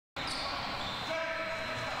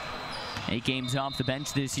8 games off the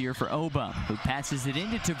bench this year for Oba, who passes it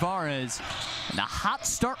into Tavares. And a hot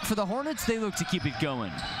start for the Hornets. They look to keep it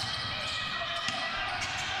going.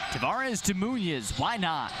 Tavares to Munoz. Why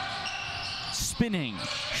not? Spinning,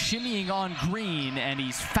 shimmying on green, and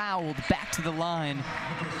he's fouled back to the line.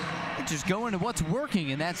 Just going to what's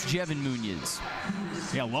working, and that's Jevin Munoz.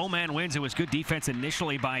 Yeah, low man wins. It was good defense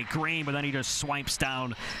initially by Green, but then he just swipes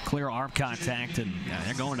down, clear arm contact, and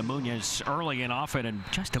they're going to Munoz early and often and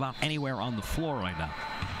just about anywhere on the floor right now.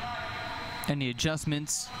 Any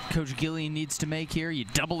adjustments Coach Gillian needs to make here? You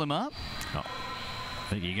double him up? No.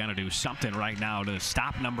 I think you got to do something right now to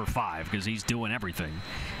stop number 5 because he's doing everything.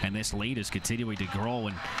 And this lead is continuing to grow.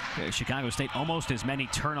 And Chicago State almost as many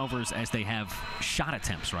turnovers as they have shot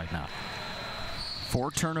attempts right now.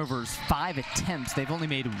 4 turnovers, 5 attempts. They've only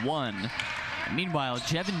made 1. Meanwhile,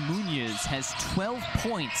 Jevin Munoz has 12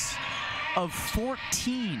 points of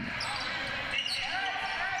 14.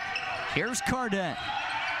 Here's Cardette.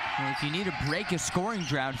 Well, if you need to break a scoring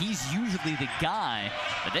drought, he's usually the guy.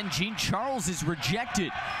 But then Gene Charles is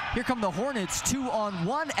rejected. Here come the Hornets,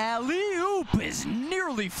 2-on-1. Alley-oop is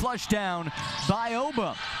nearly flushed down by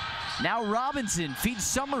Oba. Now Robinson feeds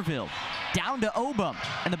Somerville. Down to Oba,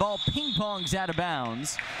 and the ball ping-pongs out of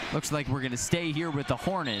bounds. Looks like we're going to stay here with the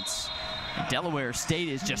Hornets. And Delaware State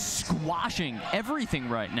is just squashing everything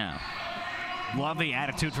right now. Love the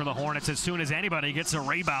attitude for the Hornets. As soon as anybody gets a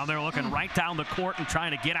rebound, they're looking right down the court and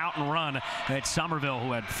trying to get out and run. It's Somerville,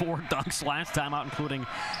 who had 4 dunks last time out, including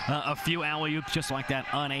a few alley-oops just like that,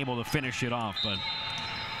 unable to finish it off. But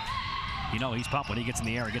you know he's pumped when he gets in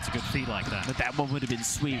the air and gets a good feed like that. But that one would have been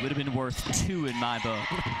sweet. Would have been worth 2 in my book.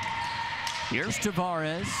 Here's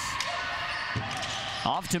Tavares.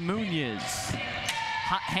 Off to Munoz.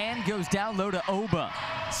 Hot hand goes down low to Oba.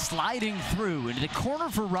 Sliding through into the corner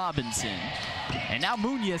for Robinson. And now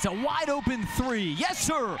Munoz, a wide open 3. Yes,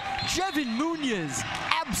 sir. Jevin Munoz,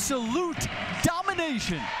 absolute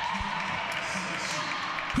domination.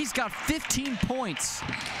 He's got 15 points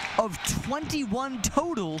of 21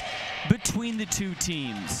 total between the two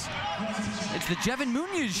teams. It's the Jevin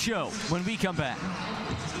Munoz show when we come back.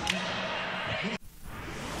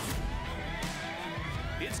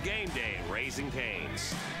 It's game day at Raising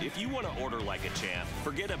Cane's. If you want to order like a champ,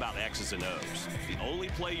 forget about X's and O's. The only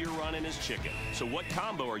play you're running is chicken. So what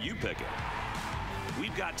combo are you picking?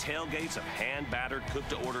 We've got tailgates of hand-battered,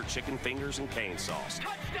 cooked-to-order chicken fingers and cane sauce,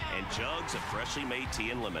 and jugs of freshly made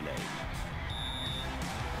tea and lemonade.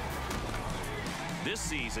 This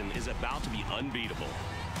season is about to be unbeatable.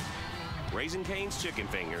 Raising Cane's chicken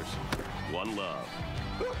fingers, one love.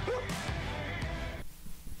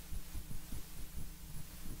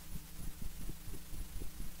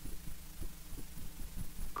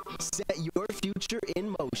 Set your future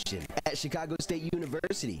in motion at Chicago State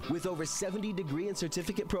University with over 70 degree and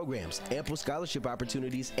certificate programs, ample scholarship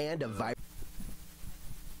opportunities, and a vibrant.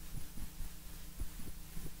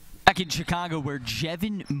 Back in Chicago, where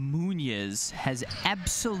Jevin Munoz has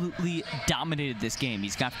absolutely dominated this game.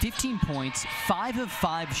 He's got 15 points, 5 of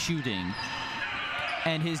 5 shooting,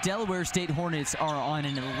 and his Delaware State Hornets are on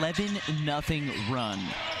an 11-0 run.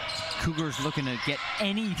 Cougars looking to get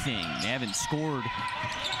anything. They haven't scored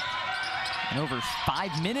in over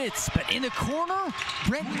 5 minutes, but in the corner,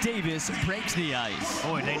 Brent Davis breaks the ice.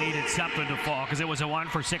 Boy, they needed something to fall because it was a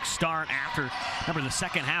 1-for-6 start after, remember, the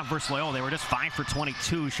second half versus Loyola. They were just 5 for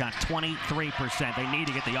 22, shot 23%. They need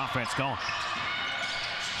to get the offense going.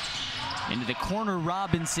 Into the corner,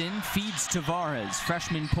 Robinson feeds Tavares,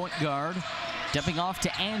 freshman point guard, dumping off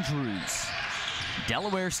to Andrews.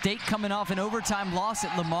 Delaware State coming off an overtime loss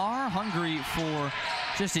at Lamar, hungry for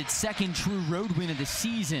just its second true road win of the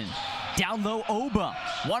season. Down low, Oba.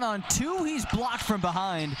 1-on-2, he's blocked from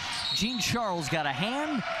behind. Gene Charles got a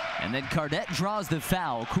hand, and then Cardette draws the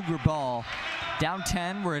foul. Cougar ball down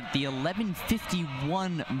 10. We're at the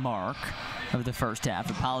 11:51 mark of the first half.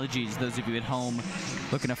 Apologies, those of you at home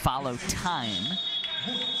looking to follow time.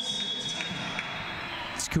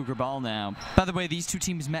 It's Cougar ball now. By the way, these two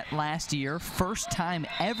teams met last year. First time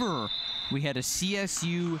ever we had a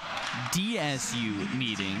CSU-DSU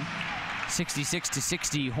meeting.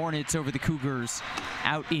 66-60 Hornets over the Cougars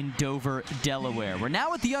out in Dover, Delaware. We're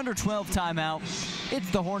now at the under 12 timeout. It's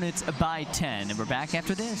the Hornets by 10, and we're back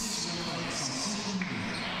after this.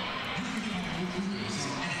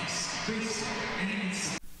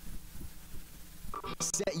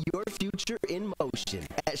 Set your future in motion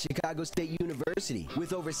at Chicago State University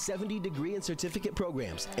with over 70 degree and certificate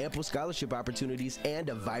programs, ample scholarship opportunities, and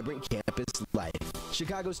a vibrant campus life.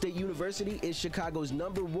 Chicago State University is Chicago's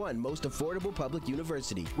 #1 most affordable public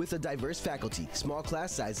university with a diverse faculty, small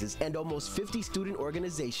class sizes, and almost 50 student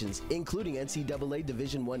organizations, including NCAA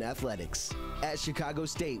Division I athletics. At Chicago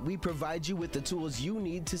State, we provide you with the tools you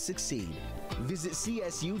need to succeed. Visit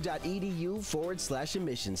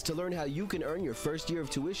csu.edu/admissions to learn how you can earn your first year of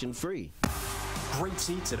tuition free. Great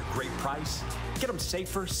seats at a great price. Get them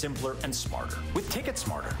safer, simpler, and smarter with Ticket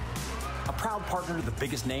Smarter. A proud partner to the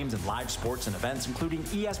biggest names in live sports and events, including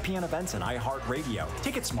ESPN events and iHeartRadio.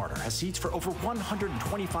 Ticket Smarter has seats for over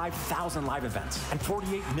 125,000 live events and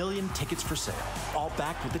 48 million tickets for sale. All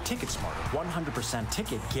backed with the Ticket Smarter 100%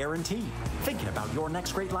 ticket guarantee. Thinking about your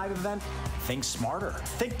next great live event? Think smarter.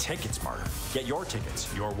 Think Ticket Smarter. Get your tickets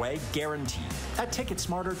your way, guaranteed, at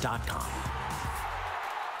Ticketsmarter.com.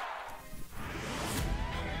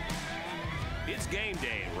 It's game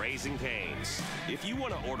day at Raising Cane's. If you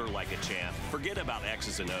want to order like a champ, forget about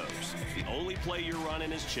X's and O's. The only play you're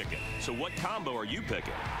running is chicken. So what combo are you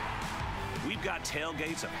picking? We've got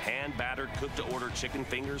tailgates of hand-battered, cooked-to-order chicken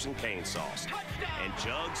fingers and cane sauce, and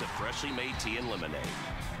jugs of freshly made tea and lemonade.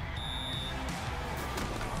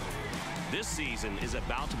 This season is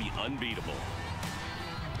about to be unbeatable.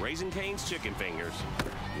 Raising Cane's chicken fingers,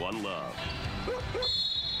 one love.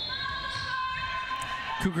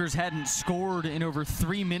 Cougars hadn't scored in over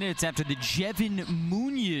 3 minutes after the Jevin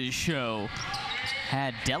Munoz show.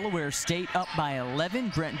 Had Delaware State up by 11.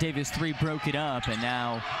 Brent Davis 3 broke it up, and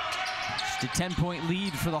now just a 10-point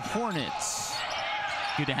lead for the Hornets.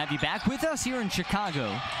 Good to have you back with us here in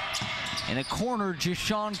Chicago. In the corner,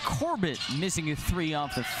 Jashawn Corbett missing a 3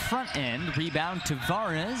 off the front end. Rebound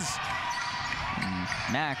Tavares. And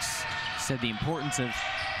Max said the importance of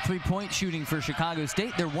three-point shooting for Chicago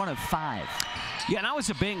State. They're 1 of 5. Yeah, and that was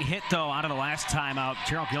a big hit, though, out of the last timeout.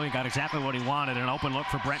 Gerald Gillian got exactly what he wanted, an open look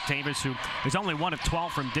for Brent Davis, who is only 1 of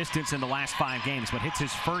 12 from distance in the last 5 games, but hits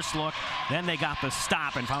his first look. Then they got the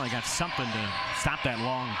stop and finally got something to stop that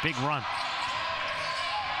long, big run.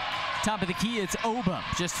 Top of the key, it's Oba.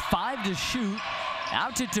 Just 5 to shoot.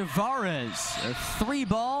 Out to Tavares. A 3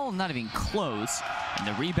 ball, not even close. And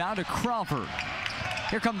the rebound to Crawford.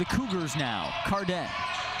 Here come the Cougars now. Cardette,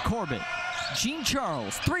 Corbett, Gene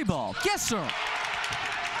Charles, 3 ball. Yes, sir.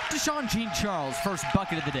 Deshaun Gene Charles, first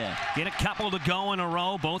bucket of the day. Get a couple to go in a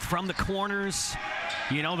row, both from the corners.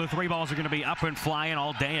 You know the 3 balls are going to be up and flying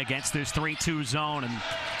all day against this 3-2 zone, and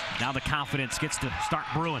now the confidence gets to start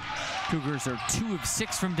brewing. Cougars are 2 of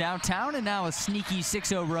 6 from downtown, and now a sneaky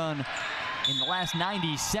 6-0 run in the last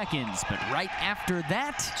 90 seconds. But right after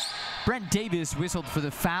that, Brent Davis whistled for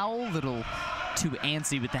the foul. Little too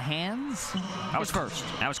antsy with the hands. That was first.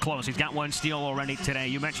 That was close. He's got 1 steal already today.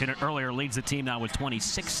 You mentioned it earlier. Leads the team now with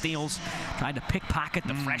 26 steals. Tried to pickpocket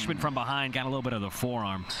the freshman from behind. Got a little bit of the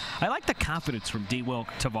forearm. I like the confidence from D-Will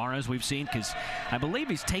Tavares we've seen, because I believe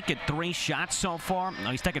he's taken 3 shots so far.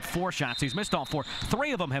 No, he's taken 4 shots. He's missed all 4.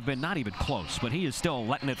 3 of them have been not even close, but he is still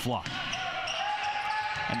letting it fly.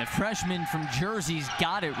 And the freshman from Jersey's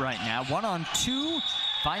got it right now. 1-on-2.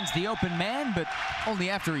 Finds the open man, but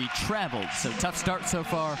only after he traveled. So tough start so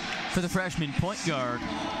far for the freshman point guard.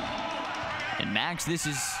 And Max, this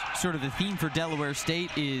is sort of the theme for Delaware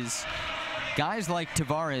State, is guys like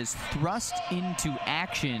Tavares thrust into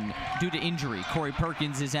action due to injury. Corey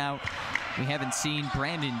Perkins is out. We haven't seen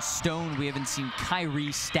Brandon Stone. We haven't seen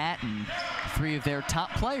Kyrie Staten. 3 of their top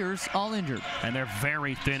players all injured. And they're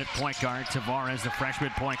very thin at point guard. Tavares, the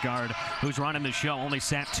freshman point guard, who's running the show, only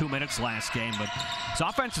sat 2 minutes last game. But his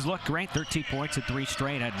offense has looked great. 13 points at 3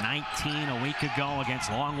 straight. Had 19 a week ago against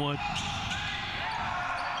Longwood.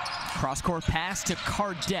 Cross-court pass to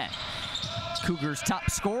Cardette. Cougars' top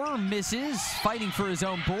scorer misses. Fighting for his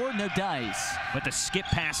own board. No dice. But the skip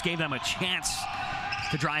pass gave them a chance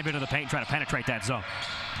to drive into the paint, try to penetrate that zone.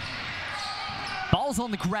 Ball's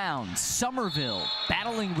on the ground. Somerville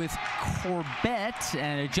battling with Corbett,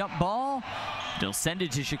 and a jump ball. They'll send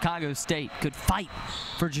it to Chicago State. Good fight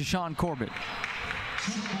for Jashawn Corbett.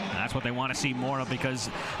 That's what they want to see more of, because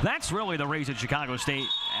that's really the reason Chicago State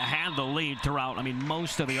had the lead throughout. I mean,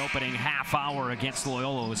 most of the opening half hour against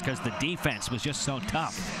Loyola was because the defense was just so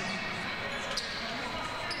tough.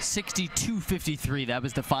 62-53, that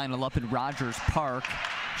was the final up in Rogers Park.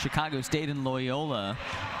 Chicago State and Loyola.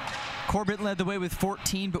 Corbett led the way with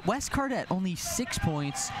 14, but Wes Cardette only 6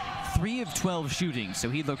 points, 3 of 12 shooting, so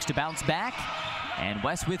he looks to bounce back. And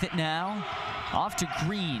Wes with it now, off to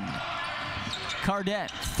Green. Cardette,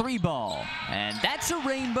 3 ball, and that's a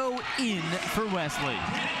rainbow in for Wesley.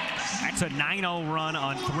 That's a 9-0 run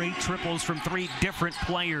on 3 triples from 3 different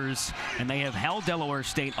players, and they have held Delaware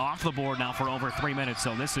State off the board now for over 3 minutes.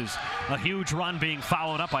 So this is a huge run being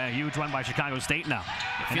followed up by a huge run by Chicago State now.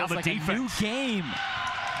 It feels like a new game.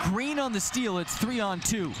 Green on the steal. It's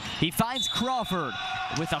 3-on-2. He finds Crawford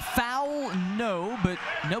with a foul. No, but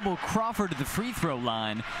Noble Crawford to the free throw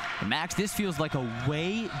line. And Max, this feels like a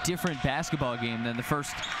way different basketball game than the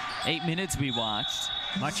first 8 minutes we watched.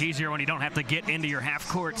 Much easier when you don't have to get into your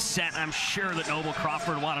half-court set. I'm sure that Noble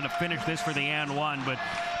Crawford wanted to finish this for the and one, but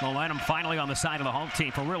momentum finally on the side of the home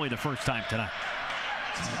team for really the first time tonight.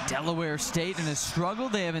 Delaware State in a struggle.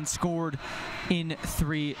 They haven't scored in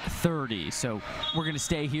 3:30. So we're going to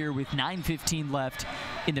stay here with 9:15 left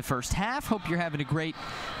in the first half. Hope you're having a great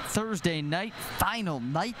Thursday night, final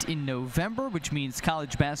night in November, which means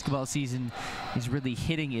college basketball season is really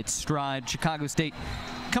hitting its stride. Chicago State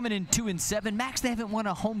coming in 2-7. Max, they haven't won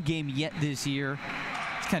a home game yet this year.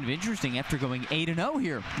 It's kind of interesting after going 8-0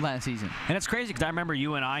 here last season. And it's crazy because I remember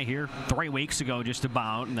you and I here 3 weeks ago just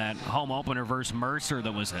about in that home opener versus Mercer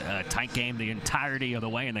that was a tight game the entirety of the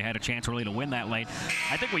way, and they had a chance really to win that late.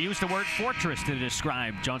 I think we used the word fortress to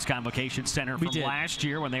describe Jones Convocation Center from last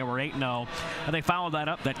year when they were 8-0. And they followed that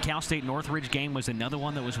up. That Cal State Northridge game was another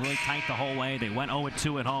one that was really tight the whole way. They went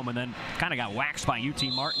 0-2 at home and then kind of got waxed by UT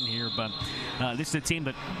Martin here. But this is a team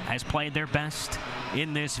that has played their best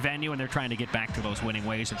in this venue, and they're trying to get back to those winning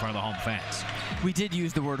ways in front of the home fans. We did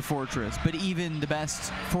use the word fortress, but even the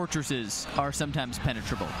best fortresses are sometimes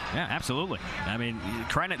penetrable. Yeah, absolutely. I mean,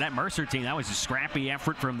 credit that Mercer team. That was a scrappy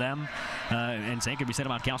effort from them, and same could be said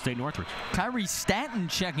about Cal State Northridge. Kyrie Stanton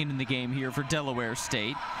checking in the game here for Delaware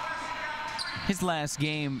State. His last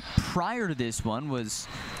game prior to this one was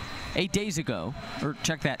 8 days ago, or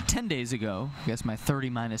check that, 10 days ago. I guess my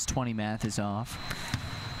 30 minus 20 math is off.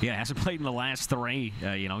 Yeah, hasn't played in the last 3.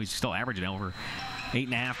 You know, he's still averaging over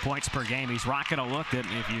 8.5 points per game. He's rocking a look that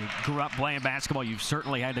if you grew up playing basketball, you've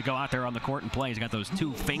certainly had to go out there on the court and play. He's got those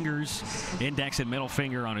 2 fingers, index and middle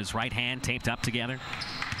finger on his right hand taped up together.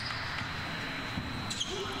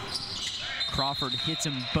 Crawford hits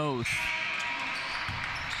them both.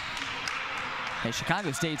 Hey,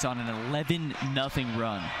 Chicago State's on an 11-0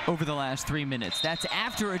 run over the last 3 minutes. That's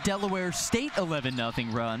after a Delaware State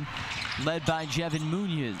 11-0 run led by Jevin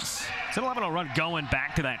Munoz. It's an 11-0 run going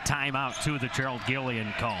back to that timeout, too, that Gerald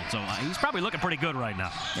Gillian called. So he's probably looking pretty good right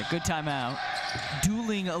now. Yeah, good timeout.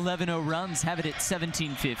 Dueling 11-0 runs have it at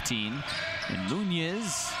 17-15. And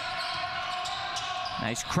Munoz,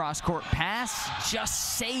 nice cross-court pass,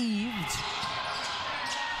 just saved.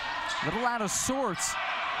 A little out of sorts.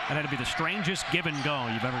 That had to be the strangest give and go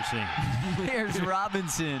you've ever seen. There's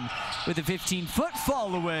Robinson with a 15-foot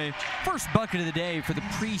fall away. First bucket of the day for the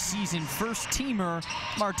preseason first-teamer,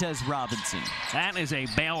 Martez Robinson. That is a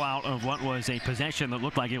bailout of what was a possession that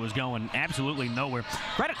looked like it was going absolutely nowhere.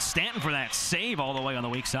 Credit Stanton for that save all the way on the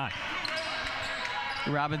weak side.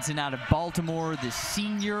 Robinson out of Baltimore, the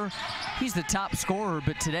senior. He's the top scorer,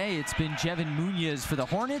 but today it's been Jevin Munoz for the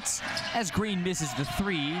Hornets as Green misses the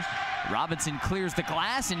 3. Robinson clears the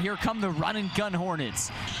glass, and here come the run-and-gun Hornets.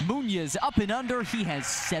 Munoz up and under. He has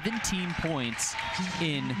 17 points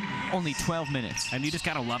in only 12 minutes. And you just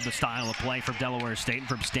got to love the style of play from Delaware State and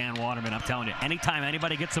from Stan Waterman. I'm telling you, anytime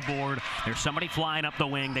anybody gets a board, there's somebody flying up the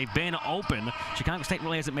wing. They've been open. Chicago State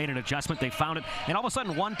really hasn't made an adjustment. They found it, and all of a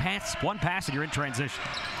sudden, one pass, and you're in transition.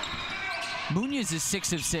 Munoz is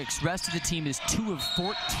 6 of 6. Rest of the team is 2 of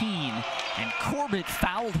 14. And Corbett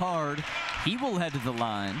fouled hard. He will head to the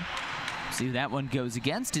line. See who that one goes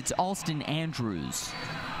against. It's Alston Andrews.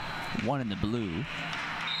 1 in the blue.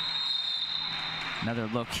 Another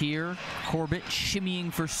look here. Corbett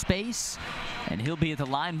shimmying for space. And he'll be at the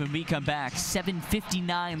line when we come back.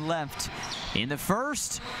 7:59 left in the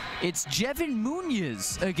first. It's Jevin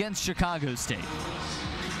Munoz against Chicago State.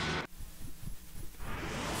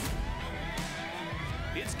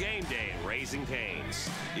 It's game day at Raising Cane's.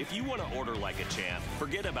 If you want to order like a champ,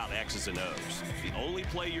 forget about X's and O's. The only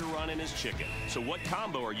play you're running is chicken. So what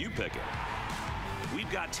combo are you picking? We've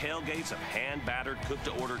got tailgates of hand-battered,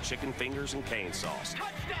 cooked-to-order chicken fingers and cane sauce,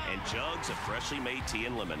 and jugs of freshly made tea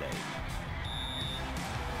and lemonade.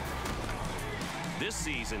 This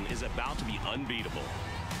season is about to be unbeatable.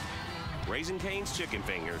 Raising Cane's chicken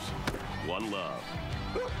fingers, one love.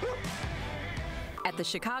 At the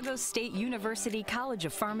Chicago State University College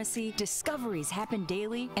of Pharmacy, discoveries happen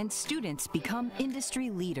daily and students become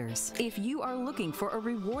industry leaders. If you are looking for a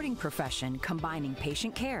rewarding profession combining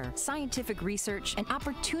patient care, scientific research, and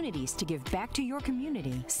opportunities to give back to your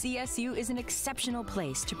community, CSU is an exceptional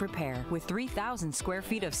place to prepare with 3,000 square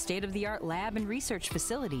feet of state-of-the-art lab and research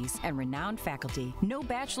facilities and renowned faculty. No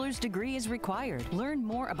bachelor's degree is required. Learn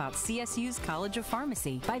more about CSU's College of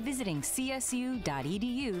Pharmacy by visiting csu.edu/College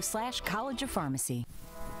of Pharmacy.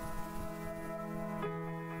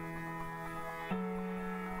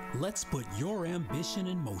 Let's put your ambition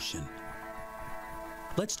in motion.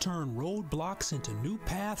 Let's turn roadblocks into new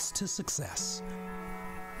paths to success.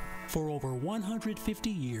 For over 150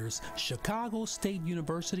 years, Chicago State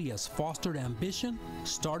University has fostered ambition,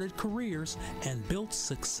 started careers, and built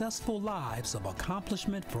successful lives of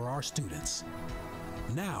accomplishment for our students.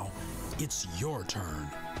 Now, it's your turn.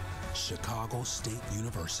 Chicago State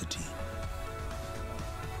University.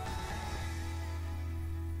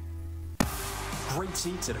 Great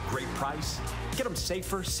seats at a great price. Get them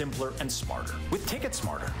safer, simpler, and smarter with Ticket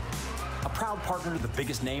Smarter. A proud partner to the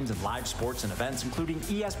biggest names in live sports and events, including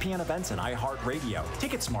ESPN events and iHeart Radio.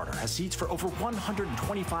 Ticket Smarter has seats for over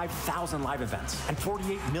 125,000 live events and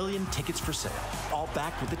 48 million tickets for sale. All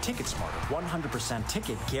backed with the Ticket Smarter 100%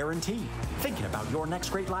 ticket guarantee. Thinking about your next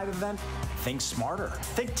great live event? Think smarter.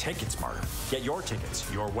 Think Ticket Smarter. Get your tickets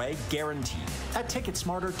your way, guaranteed, at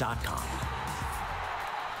ticketsmarter.com.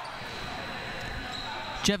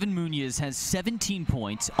 Jevin Munoz has 17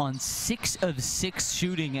 points on 6 of 6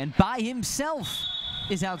 shooting, and by himself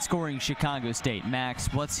is outscoring Chicago State. Max,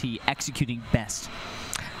 what's he executing best?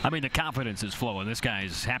 I mean, the confidence is flowing. This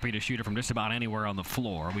guy's happy to shoot it from just about anywhere on the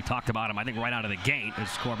floor. We talked about him, I think, right out of the gate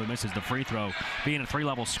as Corbin misses the free throw. Being a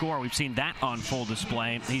 3-level scorer, we've seen that on full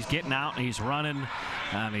display. He's getting out, he's running.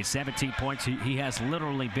 He's 17 points. He has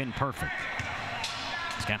literally been perfect.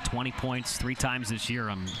 He's got 20 points 3 times this year.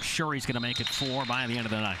 I'm sure he's going to make it 4 by the end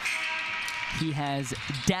of the night. He has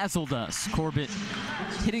dazzled us. Corbett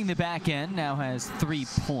hitting the back end, now has 3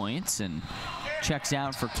 points and checks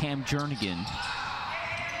out for Cam Jernigan.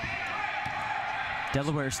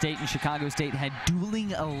 Delaware State and Chicago State had dueling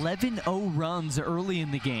 11-0 runs early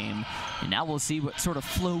in the game. And now we'll see what sort of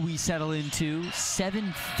flow we settle into.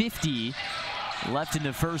 7:50 left in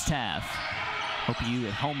the first half. Hope you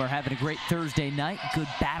at home are having a great Thursday night. Good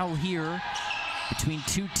battle here between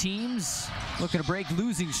two teams looking to break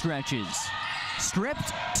losing stretches.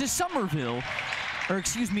 Stripped to Somerville, or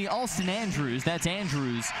excuse me, Alston Andrews. That's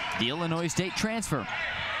Andrews, the Illinois State transfer.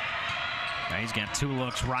 Yeah, he's got 2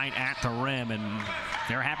 looks right at the rim, and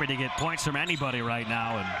they're happy to get points from anybody right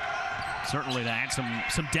now, and certainly to add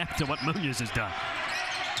some depth to what Munoz has done.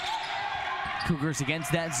 Cougars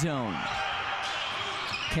against that zone.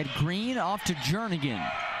 Ked Green off to Jernigan.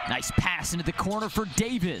 Nice pass into the corner for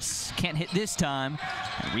Davis. Can't hit this time.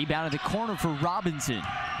 A rebound in the corner for Robinson.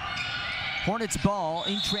 Hornets ball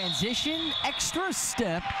in transition. Extra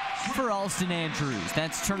step for Alston Andrews.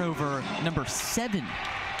 That's turnover number 7.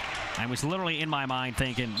 I was literally in my mind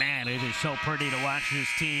thinking, man, it is so pretty to watch this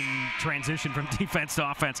team transition from defense to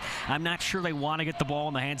offense. I'm not sure they want to get the ball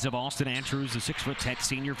in the hands of Alston Andrews, the 6'10"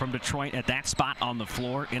 senior from Detroit, at that spot on the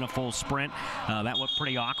floor in a full sprint. That looked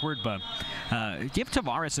pretty awkward, but give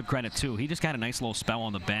Tavares some credit, too. He just got a nice little spell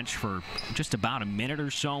on the bench for just about a minute or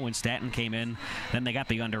so when Stanton came in. Then they got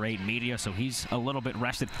the under-8 media, so he's a little bit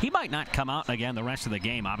rested. He might not come out again the rest of the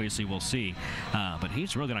game. Obviously, we'll see. But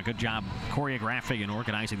he's really done a good job choreographing and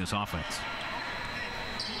organizing this offense.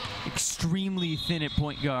 Extremely thin at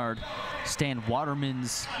point guard. Stan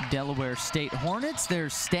Waterman's Delaware State Hornets.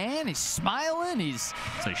 There's Stan. He's smiling. It's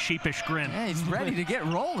a sheepish grin. Yeah, he's ready to get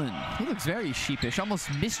rolling. He looks very sheepish,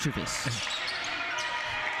 almost mischievous.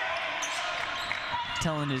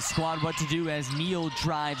 Telling his squad what to do as Neal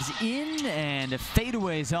drives in, and a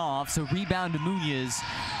fadeaway's off, so rebound to Munoz.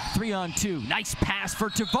 3-on-2. Nice pass for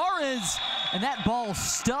Tavares, and that ball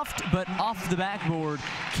stuffed but off the backboard.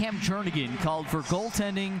 Cam Jernigan called for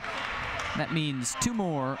goaltending. That means 2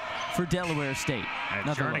 more for Delaware State.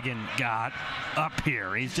 Jernigan got up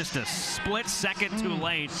here. He's just a split second too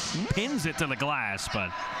late. Pins it to the glass,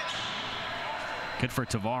 but good for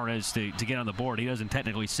Tavares to get on the board. He doesn't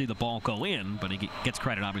technically see the ball go in, but he gets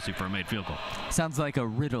credit, obviously, for a made field goal. Sounds like a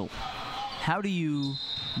riddle. How do you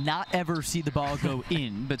not ever see the ball go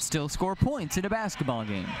in, but still score points in a basketball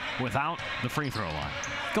game? Without the free throw line.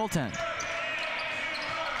 Goaltend.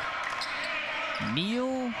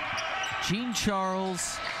 Neal, Gene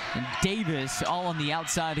Charles, and Davis all on the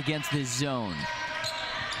outside against this zone.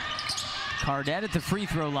 Cardette at the free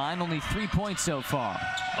throw line, only 3 points so far.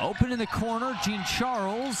 Open in the corner, Gene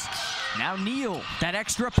Charles Now Neal, that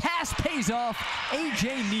extra pass pays off.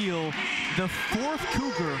 A.J. Neal, the 4th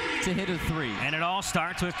Cougar to hit a 3. And it all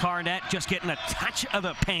starts with Carnett just getting a touch of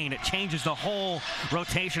the paint. It changes the whole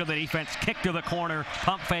rotation of the defense. Kick to the corner,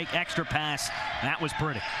 pump fake, extra pass. That was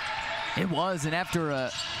pretty. It was, and after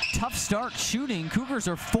a tough start shooting, Cougars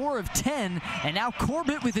are 4 of 10, and now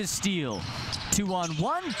Corbett with his steal.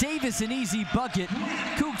 2-on-1, Davis an easy bucket.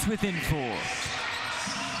 Cougs within 4.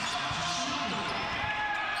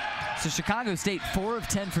 So Chicago State 4 of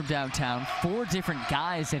 10 from downtown. 4 different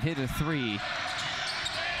guys have hit a 3.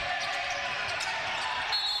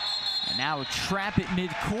 And now a trap at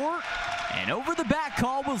midcourt. And over the back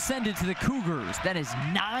call will send it to the Cougars. That is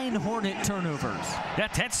 9 Hornet turnovers. Yeah,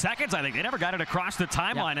 10 seconds, I think. They never got it across the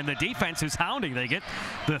timeline, and the defense is hounding. They get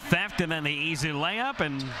the theft and then the easy layup,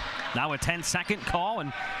 and now a 10-second call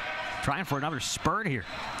and trying for another spurt here.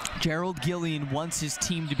 Gerald Gillian wants his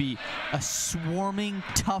team to be a swarming,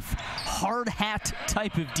 tough, hard hat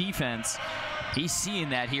type of defense. He's seeing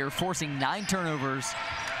that here, forcing 9 turnovers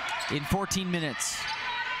in 14 minutes.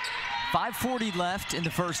 5:40 left in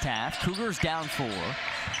the first half. Cougars down 4.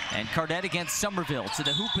 And Cardet against Somerville to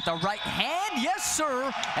the hoop with the right hand. Yes,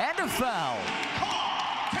 sir. And a foul.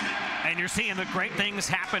 And you're seeing the great things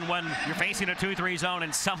happen when you're facing a 2-3 zone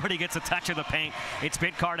and somebody gets a touch of the paint. It's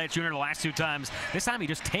been Cardet Jr. the last 2 times. This time he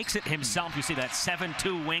just takes it himself. You see that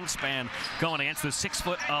 7'2" wingspan going against the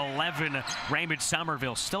 6'11" Raymond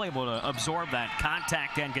Somerville. Still able to absorb that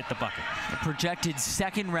contact and get the bucket. A projected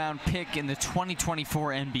 2nd-round pick in the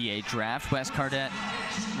 2024 NBA draft. Wes Cardet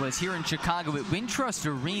was here in Chicago at Wintrust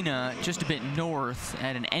Arena, just a bit north,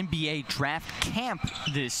 at an NBA draft camp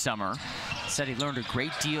this summer. Said he learned a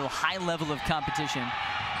great deal, high level of competition.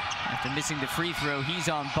 After missing the free throw, he's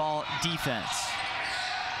on ball defense.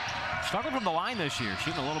 Struggled from the line this year,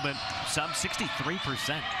 shooting a little bit sub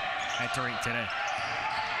 63% entering today.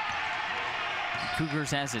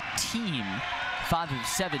 Cougars as a team, 5 of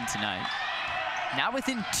 7 tonight. Now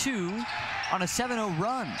within 2 on a 7-0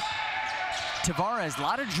 run. Tavares, a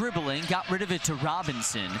lot of dribbling, got rid of it to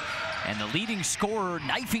Robinson. And the leading scorer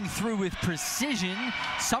knifing through with precision.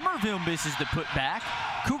 Somerville misses the putback.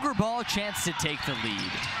 Cougar ball, chance to take the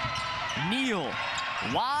lead. Neal,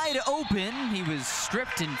 wide open. He was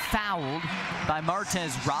stripped and fouled by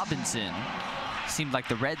Martez Robinson. Seemed like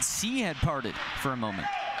the Red Sea had parted for a moment.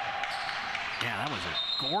 Yeah, that was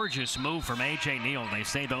a gorgeous move from A.J. Neal. They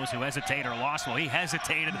say those who hesitate are lost. Well, he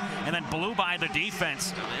hesitated and then blew by the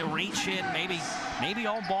defense. Reach in, maybe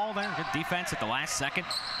all ball there. Good defense at the last second.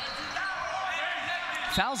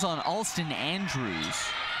 Fouls on Alston Andrews.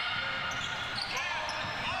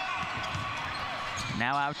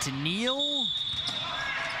 Now out to Neal.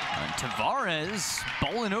 And Tavares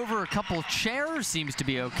bowling over a couple chairs, seems to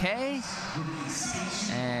be okay.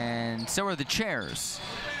 And so are the chairs.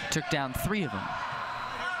 Took down 3 of them.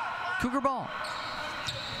 Cougar ball.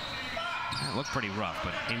 It looked pretty rough,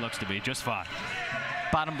 but he looks to be just fine.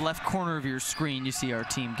 Bottom left corner of your screen, you see our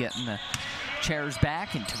team getting the chairs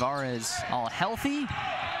back, and Tavares all healthy.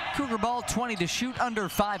 Cougar ball, 20 to shoot, under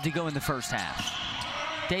 5 to go in the first half.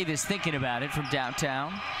 Davis thinking about it from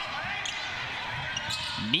downtown.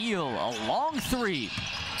 Neal, a long 3.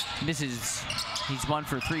 Misses. He's 1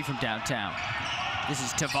 for 3 from downtown. This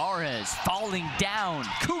is Tavares falling down.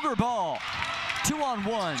 Cougar ball.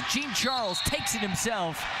 2-on-1. Gene Charles takes it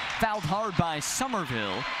himself. Fouled hard by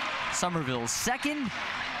Somerville. Somerville's 2nd.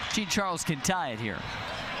 Gene Charles can tie it here.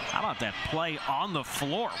 How about that play on the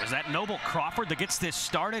floor? Was that Noble Crawford that gets this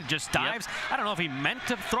started, just dives? Yep. I don't know if he meant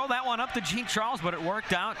to throw that one up to Gene Charles, but it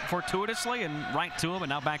worked out fortuitously and right to him, and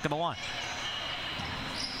now back to the line.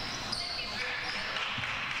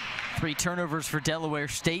 3 turnovers for Delaware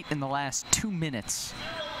State in the last 2 minutes.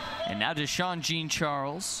 And now Deshaun Gene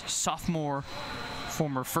Charles, sophomore,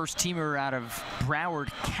 former first-teamer out of Broward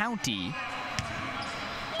County,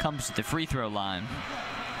 comes to the free throw line.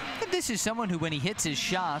 This is someone who, when he hits his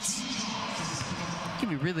shots, can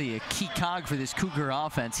be really a key cog for this Cougar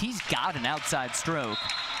offense. He's got an outside stroke.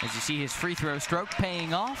 As you see his free throw stroke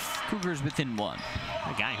paying off, Cougars within 1.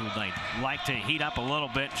 A guy who'd like to heat up a little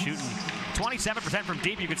bit, shooting 27% from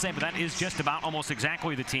deep, you could say, but that is just about almost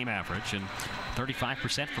exactly the team average, and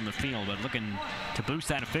 35% from the field, but looking to boost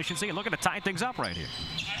that efficiency and looking to tie things up right here.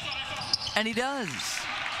 And he does.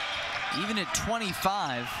 Even at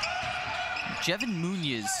 25, Jevin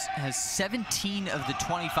Munoz has 17 of the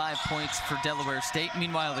 25 points for Delaware State.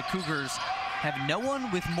 Meanwhile, the Cougars have no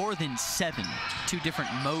one with more than 7. 2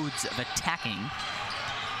 different modes of attacking.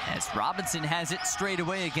 As Robinson has it straight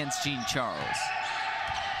away against Gene Charles.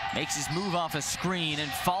 Makes his move off a screen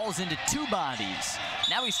and falls into 2 bodies.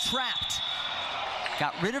 Now he's trapped.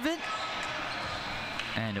 Got rid of it.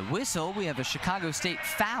 And a whistle. We have a Chicago State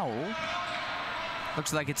foul.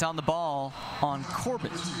 Looks like it's on the ball on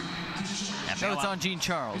Corbett. No, it's on Gene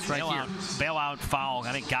Charles right here. Bailout foul.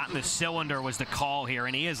 I think got in the cylinder was the call here,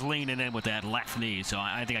 and he is leaning in with that left knee, so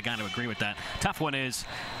I think I got to agree with that. Tough one is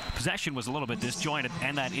possession was a little bit disjointed,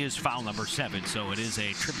 and that is foul number 7, so it is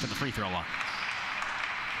a trip to the free throw line.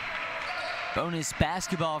 Bonus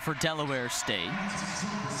basketball for Delaware State.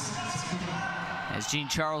 As Gene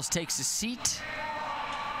Charles takes a seat.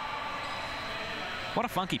 What a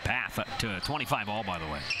funky path to 25 all, by the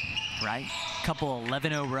way. Right? Couple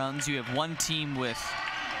 11-0 runs. You have one team with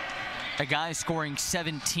a guy scoring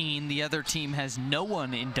 17. The other team has no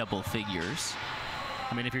one in double figures.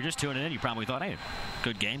 I mean, if you're just tuning in, you probably thought, hey,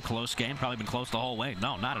 good game, close game, probably been close the whole way.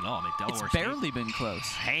 No, not at all. I mean, Delaware It's barely been close.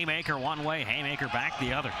 Haymaker one way, haymaker back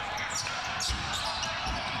the other.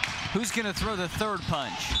 Who's going to throw the third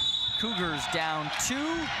punch? Cougars down 2.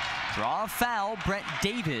 Draw a foul. Brent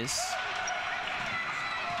Davis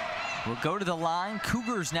will go to the line.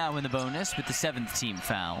 Cougars now in the bonus with the 7th team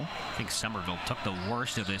foul. I think Somerville took the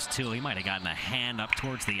worst of this, too. He might have gotten a hand up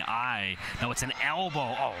towards the eye. No, it's an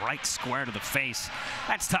elbow. Oh, right square to the face.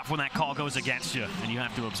 That's tough when that call goes against you, and you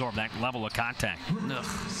have to absorb that level of contact. Ugh.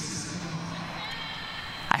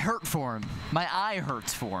 I hurt for him. My eye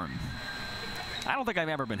hurts for him. I don't think I've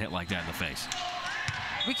ever been hit like that in the face.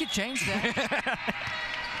 We could change that.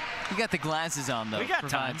 We got the glasses on, though. We got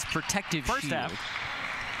provides time. Protective First shield. half.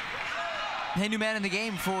 Hey, new man in the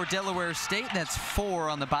game for Delaware State. That's 4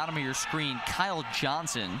 on the bottom of your screen. Kyle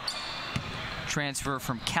Johnson, transfer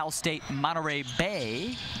from Cal State Monterey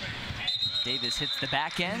Bay. Davis hits the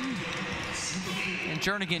back end, and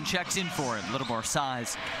Jernigan checks in for him. A little more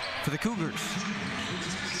size for the Cougars.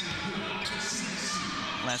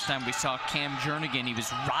 Last time we saw Cam Jernigan, he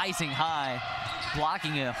was rising high,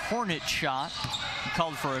 blocking a Hornet shot. He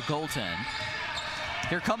called for a goaltend.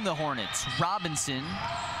 Here come the Hornets. Robinson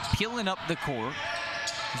peeling up the court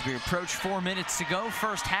as we approach 4 minutes to go.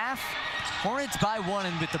 First half, Hornets by 1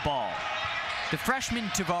 and with the ball. The freshman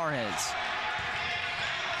Tavares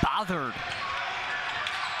bothered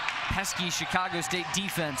pesky Chicago State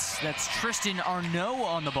defense. That's Tristan Arnaud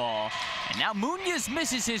on the ball. And now Munoz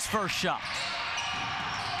misses his first shot.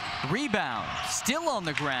 Rebound, still on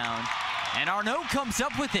the ground. And Arnaud comes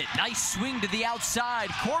up with it. Nice swing to the outside.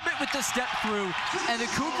 Corbett with the step through. And the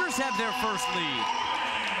Cougars have their first lead.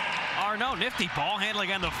 Arnaud, nifty ball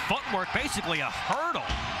handling and the footwork, basically a hurdle.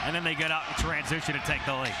 And then they get out in transition to take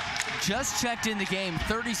the lead. Just checked in the game,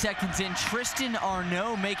 30 seconds in. Tristan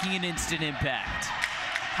Arnaud making an instant impact.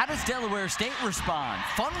 How does Delaware State respond?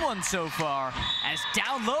 Fun one so far, as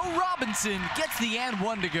down low Robinson gets the and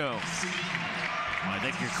 1 to go. Well, I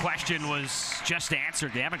think your question was just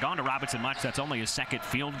answered. They haven't gone to Robinson much. That's only his 2nd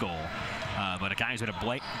field goal. But a guy who's been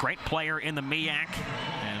a great player in the MEAC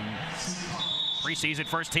and preseason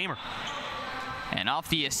first teamer. And off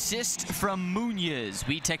the assist from Munoz,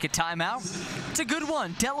 we take a timeout. It's a good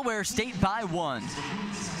one. Delaware State by 1.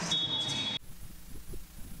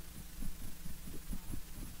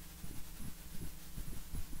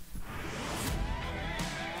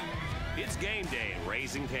 It's game day at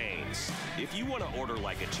Raising Cane's. If you want to order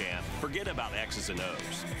like a champ, forget about X's and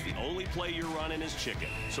O's. The only play you're running is chicken.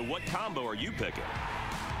 So what combo are you picking?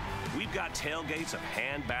 We've got tailgates of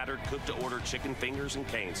hand-battered, cooked-to-order chicken fingers and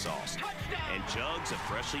cane sauce, and jugs of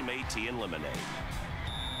freshly made tea and lemonade.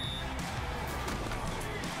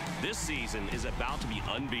 This season is about to be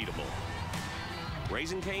unbeatable.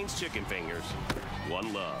 Raising Cane's chicken fingers,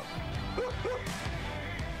 one love.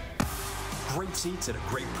 Great seats at a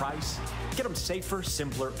great price. Get them safer,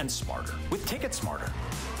 simpler, and smarter with Ticket Smarter.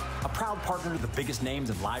 A proud partner to the biggest names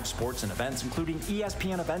in live sports and events, including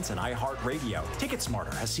ESPN events and iHeart Radio. Ticket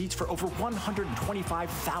Smarter has seats for over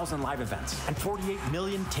 125,000 live events and 48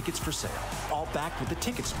 million tickets for sale. All backed with the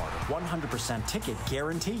Ticket Smarter 100% ticket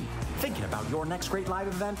guarantee. Thinking about your next great live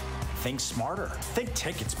event? Think smarter. Think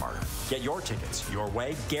Ticket Smarter. Get your tickets your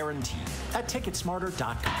way, guaranteed, at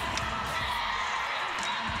ticketsmarter.com.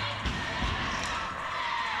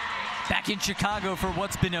 Back in Chicago for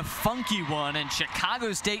what's been a funky one, and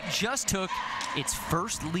Chicago State just took its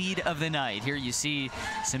first lead of the night. Here you see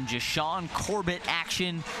some Jashawn Corbett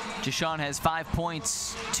action. Jashawn has 5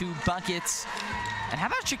 points, 2 buckets. And how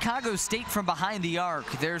about Chicago State from behind the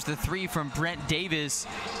arc? There's the 3 from Brent Davis,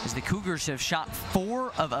 as the Cougars have shot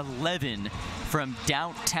 4 of 11 from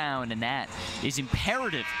downtown, and that is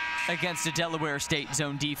imperative against a Delaware State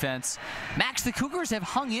zone defense. Max, the Cougars have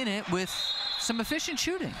hung in it with some efficient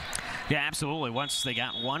shooting. Yeah, absolutely. Once they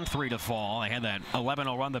got 1 3 to fall, they had that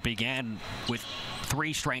 11-0 run that began with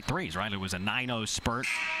 3 straight threes, right? It was a 9-0 spurt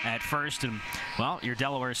at first. And, well, you're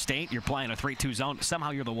Delaware State. You're playing a 3-2 zone.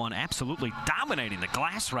 Somehow you're the one absolutely dominating the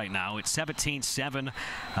glass right now. It's 17-7.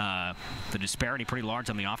 The disparity pretty large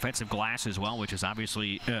on the offensive glass as well, which is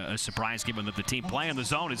obviously a surprise given that the team playing the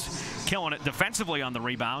zone is killing it defensively on the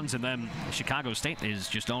rebounds. And then Chicago State is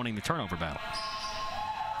just owning the turnover battle.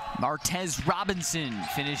 Martez Robinson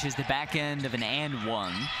finishes the back end of an and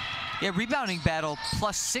one. Yeah, rebounding battle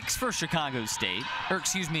 +6 for Chicago State. Or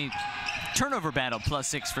excuse me, turnover battle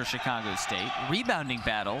 +6 for Chicago State. Rebounding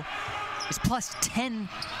battle is +10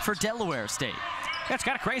 for Delaware State. Yeah, it's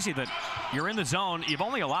kind of crazy that you're in the zone. You've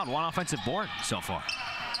only allowed 1 offensive board so far.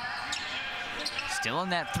 Still in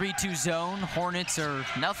that 3-2 zone. Hornets are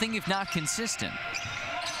nothing if not consistent.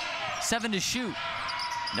 7 to shoot.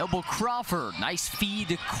 Noble Crawford, nice feed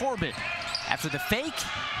to Corbett. After the fake,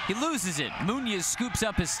 he loses it. Munoz scoops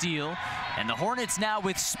up a steal, and the Hornets now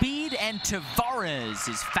with speed, and Tavares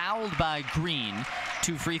is fouled by Green.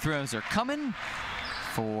 2 free throws are coming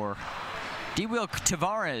for D-Will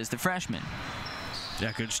Tavares, the freshman.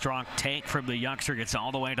 Yeah, good strong take from the youngster. Gets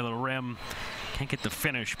all the way to the rim. Can't get the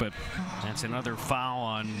finish, but that's another foul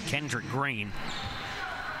on Kendrick Green.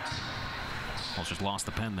 Almost just lost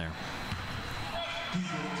the pen there.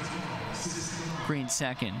 Green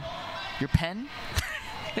second. Your pen?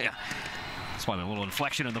 Yeah. That's why the little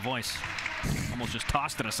inflection in the voice. Almost just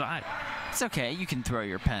tossed it aside. It's okay. You can throw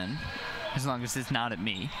your pen as long as it's not at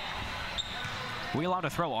me. Are we allowed to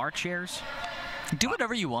throw our chairs? Do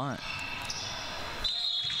whatever you want.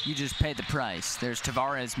 You just pay the price. There's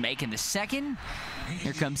Tavares making the second.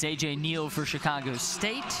 Here comes A.J. Neal for Chicago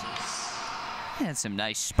State. Had some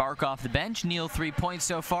nice spark off the bench. Neal 3 points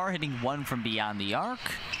so far, hitting 1 from beyond the arc.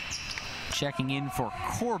 Checking in for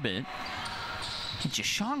Corbett. And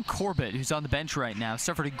Jashawn Corbett, who's on the bench right now,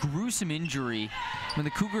 suffered a gruesome injury when the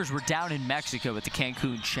Cougars were down in Mexico at the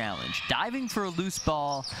Cancun Challenge. Diving for a loose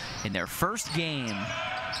ball in their first game,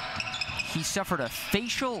 he suffered a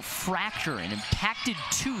facial fracture, an impacted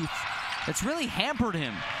tooth that's really hampered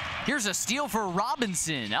him. Here's a steal for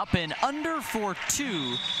Robinson, up and under for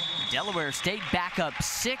 2. Delaware State back up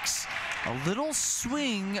 6. A little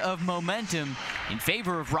swing of momentum in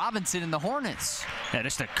favor of Robinson and the Hornets. Yeah,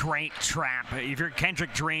 just a great trap. If you're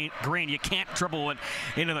Kendrick Green, you can't dribble it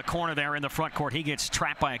into the corner there in the front court. He gets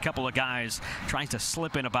trapped by a couple of guys, tries to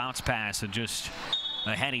slip in a bounce pass, and just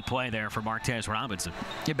a heady play there for Martez Robinson.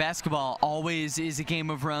 Yeah, basketball always is a game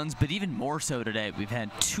of runs, but even more so today. We've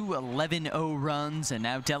had 2 11-0 runs, and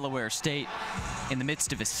now Delaware State in the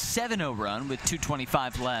midst of a 7-0 run with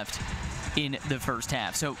 2:25 left in the first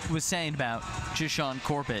half. So was saying about Jashawn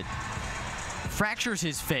Corbett. Fractures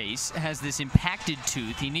his face, has this impacted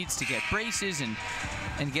tooth. He needs to get braces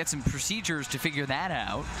and get some procedures to figure that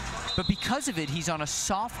out. But because of it, he's on a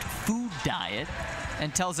soft food diet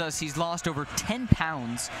and tells us he's lost over 10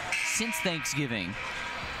 pounds since Thanksgiving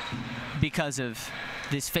because of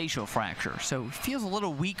this facial fracture. So he feels a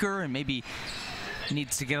little weaker and maybe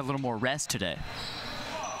needs to get a little more rest today.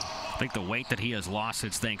 I think the weight that he has lost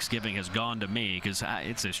since Thanksgiving has gone to me, because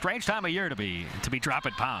it's a strange time of year to be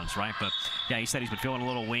dropping pounds, right? But yeah, he said he's been feeling a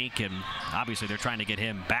little weak, and obviously they're trying to get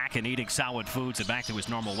him back and eating solid foods and back to his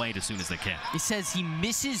normal weight as soon as they can. He says he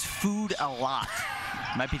misses food a lot.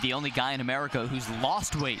 Might be the only guy in America who's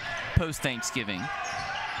lost weight post-Thanksgiving.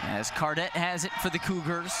 As Cardette has it for the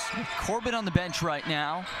Cougars. Corbett on the bench right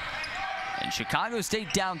now. And Chicago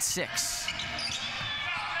State down 6.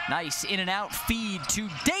 Nice in-and-out feed to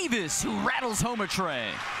Davis, who rattles home a tray.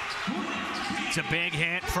 It's a big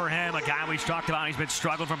hit for him, a guy we've talked about. He's been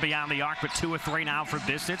struggling from beyond the arc, but 2 of 3 now from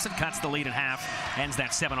distance and cuts the lead in half, ends that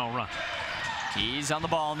 7-0 run. He's on the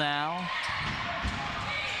ball now.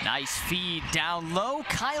 Nice feed down low.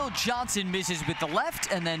 Kyle Johnson misses with the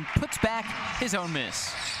left and then puts back his own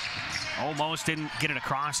miss. Almost didn't get it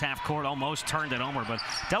across half court, almost turned it over. But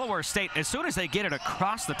Delaware State, as soon as they get it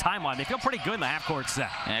across the timeline, they feel pretty good in the half court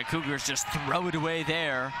set. And Cougars just throw it away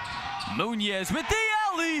there. Munoz with the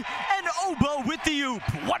alley and Oba with the oop.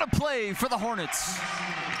 What a play for the Hornets.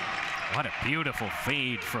 What a beautiful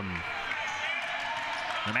feed from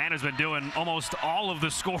the man who's been doing almost all of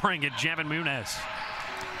the scoring at Jevin Munoz.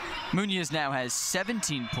 Munoz now has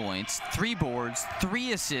 17 points, 3 boards,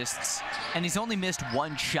 3 assists, and he's only missed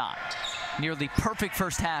 1 shot. Nearly perfect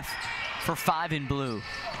first half for 5 in blue.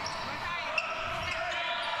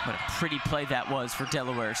 What a pretty play that was for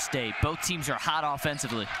Delaware State. Both teams are hot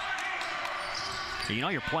offensively. You know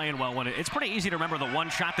you're playing well when it's pretty easy to remember the 1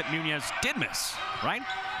 shot that Munoz did miss, right?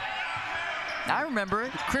 I remember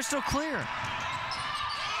it crystal clear.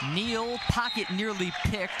 Neal, pocket nearly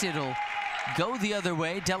picked. It'll go the other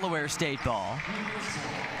way, Delaware State ball.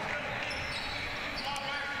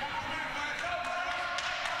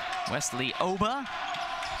 Wesley Oba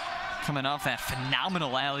coming off that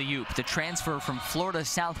phenomenal alley-oop. The transfer from Florida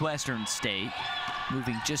Southwestern State,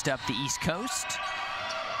 moving just up the East Coast.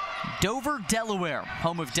 Dover, Delaware,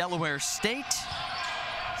 home of Delaware State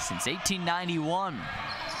since 1891.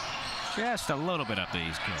 Just a little bit up the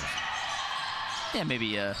East Coast. Yeah,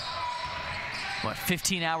 maybe a,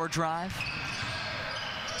 15-hour drive?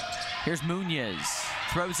 Here's Munoz.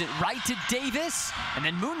 Throws it right to Davis, and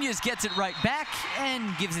then Munoz gets it right back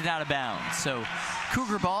and gives it out of bounds. So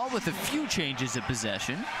Cougar ball with a few changes of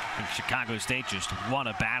possession. And Chicago State just won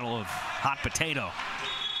a battle of hot potato.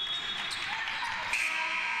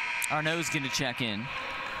 Arnaud's going to check in.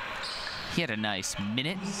 He had a nice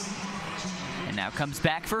minute, and now comes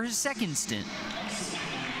back for his second stint.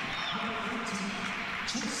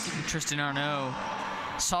 Tristan Arnaud,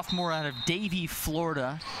 sophomore out of Davie,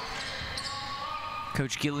 Florida.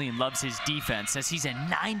 Coach Gillian loves his defense, says he's a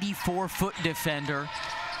 94-foot defender.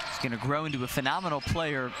 He's going to grow into a phenomenal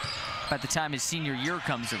player by the time his senior year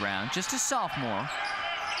comes around. Just a sophomore.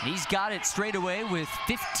 And he's got it straight away with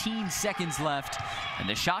 15 seconds left and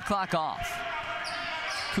the shot clock off.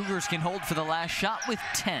 Cougars can hold for the last shot with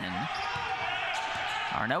 10.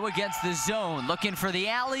 Arnaud against the zone, looking for the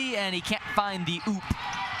alley, and he can't find the oop.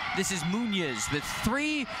 This is Munoz with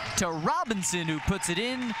 3 to Robinson, who puts it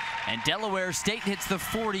in, and Delaware State hits the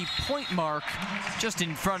 40-point mark just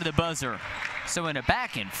in front of the buzzer. So in a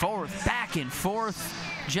back and forth,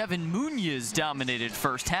 Jevin Munoz dominated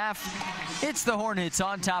first half. It's the Hornets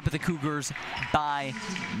on top of the Cougars by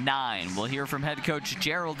 9. We'll hear from head coach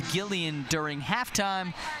Gerald Gillian during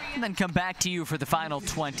halftime, and then come back to you for the final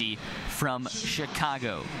 20 from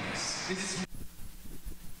Chicago.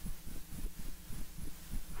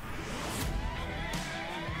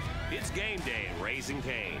 It's game day at Raising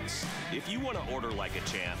Cane's. If you want to order like a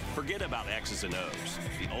champ, forget about X's and O's.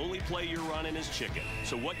 The only play you're running is chicken.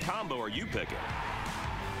 So what combo are you picking?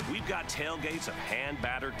 We've got tailgates of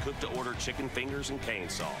hand-battered, cooked-to-order chicken fingers and cane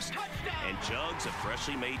sauce, and jugs of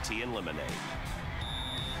freshly made tea and lemonade.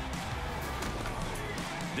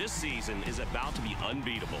 This season is about to be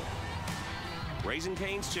unbeatable. Raising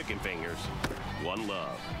Cane's chicken fingers, one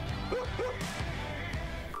love.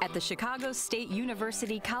 At the Chicago State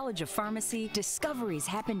University College of Pharmacy, discoveries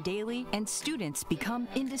happen daily and students become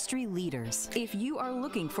industry leaders. If you are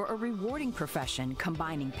looking for a rewarding profession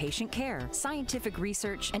combining patient care, scientific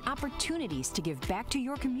research, and opportunities to give back to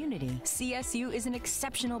your community, CSU is an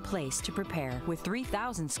exceptional place to prepare with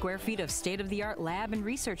 3,000 square feet of state-of-the-art lab and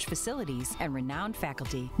research facilities and renowned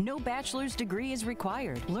faculty. No bachelor's degree is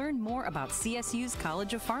required. Learn more about CSU's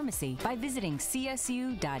College of Pharmacy by visiting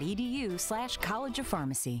csu.edu/College of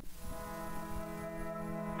Pharmacy.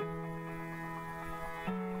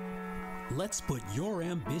 Let's put your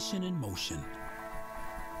ambition in motion.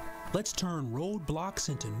 Let's turn roadblocks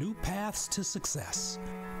into new paths to success.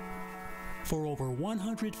 For over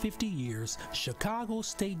 150 years, Chicago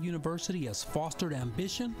State University has fostered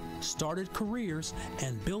ambition, started careers,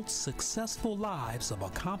 and built successful lives of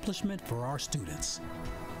accomplishment for our students.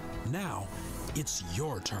 Now, it's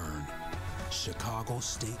your turn. Chicago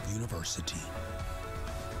State University.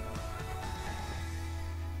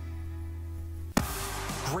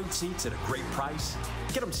 Great seats at a great price.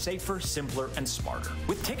 Get them safer, simpler, and smarter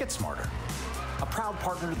with Ticket Smarter. A proud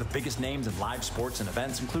partner to the biggest names in live sports and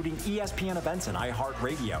events, including ESPN events and iHeart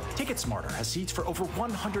Radio. Ticket Smarter has seats for over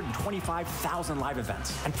 125,000 live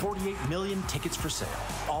events and 48 million tickets for sale.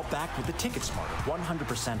 All backed with the Ticket Smarter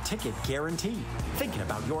 100% ticket guarantee. Thinking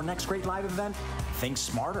about your next great live event? Think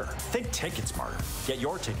smarter. Think Ticket Smarter. Get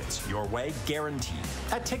your tickets your way, guaranteed,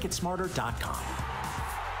 at ticketsmarter.com.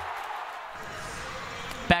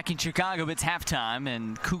 Back in Chicago, it's halftime,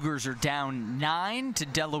 and Cougars are down 9 to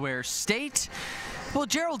Delaware State. Well,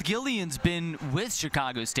 Gerald Gillian's been with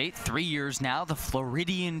Chicago State 3 years now. The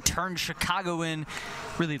Floridian turned Chicagoan,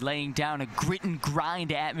 really laying down a grit and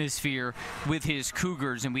grind atmosphere with his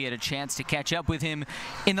Cougars, and we had a chance to catch up with him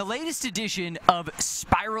in the latest edition of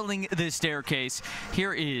Spiraling the Staircase.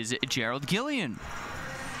 Here is Gerald Gillian.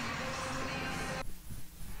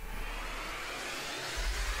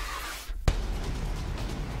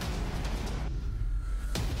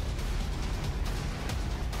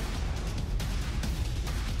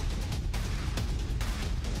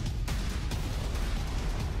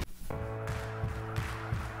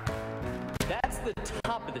 That's the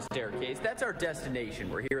top of the staircase. That's our destination.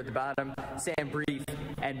 We're here at the bottom. Sam Brief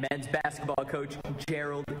and men's basketball coach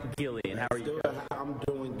Gerald Gillian. How are you? I'm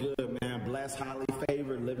doing good, man. Blessed, highly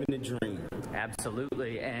favorite, living the dream.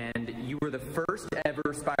 Absolutely, and you were the first ever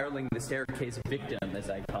spiraling the staircase victim, as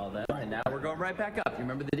I call them, and now we're going right back up. You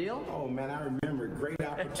remember the deal? Oh, man, I remember. Great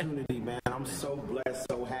opportunity, man. I'm so blessed,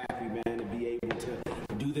 so happy, man, to be able to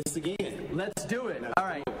do this again. Let's do it. All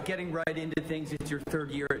right, getting right into things. It's your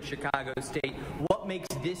third year at Chicago State. What makes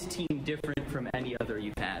this team different from any other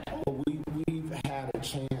you've had? Oh, we've had a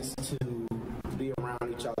chance to be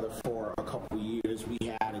around each other for a couple of years. We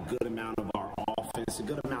had a good amount of our offense, a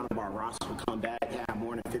good amount of our roster come back, had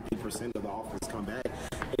more than 50% of the offense come back.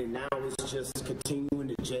 And now it's just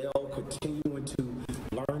continuing to gel, continuing to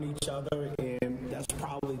learn each other, and that's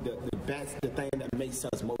probably the thing that makes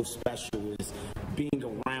us most special is being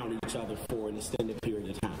around each other for an extended period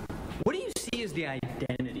of time. What do you see as the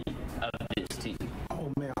identity of this team?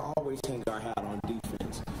 Oh, man, I always hang our hat on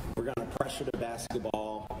defense. We're going to pressure the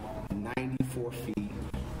basketball 94 feet.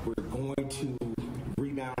 We're going to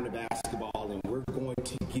rebound the basketball, and we're going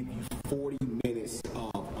to give you 40 minutes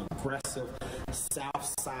of aggressive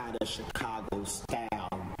south side of Chicago style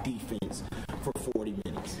defense for 40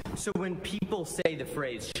 minutes. So when people say the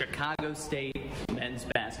phrase Chicago State men's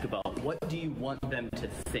basketball, what do you want them to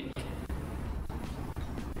think?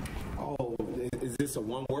 Oh, is this a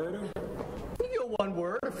one-worder? Give you a one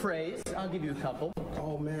word, a phrase. I'll give you a couple.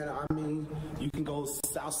 Oh, man, I mean, you can go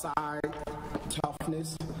south side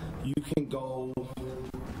toughness. You can go,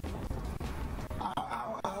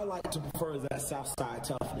 I like to prefer that south side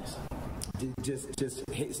toughness. It just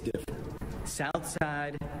hits different. South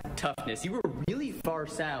side toughness. You were really far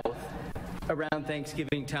south around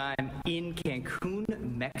Thanksgiving time in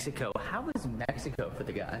Cancun, Mexico. How was Mexico for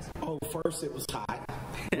the guys? Oh, first it was hot,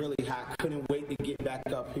 really hot. Couldn't wait to get back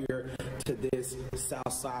up here to this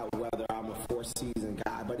south side weather. I'm a four-season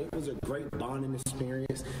guy, but it was a great bonding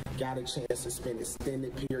experience. Got a chance to spend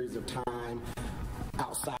extended periods of time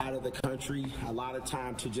outside of the country, a lot of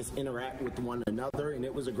time to just interact with one another, and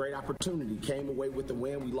it was a great opportunity. Came away with the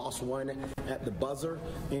win. We lost one at the buzzer,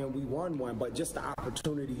 and we won one, but just the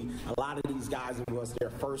opportunity, a lot of these guys, it was their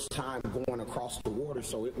first time going across the water,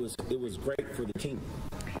 so it was great for the team.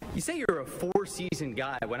 You say you're a four-season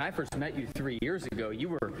guy. When I first met you 3 years ago, you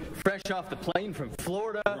were fresh off the plane from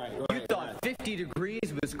Florida. You thought 50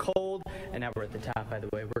 degrees was cold, and now we're at the top, by the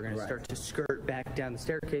way. We're going to start to skirt back down the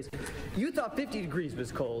staircase. You thought 50 degrees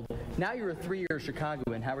was cold. Now you're a 3-year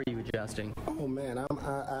Chicagoan. How are you adjusting? Oh, man,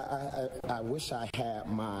 I wish I had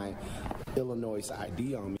my Illinois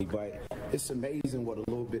ID on me, but it's amazing what a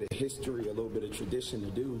little bit of history, a little bit of tradition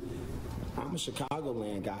to do. I'm a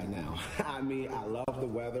Chicagoland guy now. I mean, I love the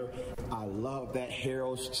weather. I love that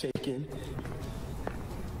Harold's chicken.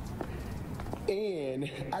 And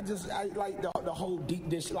I like the whole deep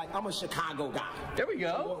dish. Like, I'm a Chicago guy. There we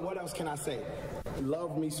go. What else can I say?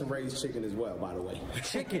 Love me some raised chicken as well, by the way.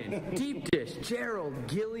 Chicken, deep dish. Gerald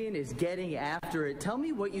Gillian is getting after it. Tell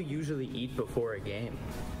me what you usually eat before a game.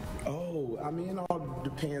 Oh, I mean, it all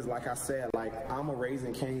depends. Like I said, like, I'm a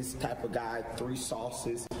Raising Cane's type of guy. 3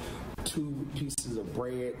 sauces, 2 pieces of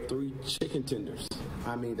bread, 3 chicken tenders.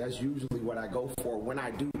 I mean, that's usually what I go for when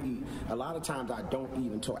I do eat. A lot of times I don't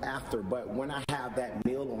eat until after, but when I have that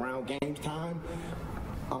meal around game time,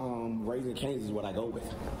 Raising Cane's is what I go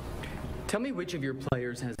with. Tell me which of your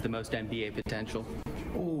players has the most NBA potential.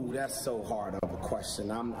 Ooh, that's so hard of a question.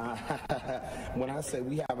 When I say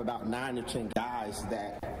we have about 9 or 10 guys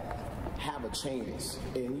that have a chance,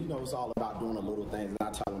 and you know, it's all about doing the little things, and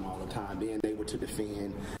I tell them all the time, being able to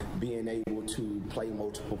defend, being able to play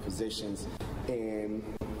multiple positions. And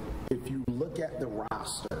if you look at the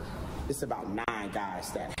roster, it's about 9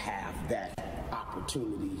 guys that have that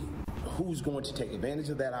opportunity. Who's going to take advantage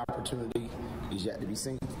of that opportunity is yet to be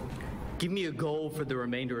seen. Give me a goal for the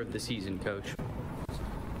remainder of the season, Coach.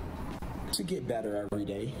 To get better every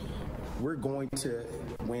day. We're going to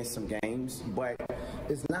win some games, but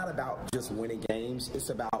it's not about just winning games.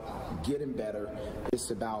 It's about getting better.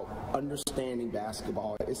 It's about understanding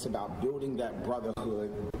basketball. It's about building that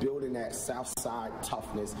brotherhood, building that South Side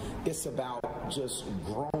toughness. It's about just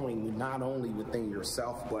growing not only within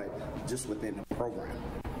yourself, but just within the program.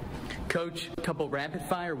 Coach, a couple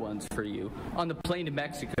rapid-fire ones for you. On the plane to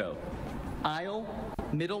Mexico, aisle,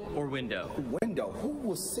 middle, or window? Window. Who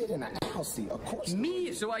will sit in an aisle seat? Of course.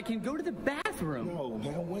 Me, so I can go to the bathroom. No,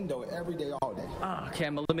 man, window every day, all day. Okay,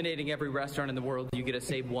 I'm eliminating every restaurant in the world. You get to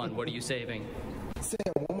save one. What are you saving? Say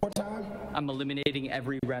it one more time. I'm eliminating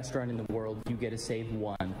every restaurant in the world. You get to save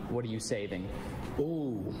one. What are you saving?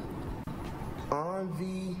 Ooh.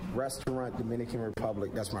 Envy Restaurant, Dominican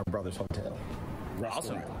Republic. That's my brother's hotel.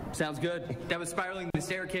 Awesome. Sounds good. That was Spiraling the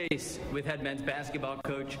Staircase with head men's basketball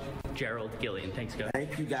coach Gerald Gillian. Thanks, Coach.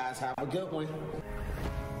 Thank you, guys. Have a good one.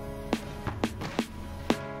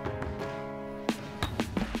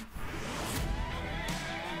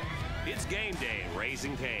 game day at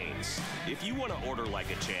Raising Cane's. If you want to order like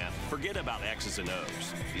a champ, forget about X's and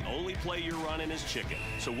O's. The only play you're running is chicken.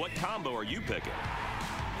 So what combo are you picking?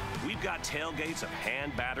 We've got tailgates of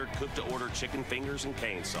hand-battered, cooked-to-order chicken fingers and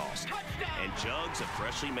cane sauce, and jugs of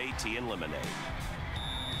freshly made tea and lemonade.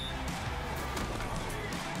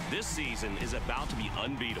 This season is about to be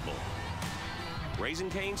unbeatable. Raising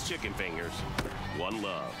Cane's Chicken Fingers, one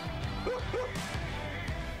love.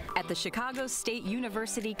 At the Chicago State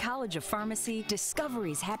University College of Pharmacy,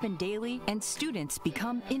 discoveries happen daily and students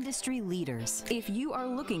become industry leaders. If you are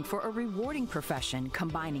looking for a rewarding profession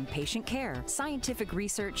combining patient care, scientific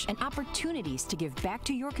research, and opportunities to give back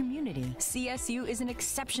to your community, CSU is an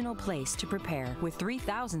exceptional place to prepare. With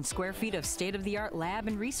 3,000 square feet of state-of-the-art lab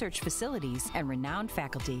and research facilities and renowned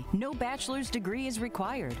faculty, no bachelor's degree is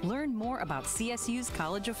required. Learn more about CSU's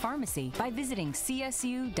College of Pharmacy by visiting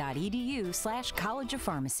csu.edu/College of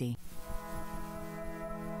Pharmacy.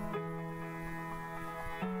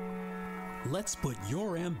 Let's put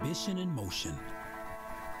your ambition in motion.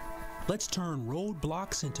 Let's turn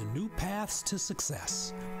roadblocks into new paths to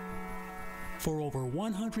success. For over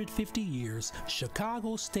 150 years,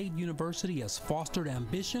 Chicago State University has fostered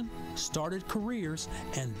ambition, started careers,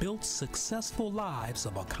 and built successful lives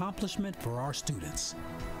of accomplishment for our students.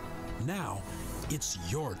 Now, it's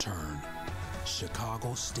your turn.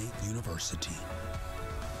 Chicago State University.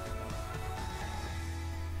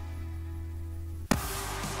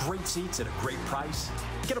 Great seats at a great price.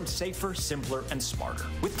 Get them safer, simpler, and smarter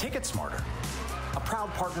with Ticket Smarter. A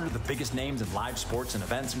proud partner to the biggest names in live sports and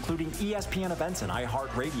events, including ESPN events and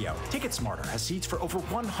iHeart Radio. Ticket Smarter has seats for over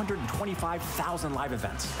 125,000 live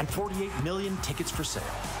events and 48 million tickets for sale.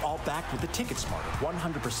 All backed with the Ticket Smarter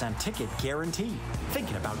 100% ticket guarantee.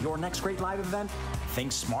 Thinking about your next great live event?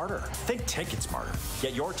 Think smarter. Think Ticket Smarter.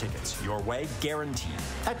 Get your tickets your way, guaranteed,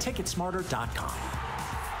 at ticketsmarter.com.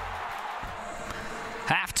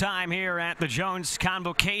 Halftime here at the Jones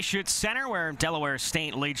Convocation Center, where Delaware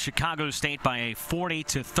State leads Chicago State by a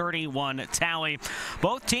 40-31 tally.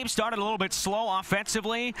 Both teams started a little bit slow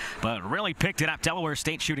offensively, but really picked it up. Delaware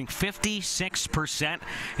State shooting 56%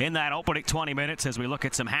 in that opening 20 minutes as we look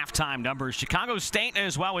at some halftime numbers. Chicago State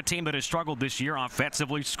as well, a team that has struggled this year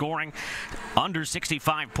offensively, scoring under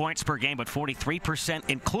 65 points per game, but 43%,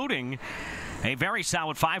 including a very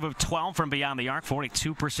solid 5 of 12 from beyond the arc,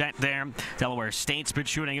 42% there. Delaware State's been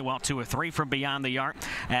shooting it well, 2 of 3 from beyond the arc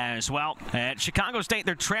as well. At Chicago State,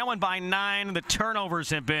 they're trailing by 9. The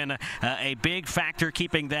turnovers have been a big factor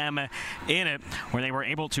keeping them in it, where they were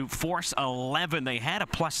able to force 11. They had a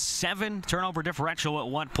 +7 turnover differential at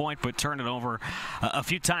one point, but turned it over a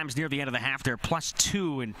few times near the end of the half. They're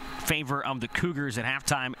 +2 in favor of the Cougars at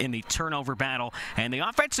halftime in the turnover battle. And the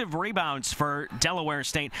offensive rebounds for Delaware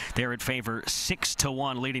State, they're in favor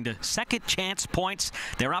 6-1, leading to second chance points.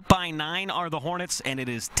 They're up by 9 are the Hornets, and it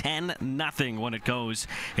is 10-0 when it goes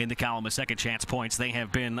in the column of second chance points. They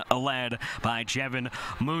have been led by Jevin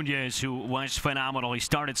Munoz, who was phenomenal. He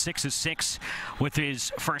started 6 of 6 with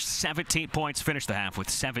his first 17 points, finished the half with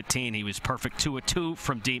 17. He was perfect, 2 of 2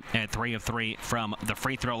 from deep and 3 of 3 from the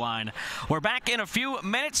free throw line. We're back in a few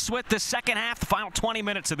minutes with the second half, the final 20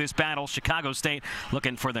 minutes of this battle. Chicago State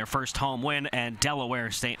looking for their first home win, and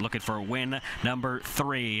Delaware State looking for win number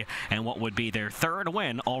 3, and what would be their third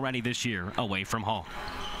win already this year away from home.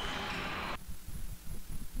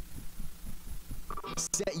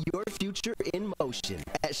 Set your future in motion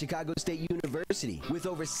at Chicago State University. With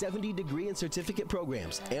over 70 degree and certificate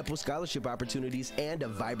programs, ample scholarship opportunities, and a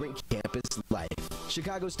vibrant campus life.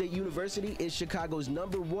 Chicago State University is Chicago's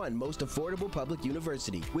 #1 most affordable public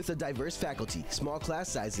university, with a diverse faculty, small class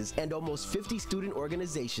sizes, and almost 50 student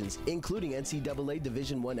organizations, including NCAA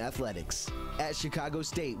Division I athletics. At Chicago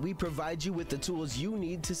State, we provide you with the tools you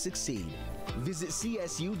need to succeed. Visit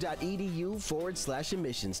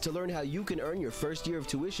csu.edu/admissions to learn how you can earn your first year of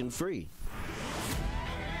tuition free.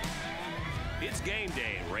 It's game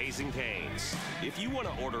day at Raising Cane's. If you want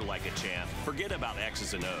to order like a champ, forget about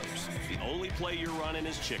X's and O's. The only play you're running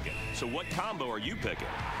is chicken. So what combo are you picking?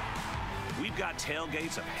 We've got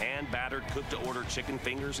tailgates of hand-battered, cooked-to-order chicken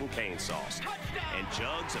fingers and cane sauce, and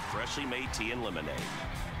jugs of freshly made tea and lemonade.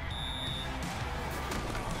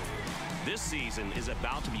 This season is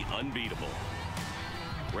about to be unbeatable.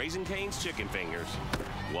 Raising Cane's Chicken Fingers,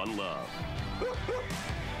 one love.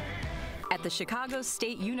 At the Chicago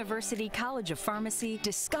State University College of Pharmacy,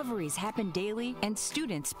 discoveries happen daily and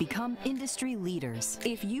students become industry leaders.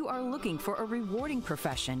 If you are looking for a rewarding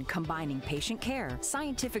profession combining patient care,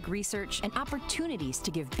 scientific research, and opportunities to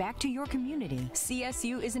give back to your community,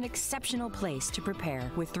 CSU is an exceptional place to prepare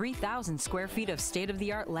with 3,000 square feet of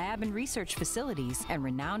state-of-the-art lab and research facilities and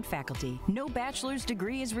renowned faculty. No bachelor's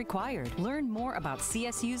degree is required. Learn more about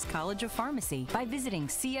CSU's College of Pharmacy by visiting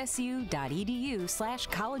csu.edu/College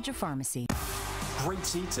of Pharmacy. Great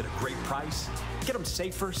seats at a great price. Get them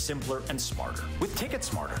safer, simpler, and smarter with Ticket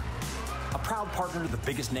Smarter. A proud partner to the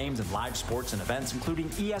biggest names in live sports and events, including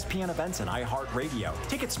ESPN events and iHeart Radio.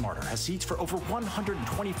 Ticket Smarter has seats for over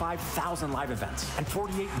 125,000 live events and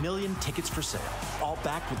 48 million tickets for sale. All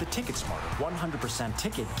backed with the Ticket Smarter 100%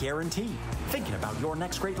 ticket guarantee. Thinking about your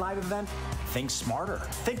next great live event? Think smarter.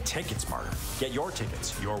 Think Ticket Smarter. Get your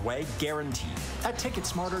tickets your way, guaranteed, at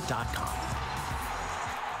ticketsmarter.com.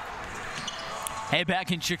 Hey,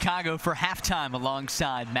 back in Chicago for halftime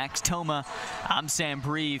alongside Max Toma. I'm Sam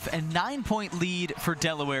Breve. A 9-point lead for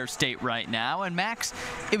Delaware State right now. And Max,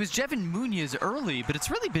 it was Jevin Munoz early, but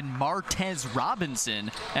it's really been Martez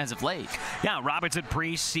Robinson as of late. Yeah, Robinson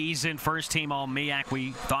preseason first-team All-MEAC.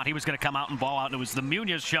 We thought he was going to come out and ball out, and it was the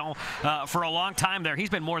Munoz show for a long time there. He's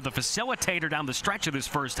been more the facilitator down the stretch of this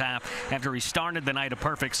first half after he started the night a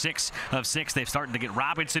perfect 6 of 6. They've started to get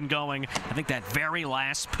Robinson going. I think that very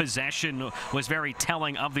last possession was very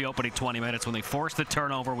telling of the opening 20 minutes when they forced the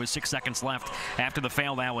turnover with 6 seconds left after the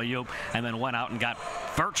failed alley-oop and then went out and got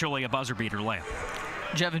virtually a buzzer-beater layup.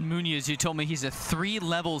 Jevin Munoz, you told me he's a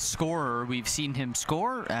 3-level scorer. We've seen him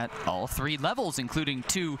score at all 3 levels, including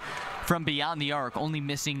 2 from beyond the arc, only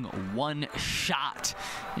missing 1 shot.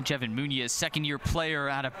 And Jevin Munoz, second-year player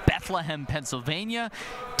out of Bethlehem, Pennsylvania,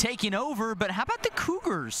 taking over. But how about the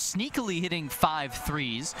Cougars sneakily hitting 5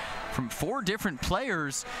 threes from 4 different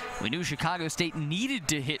players? We knew Chicago State needed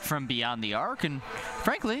to hit from beyond the arc, and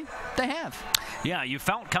frankly, they have. Yeah, you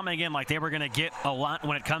felt coming in like they were going to get a lot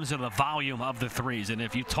when it comes to the volume of the threes. And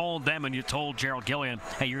if you told them and you told Gerald Gillian,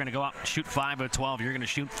 hey, you're going to go out and shoot 5 of 12, you're going to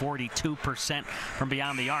shoot 42% from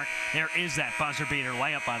beyond the arc, there is that buzzer beater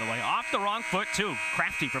layup, by the way. Off the wrong foot, too.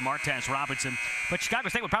 Crafty for Martez Robinson. But Chicago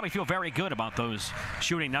State would probably feel very good about those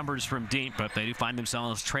shooting numbers from deep, but they do find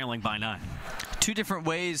themselves trailing by 9. 2 different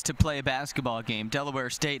ways to play a basketball game. Delaware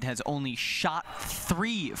State has only shot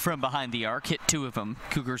 3 from behind the arc, hit 2 of them.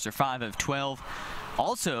 Cougars are 5 of 12.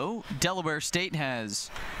 Also, Delaware State has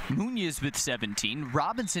Munoz with 17,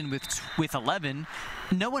 Robinson with 11.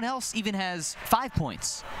 No one else even has 5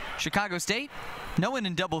 points. Chicago State, no one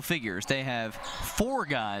in double figures. They have 4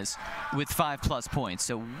 guys with 5+ points.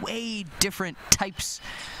 So way different types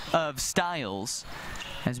of styles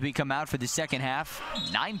as we come out for the second half.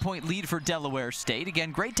 9-point lead for Delaware State.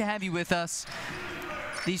 Again, great to have you with us.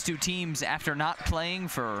 These 2 teams, after not playing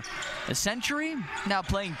for a century, now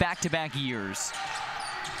playing back-to-back years.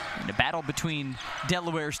 In a battle between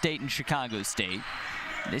Delaware State and Chicago State.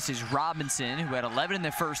 This is Robinson, who had 11 in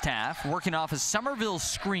the first half, working off a Somerville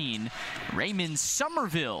screen. Raymond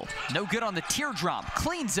Somerville, no good on the teardrop,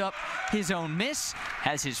 cleans up his own miss,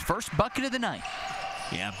 has his first bucket of the night.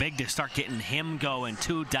 Yeah, big to start getting him going.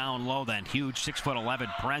 2 down low, then huge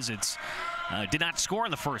 6'11" presence. Did not score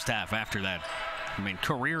in the first half after that. I mean,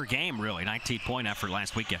 career game, really. 19-point effort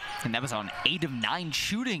last weekend. And that was on 8 of 9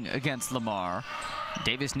 shooting against Lamar.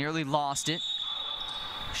 Davis nearly lost it.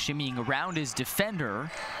 Shimmying around his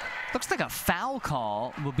defender. Looks like a foul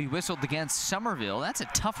call will be whistled against Somerville. That's a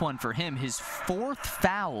tough one for him. His 4th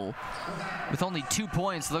foul with only 2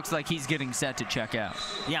 points. Looks like he's getting set to check out.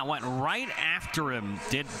 Yeah, went right after him.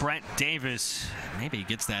 Did Brent Davis. Maybe he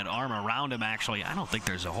gets that arm around him, actually. I don't think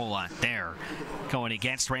there's a whole lot there going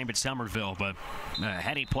against Raymond Somerville, but a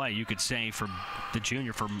heady play, you could say, from the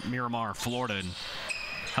junior from Miramar, Florida, and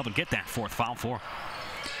help him get that 4th foul for him.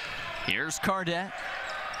 Here's Cardette.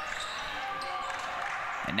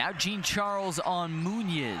 And now Gene Charles on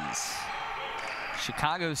Munoz.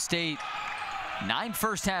 Chicago State, 9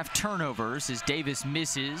 first-half turnovers as Davis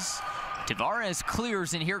misses. Tavares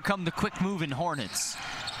clears, and here come the quick-moving Hornets.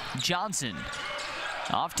 Johnson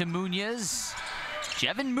off to Munoz.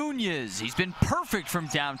 Jevin Munoz, he's been perfect from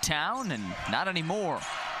downtown, and not anymore.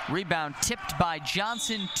 Rebound tipped by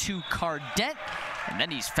Johnson to Cardette, and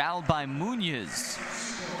then he's fouled by Munoz.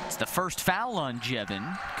 It's the first foul on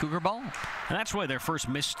Jevin. Cougar ball. And that's really their first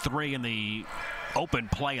missed 3 in the open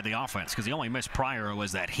play of the offense, because the only miss prior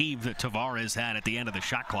was that heave that Tavares had at the end of the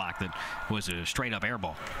shot clock that was a straight-up air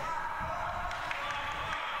ball.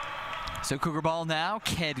 So Cougar ball now.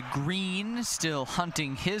 Ked Green still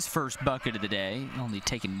hunting his first bucket of the day, only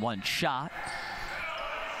taking 1 shot.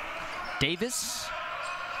 Davis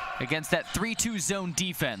against that 3-2 zone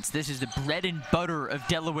defense. This is the bread and butter of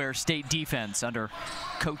Delaware State defense under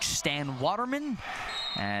Coach Stan Waterman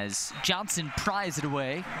as Johnson pries it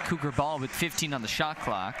away. Cougar ball with 15 on the shot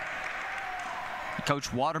clock.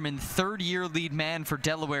 Coach Waterman, third-year lead man for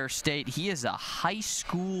Delaware State. He is a high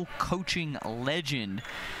school coaching legend.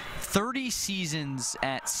 30 seasons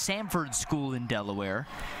at Samford School in Delaware,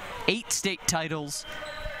 8 state titles,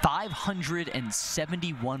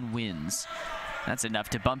 571 wins. That's enough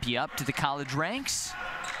to bump you up to the college ranks.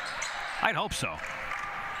 I'd hope so.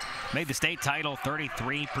 Made the state title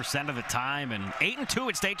 33% of the time and 8-2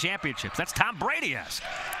 at state championships. That's Tom Brady-esque.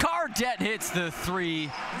 Cardette hits the 3.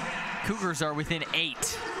 Cougars are within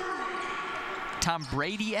 8. Tom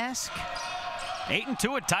Brady-esque?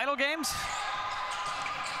 8-2 at title games?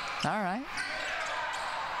 All right.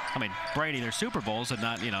 I mean, Brady, they're Super Bowls and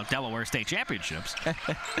not, Delaware State championships.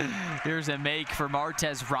 Here's a make for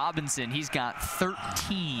Martez Robinson. He's got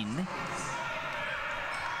 13.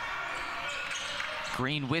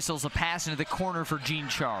 Green whistles a pass into the corner for Gene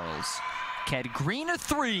Charles. Ked Green a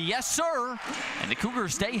 3, yes sir. And the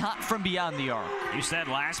Cougars stay hot from beyond the arc. You said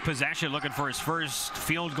last possession looking for his first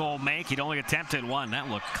field goal make. He'd only attempted 1. That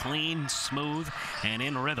looked clean, smooth, and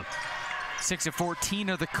in rhythm. 6 of 14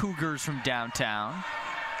 are the Cougars from downtown.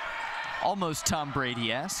 Almost Tom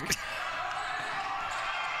Brady-esque.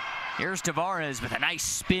 Here's Tavares with a nice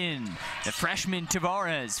spin. The freshman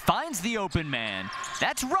Tavares finds the open man.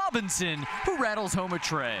 That's Robinson, who rattles home a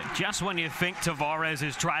tray. Just when you think Tavares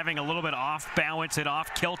is driving a little bit off balance and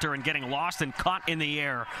off kilter and getting lost and caught in the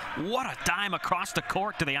air, what a dime across the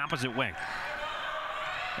court to the opposite wing.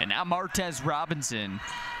 And now Martez Robinson,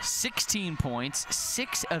 16 points,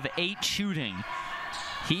 6 of 8 shooting.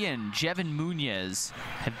 He and Jevin Munoz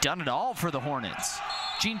have done it all for the Hornets.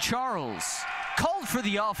 Gene Charles called for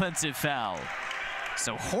the offensive foul.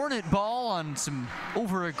 So Hornet ball on some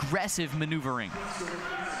over-aggressive maneuvering.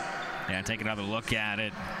 Yeah, take another look at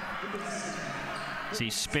it. As he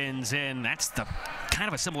spins in, that's the kind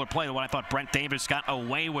of a similar play to what I thought Brent Davis got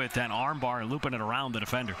away with, that arm bar, looping it around the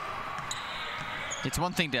defender. It's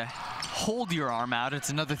one thing to hold your arm out. It's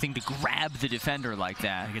another thing to grab the defender like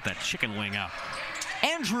that. You get that chicken wing out.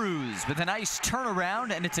 Andrews with a nice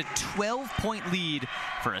turnaround, and it's a 12-point lead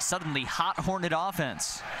for a suddenly hot Hornet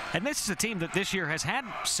offense. And this is a team that this year has had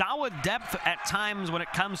solid depth at times when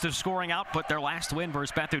it comes to scoring output. Their last win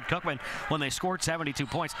versus Bethune-Cookman, when they scored 72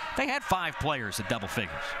 points, they had 5 players at double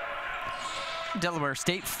figures. Delaware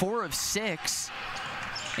State 4 of 6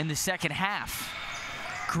 in the second half.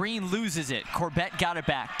 Green loses it. Corbett got it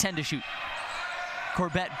back. 10 to shoot.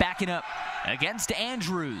 Corbett backing up against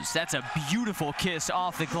Andrews. That's a beautiful kiss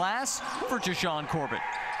off the glass for Jashawn Corbett.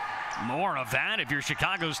 More of that. If you're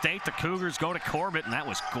Chicago State, the Cougars go to Corbett, and that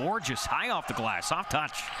was gorgeous. High off the glass, soft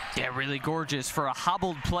touch. Yeah, really gorgeous for a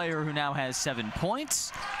hobbled player who now has 7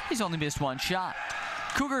 points. He's only missed 1 shot.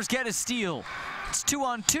 Cougars get a steal. It's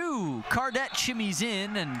 2-on-2. Cardette shimmies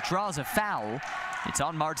in and draws a foul. It's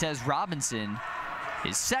on Martez Robinson,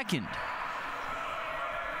 his second.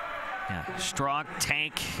 Yeah, strong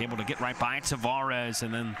tank, able to get right by Tavares,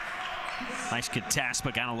 and then nice contest,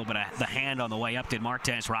 but got a little bit of the hand on the way up, did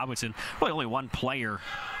Martez Robinson. Really only 1 player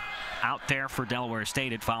out there for Delaware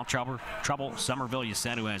State at foul trouble. Somerville, you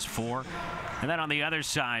said, who has 4. And then on the other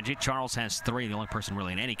side, J. Charles has 3, the only person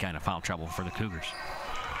really in any kind of foul trouble for the Cougars.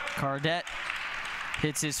 Cardette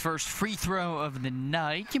hits his first free throw of the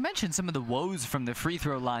night. You mentioned some of the woes from the free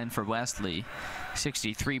throw line for Wesley.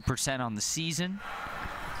 63% on the season.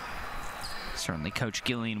 Certainly Coach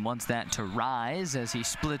Gillian wants that to rise as he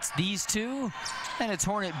splits these two. And it's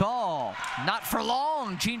Hornet ball. Not for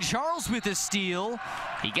long. Gene Charles with a steal.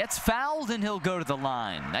 He gets fouled and he'll go to the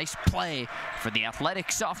line. Nice play for the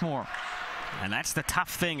athletic sophomore. And that's the tough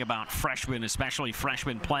thing about freshmen, especially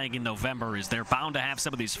freshmen playing in November, is they're bound to have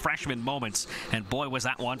some of these freshman moments. And boy, was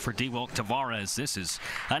that one for D-Wilk Tavares. This is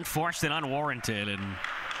unforced and unwarranted. And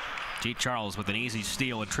G. Charles with an easy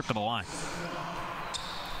steal and trip to the line.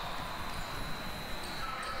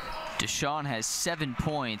 Deshaun has 7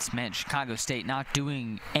 points. Man, Chicago State not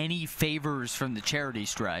doing any favors from the charity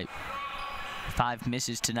stripe. 5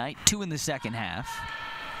 misses tonight, 2 in the second half.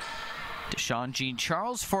 Deshaun Gene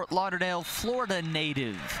Charles, Fort Lauderdale, Florida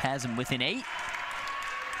native, has him within 8.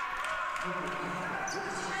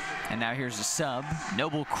 And now here's a sub.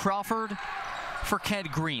 Noble Crawford for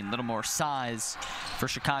Ked Green. A little more size for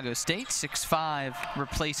Chicago State. 6'5",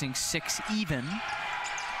 replacing 6 even.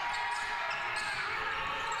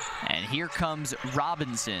 And here comes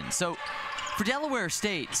Robinson. So For Delaware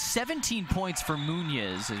State, 17 points for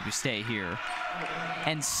Munoz as we stay here,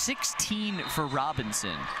 and 16 for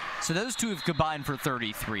Robinson. So those two have combined for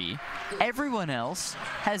 33. Everyone else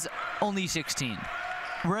has only 16.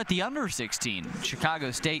 We're at the under 16.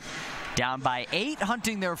 Chicago State down by 8,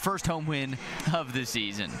 hunting their first home win of the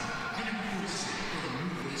season.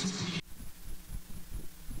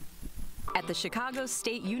 At the Chicago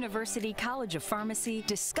State University College of Pharmacy,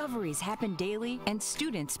 discoveries happen daily and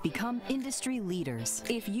students become industry leaders.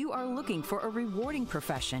 If you are looking for a rewarding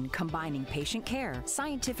profession combining patient care,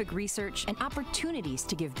 scientific research, and opportunities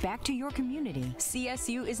to give back to your community,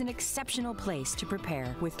 CSU is an exceptional place to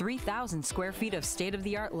prepare with 3,000 square feet of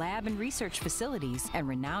state-of-the-art lab and research facilities and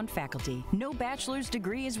renowned faculty. No bachelor's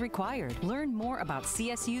degree is required. Learn more about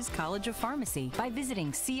CSU's College of Pharmacy by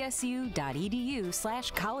visiting csu.edu/College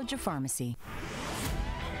of Pharmacy.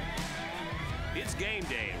 It's game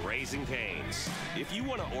day at Raising Cane's. If you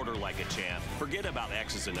want to order like a champ, forget about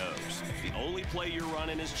X's and O's. The only play you're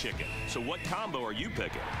running is chicken. So what combo are you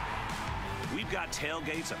picking? We've got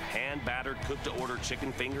tailgates of hand-battered, cooked-to-order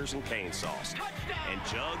chicken fingers and cane sauce, and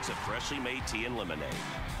jugs of freshly made tea and lemonade.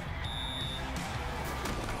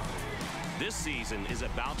 This season is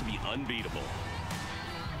about to be unbeatable.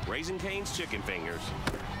 Raising Cane's chicken fingers,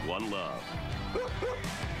 one love.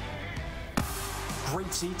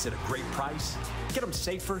 Great seats at a great price. Get them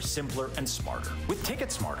safer, simpler, and smarter with Ticket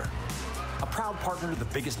Smarter. A proud partner to the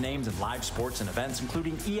biggest names in live sports and events,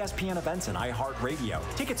 including ESPN events and iHeart Radio.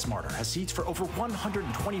 Ticket Smarter has seats for over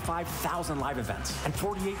 125,000 live events and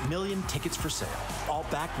 48 million tickets for sale. All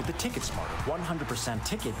backed with the Ticket Smarter 100%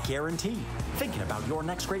 ticket guarantee. Thinking about your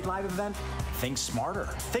next great live event? Think smarter.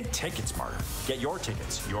 Think Ticket Smarter. Get your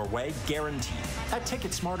tickets your way, guaranteed at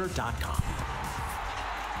ticketsmarter.com.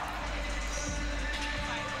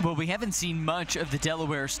 Well, we haven't seen much of the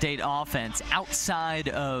Delaware State offense outside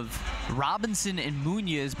of Robinson and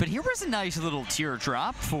Munoz, but here was a nice little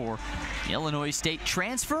teardrop for the Illinois State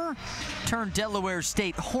transfer turned Delaware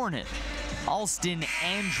State Hornet, Alston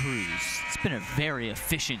Andrews. It's been a very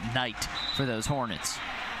efficient night for those Hornets.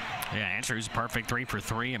 Yeah, Andrews perfect, 3 for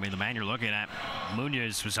 3. I mean, the man you're looking at,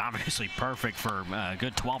 Munoz, was obviously perfect for a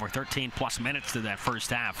good 12 or 13 plus minutes to that first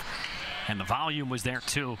half, and the volume was there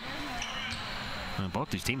too.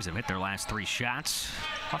 Both these teams have hit their last 3 shots.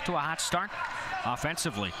 Off to a hot start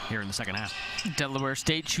offensively here in the second half. Delaware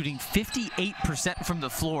State shooting 58% from the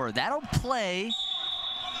floor. That'll play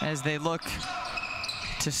as they look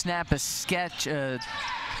to snap a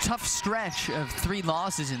tough stretch of 3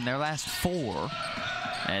 losses in their last 4.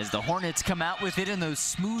 As the Hornets come out with it in those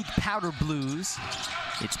smooth powder blues.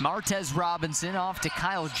 It's Martez Robinson off to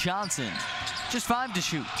Kyle Johnson. Just 5 to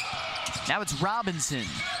shoot. Now it's Robinson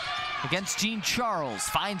against Gene Charles,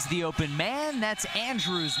 finds the open man. That's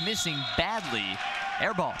Andrews missing badly.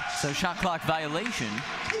 Air ball, so shot clock violation.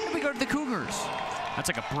 And we go to the Cougars. That's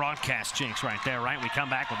like a broadcast jinx right there, right? We come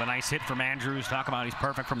back with a nice hit from Andrews. Talk about he's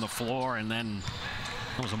perfect from the floor, and then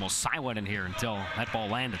it was almost silent in here until that ball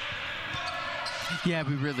landed. Yeah,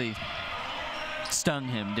 we really stung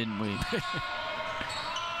him, didn't we?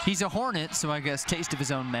 He's a Hornet, so I guess taste of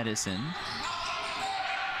his own medicine.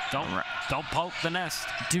 Don't poke the nest.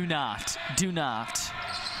 Do not. Do not.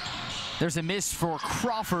 There's a miss for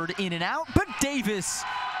Crawford, in and out, but Davis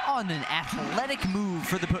on an athletic move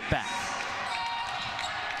for the putback.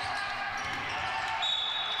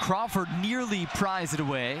 Crawford nearly pries it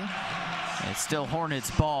away. It's still Hornets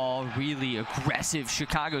ball. Really aggressive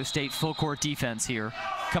Chicago State full court defense here,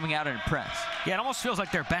 coming out in a press. Yeah, it almost feels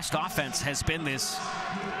like their best offense has been this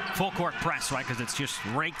full court press, right? Because it's just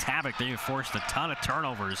wreaked havoc. They've forced a ton of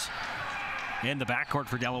turnovers in the backcourt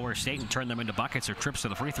for Delaware State and turned them into buckets or trips to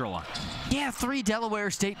the free throw line. Yeah, 3 Delaware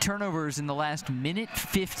State turnovers in the last minute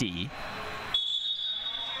 50.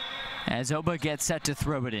 As Oba gets set to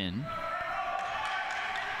throw it in.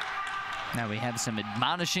 Now we have some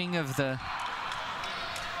admonishing of the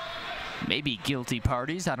maybe guilty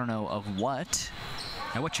parties. I don't know of what.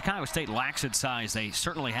 And what Chicago State lacks in size, they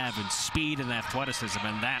certainly have in speed and athleticism,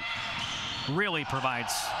 and that really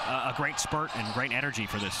provides a great spurt and great energy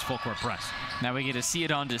for this full court press. Now we get to see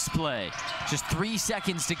it on display. Just 3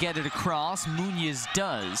 seconds to get it across. Munoz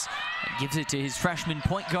does. And gives it to his freshman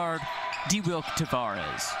point guard, DeWilk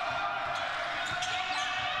Tavares.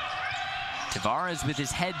 Tavares with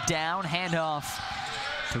his head down, handoff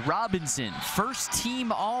to Robinson. First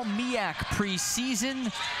team All-MEAC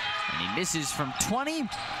preseason, and he misses from 20.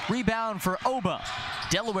 Rebound for Oba.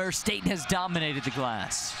 Delaware State has dominated the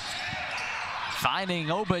glass.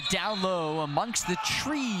 Finding Oba down low amongst the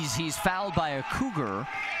trees. He's fouled by a Cougar.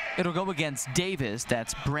 It'll go against Davis.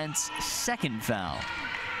 That's Brent's 2nd foul.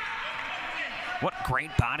 What great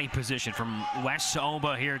body position from Wes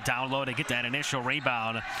Oba here down low to get that initial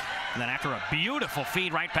rebound. And then after a beautiful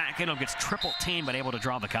feed right back in him, gets triple teamed but able to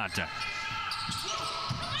draw the contact.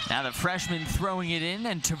 Now the freshman throwing it in,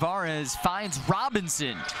 and Tavares finds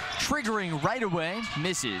Robinson, triggering right away,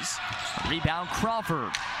 misses. Rebound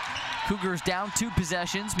Crawford. Cougars down 2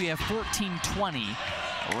 possessions. We have 14:20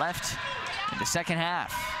 left in the second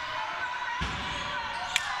half.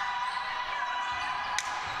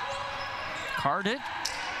 Cardit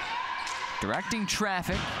directing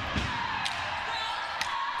traffic.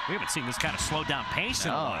 We haven't seen this kind of slow down pace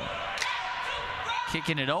in a while.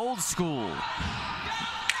 Kicking it old school.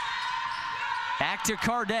 Back to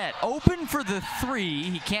Cardett, open for the 3.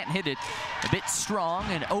 He can't hit it, a bit strong,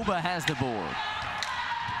 and Oba has the board.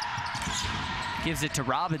 Gives it to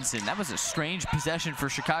Robinson. That was a strange possession for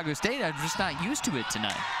Chicago State. I'm just not used to it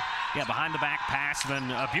tonight. Yeah, behind the back pass, then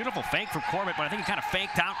a beautiful fake from Corbett, but I think he kind of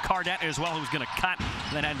faked out Cardett as well, who was going to cut,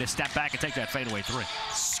 and then had to step back and take that fadeaway 3.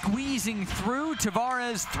 Squeezing through,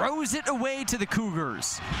 Tavares throws it away to the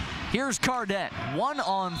Cougars. Here's Cardett,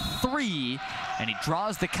 1-on-3, and he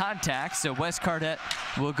draws the contact, so Wes Cardett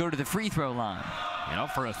will go to the free throw line. You know,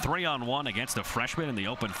 for a 3-on-1 against a freshman in the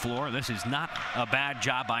open floor, this is not a bad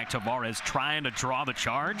job by Tavares trying to draw the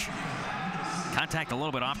charge. Contact a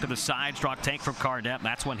little bit off to the side, strong take from Cardett.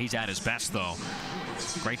 That's when he's at his best, though.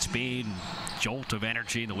 Great speed, jolt of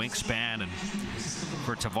energy, the wingspan, and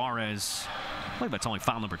for Tavares, I believe that's only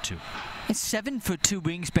foul number 2. It's 7'2"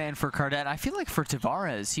 wingspan for Cardett. I feel like for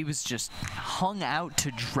Tavares, he was just hung out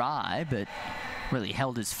to dry, but really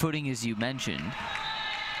held his footing, as you mentioned.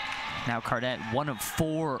 Now Cardett, 1 of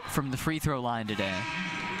 4 from the free throw line today.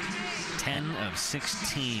 10 of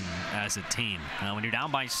 16 as a team. Now, when you're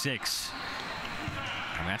down by 6,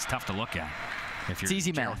 I mean, that's tough to look at. If you're it's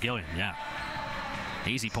easy Gerald math. Gillian, yeah.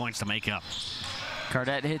 Easy points to make up.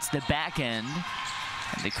 Cardett hits the back end,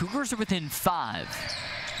 and the Cougars are within 5.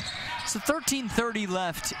 So 13:30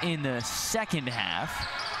 left in the second half.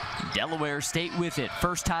 Delaware State with it.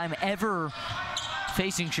 First time ever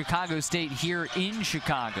facing Chicago State here in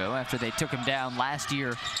Chicago after they took him down last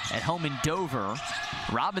year at home in Dover.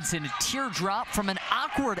 Robinson, a teardrop from an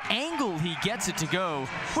awkward angle. He gets it to go.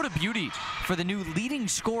 What a beauty for the new leading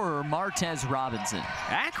scorer, Martez Robinson.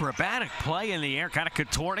 Acrobatic play in the air, kind of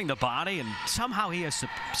contorting the body, and somehow he has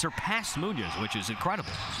surpassed Munoz, which is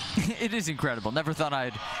incredible. It is incredible. Never thought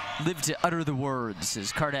I'd live to utter the words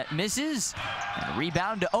as Cardett misses. And a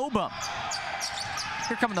rebound to Oba.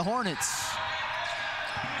 Here come the Hornets.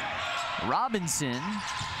 Robinson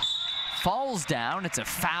falls down. It's a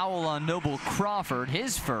foul on Noble Crawford,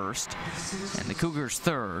 his first, and the Cougars'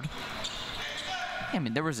 third. I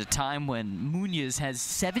mean, there was a time when Munoz has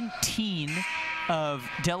 17 of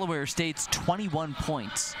Delaware State's 21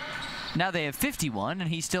 points. Now they have 51, and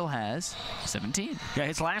he still has 17. Yeah,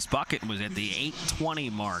 his last bucket was at the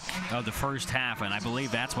 8:20 mark of the first half, and I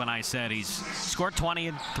believe that's when I said he's scored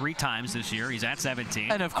 20 3 times this year. He's at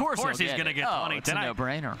 17. And of course he's going to get 20 it's tonight. a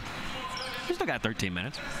no-brainer. He's still got 13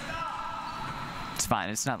 minutes. It's fine.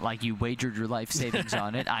 It's not like you wagered your life savings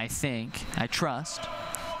on it, I think. I trust.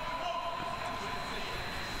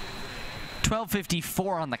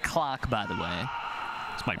 12:54 on the clock, by the way.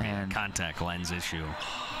 This might be a contact lens issue.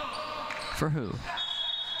 For who?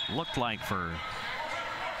 Looked like for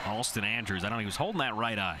Alston Andrews. I don't know. He was holding that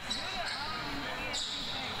right eye.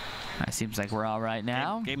 It seems like we're all right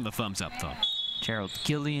now. Gave him the thumbs up, though. Gerald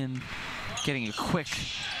Gillian getting a quick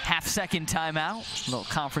half-second timeout. A little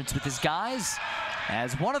conference with his guys.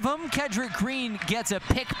 As one of them, Kedrick Green, gets a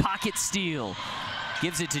pickpocket steal.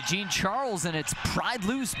 Gives it to Gene Charles, and it's pried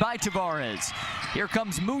loose by Tavares. Here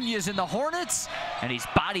comes Munoz in the Hornets, and he's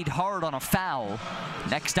bodied hard on a foul.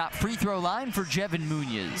 Next stop, free throw line for Jevin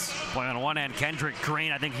Munoz. Boy, on one end, Kendrick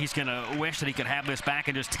Green, I think he's going to wish that he could have this back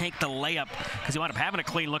and just take the layup, because he wound up having a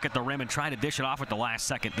clean look at the rim and try to dish it off at the last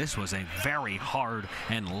second. This was a very hard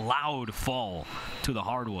and loud fall to the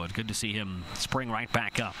hardwood. Good to see him spring right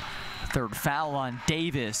back up. Third foul on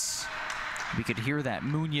Davis. We could hear that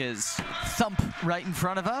Munoz thump right in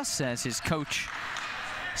front of us as his coach,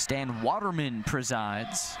 Stan Waterman,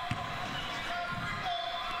 presides.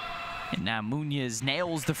 And now Munoz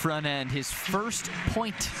nails the front end, his first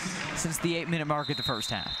point since the 8-minute mark of the first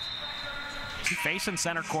half. Was he facing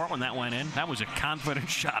center court when that went in? That was a confident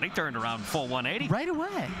shot. He turned around full 180. Right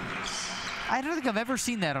away. I don't think I've ever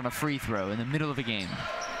seen that on a free throw in the middle of a game.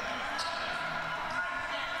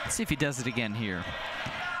 Let's see if he does it again here.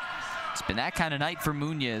 It's been that kind of night for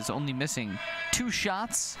Munoz, only missing 2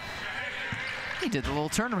 shots. He did the little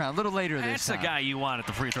turnaround a little later this time. That's the guy you want at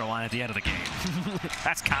the free throw line at the end of the game.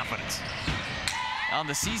 That's confidence. On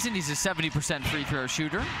the season, he's a 70% free throw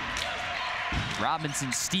shooter.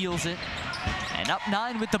 Robinson steals it. And up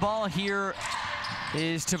 9 with the ball here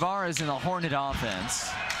is Tavares in the Hornet offense.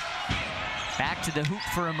 Back to the hoop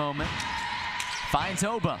for a moment. Finds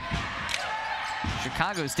Oba.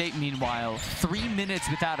 Chicago State, meanwhile, 3 minutes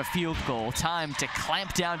without a field goal. Time to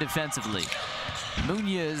clamp down defensively.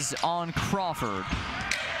 Munoz on Crawford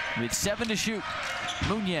with 7 to shoot.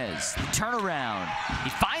 Munoz, the turnaround. He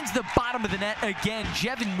finds the bottom of the net again.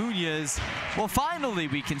 Jevin Munoz. Well, finally,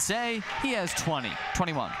 we can say he has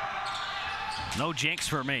 21. No jinx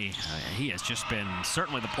for me. He has just been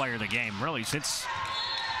certainly the player of the game, really, since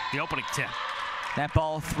the opening tip. That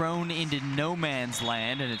ball thrown into no man's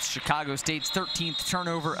land, and it's Chicago State's 13th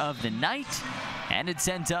turnover of the night, and it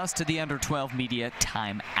sends us to the under-12 media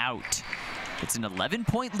timeout. It's an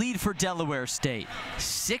 11-point lead for Delaware State.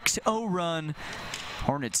 6-0 run.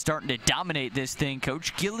 Hornets starting to dominate this thing.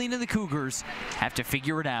 Coach Gillian and the Cougars have to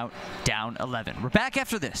figure it out, down 11. We're back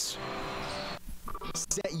after this.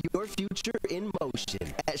 Set your future in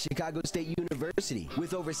motion at Chicago State University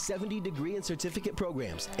with over 70 degree and certificate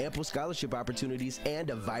programs, ample scholarship opportunities,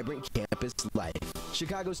 and a vibrant campus life.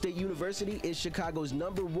 Chicago State University is Chicago's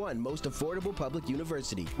 #1 most affordable public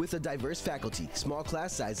university with a diverse faculty, small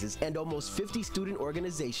class sizes, and almost 50 student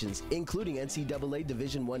organizations, including NCAA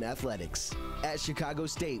Division I athletics. At Chicago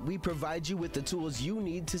State, we provide you with the tools you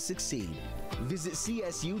need to succeed. Visit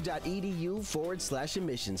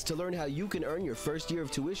csu.edu/admissions to learn how you can earn your first year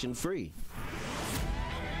of tuition free.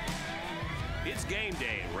 It's game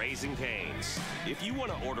day at Raising Cane's. If you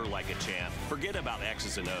want to order like a champ, forget about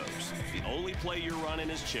X's and O's. The only play you're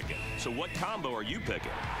running is chicken. So what combo are you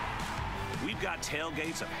picking? We've got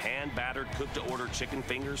tailgates of hand-battered, cooked-to-order chicken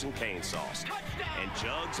fingers and cane sauce, and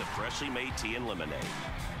jugs of freshly made tea and lemonade.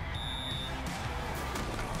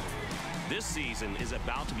 This season is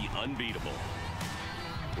about to be unbeatable.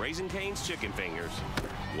 Raising Cane's Chicken Fingers,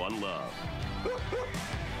 one love.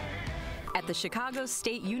 At the Chicago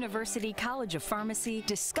State University College of Pharmacy,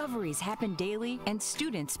 discoveries happen daily and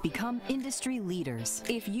students become industry leaders.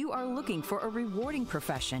 If you are looking for a rewarding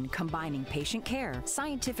profession combining patient care,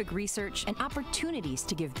 scientific research, and opportunities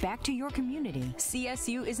to give back to your community,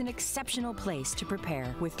 CSU is an exceptional place to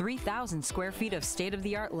prepare with 3,000 square feet of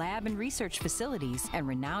state-of-the-art lab and research facilities and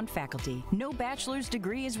renowned faculty. No bachelor's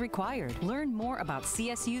degree is required. Learn more about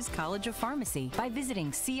CSU's College of Pharmacy by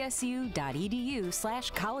visiting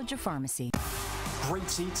csu.edu/College of Pharmacy. Great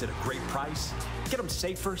seats at a great price. Get them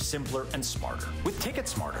safer, simpler, and smarter with Ticket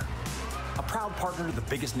Smarter. A proud partner to the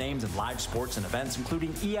biggest names in live sports and events,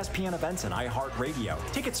 including ESPN events and iHeart Radio.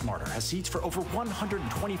 Ticket Smarter has seats for over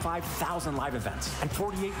 125,000 live events and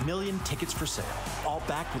 48 million tickets for sale. All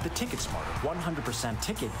backed with the Ticket Smarter 100%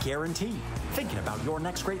 ticket guarantee. Thinking about your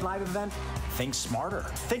next great live event? Think smarter.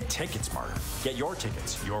 Think Ticket Smarter. Get your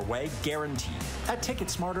tickets your way, guaranteed at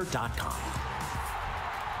ticketsmarter.com.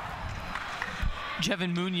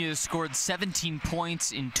 Jevin Munoz scored 17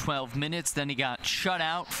 points in 12 minutes. Then he got shut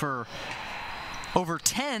out for over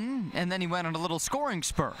 10, and then he went on a little scoring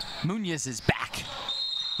spurt. Munoz is back.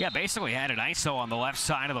 Yeah, basically had an ISO on the left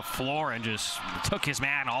side of the floor and just took his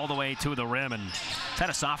man all the way to the rim and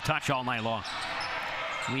had a soft touch all night long.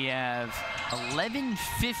 We have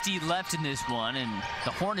 11:50 left in this one, and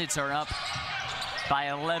the Hornets are up by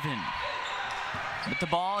 11. With the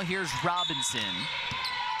ball, here's Robinson.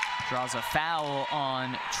 Draws a foul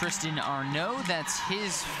on Tristan Arnaud. That's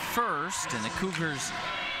his first, and the Cougars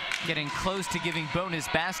getting close to giving bonus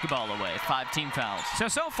basketball away. 5 team fouls.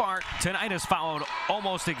 So far, tonight has followed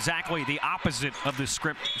almost exactly the opposite of the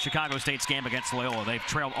script Chicago State's game against Loyola. They've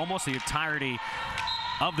trailed almost the entirety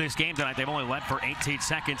of this game tonight. They've only led for 18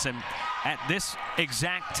 seconds, and at this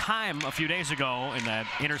exact time a few days ago in that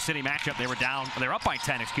intercity matchup, they were up by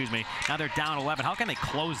 10, excuse me. Now they're down 11. How can they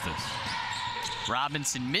close this?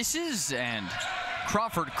 Robinson misses, and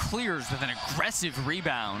Crawford clears with an aggressive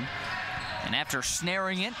rebound. And after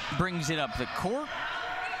snaring it, brings it up the court.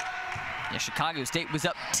 Yeah, Chicago State was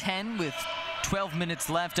up 10 with 12 minutes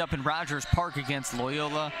left up in Rogers Park against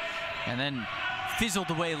Loyola, and then fizzled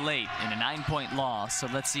away late in a 9-point loss. So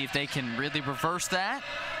let's see if they can really reverse that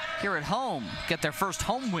here at home, get their first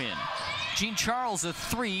home win. Gene Charles a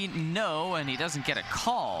 3, no, and he doesn't get a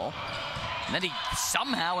call. And then he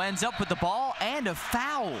somehow ends up with the ball and a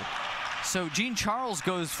foul. So Gene Charles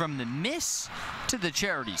goes from the miss to the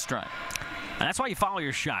charity stripe. And that's why you follow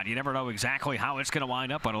your shot. You never know exactly how it's going to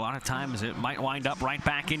wind up, but a lot of times it might wind up right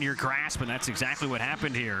back in your grasp, and that's exactly what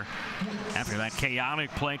happened here. After that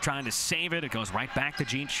chaotic play trying to save it, it goes right back to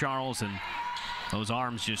Gene Charles, and those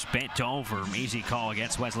arms just bent over. Easy call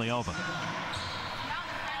against Wesley Ova.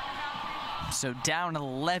 So down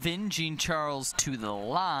 11, Gene Charles to the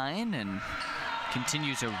line and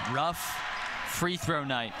continues a rough free throw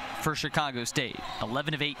night for Chicago State.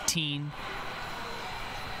 11 of 18.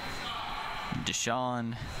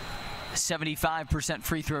 Deshaun, 75%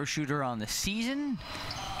 free throw shooter on the season.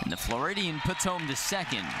 And the Floridian puts home the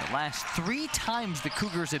second. The last 3 times the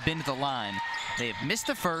Cougars have been to the line, they have missed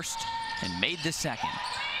the first and made the second.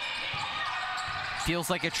 Feels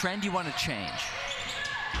like a trend you want to change.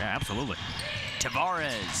 Yeah, absolutely.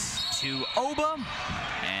 Tavares to Oba,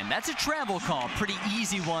 and that's a travel call. Pretty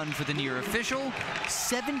easy one for the near official.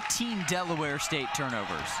 17 Delaware State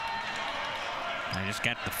turnovers. I just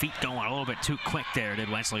got the feet going a little bit too quick there, did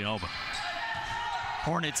Wesley Oba.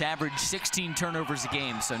 Hornets average 16 turnovers a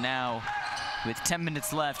game, so now with 10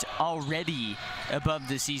 minutes left, already above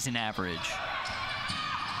the season average.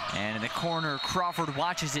 And in the corner, Crawford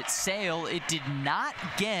watches it sail. It did not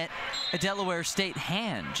get a Delaware State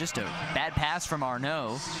hand. Just a bad pass from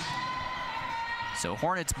Arnaud. So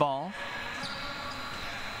Hornets ball.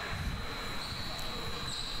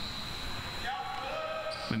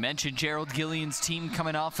 We mentioned Gerald Gillian's team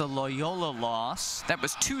coming off the Loyola loss. That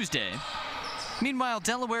was Tuesday. Meanwhile,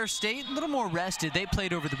 Delaware State, a little more rested. They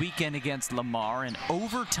played over the weekend against Lamar, an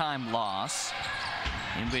overtime loss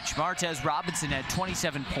in which Martez Robinson had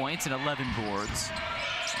 27 points and 11 boards.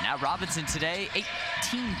 Now Robinson today,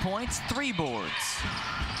 18 points, 3 boards.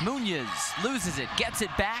 Munoz loses it, gets it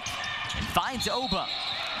back, and finds Oba.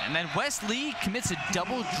 And then Wesley commits a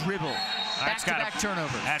double dribble. Back-to-back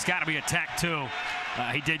turnovers. That's got to be a tech, too.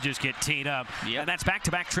 He did just get teed up. Yep. That's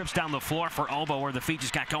back-to-back trips down the floor for Oba, where the feet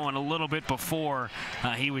just got going a little bit before.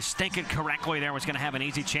 He was thinking correctly there, was going to have an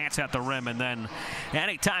easy chance at the rim. And then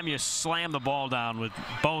anytime you slam the ball down with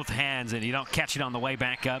both hands and you don't catch it on the way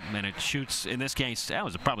back up, and it shoots, in this case, that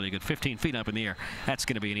was probably a good 15 feet up in the air. That's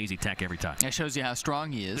going to be an easy tech every time. That shows you how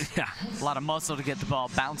strong he is. Yeah. A lot of muscle to get the ball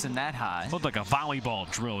bouncing that high. Looked like a volleyball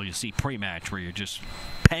drill you see pre-match, where you're just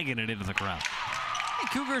pegging it into the ground.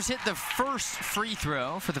 Cougars hit the first free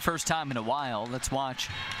throw for the first time in a while. Let's watch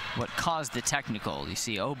what caused the technical. You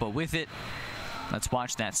see Oba with it. Let's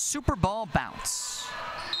watch that Super Ball bounce.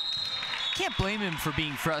 Can't blame him for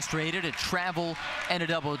being frustrated. A travel and a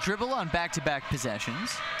double dribble on back-to-back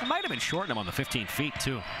possessions. It might have been shorting him on the 15 feet,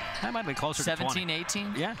 too. That might have been closer to 20. 17,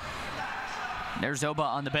 18? Yeah. There's Oba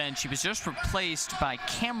on the bench. He was just replaced by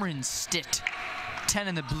Cameron Stitt. 10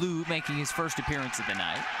 in the blue, making his first appearance of the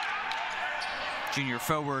night. Junior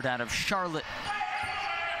forward out of Charlotte.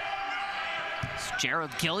 It's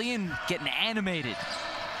Gerald Gillian getting animated.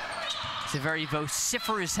 He's a very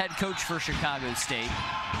vociferous head coach for Chicago State.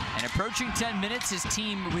 And approaching 10 minutes, his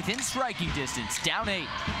team within striking distance. Down 8.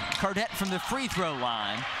 Cardette from the free throw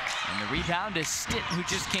line. And the rebound is Stitt, who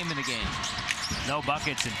just came in the game. No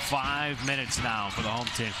buckets in 5 minutes now for the home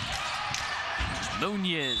team.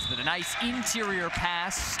 Munoz with a nice interior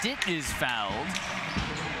pass. Stitt is fouled.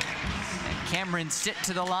 Cameron Stitt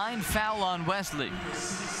to the line, foul on Wesley.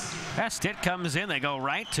 As Stitt comes in, they go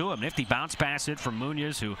right to him. Nifty bounce pass it from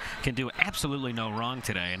Munoz, who can do absolutely no wrong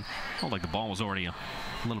today. And looked like the ball was already a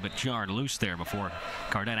little bit jarred loose there before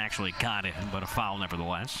Cardette actually got it, but a foul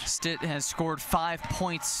nevertheless. Stitt has scored 5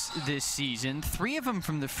 points this season, 3 of them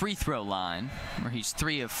from the free throw line, where he's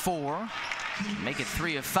 3 of 4. Make it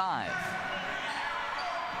 3 of 5.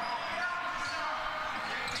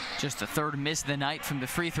 Just the 3rd miss of the night from the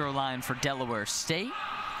free throw line for Delaware State.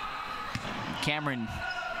 Cameron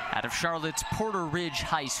out of Charlotte's Porter Ridge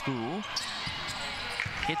High School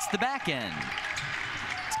hits the back end.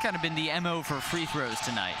 It's kind of been the MO for free throws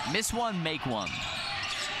tonight. Miss one, make one.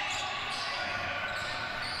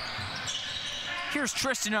 Here's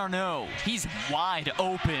Tristan Arnaud. He's wide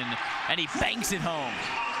open, and he banks it home.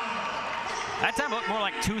 That time it looked more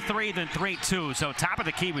like 2-3 than 3-2, so top of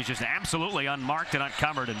the key was just absolutely unmarked and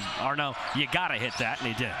uncovered, and Arnaud, you gotta hit that,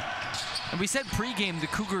 and he did. And we said pregame the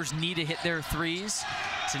Cougars need to hit their threes.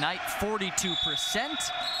 Tonight,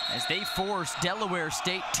 42%, as they force Delaware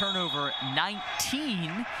State turnover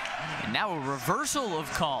 19. And now a reversal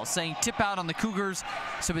of calls, saying tip out on the Cougars,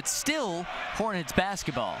 so it's still Hornets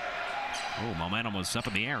basketball. Oh, momentum was up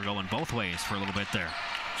in the air, going both ways for a little bit there.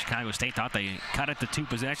 Chicago State thought they cut it to 2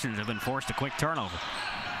 possessions, have been forced a quick turnover.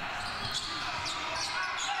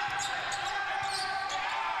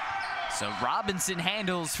 So Robinson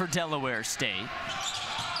handles for Delaware State.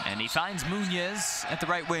 And he finds Munoz at the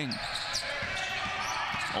right wing.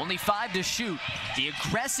 Only 5 to shoot. The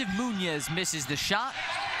aggressive Munoz misses the shot.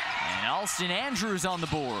 And Alston Andrews on the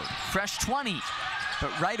board. Fresh 20.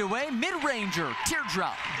 But right away, mid-ranger,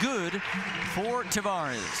 teardrop, good for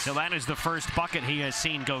Tavares. So that is the first bucket he has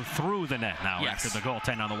seen go through the net now, yes, after the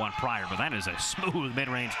goaltend on the one prior. But that is a smooth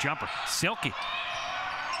mid-range jumper. Silky.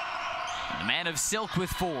 The man of Silk with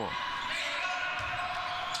 4.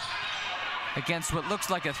 against what looks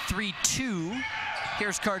like a 3-2.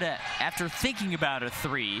 Here's Cardette. After thinking about a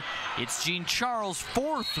 3, it's Jean Charles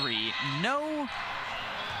 4-3. No.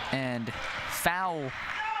 And foul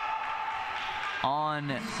on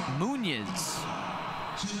Munoz.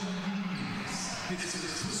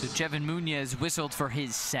 So Jevin Munoz whistled for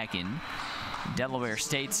his second. Delaware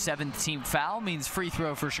State's 7th team foul means free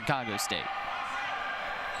throw for Chicago State.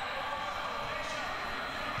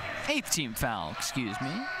 8th team foul, excuse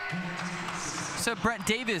me. So Brent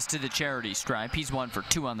Davis to the charity stripe. He's 1 for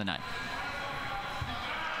 2 on the night.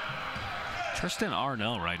 Tristan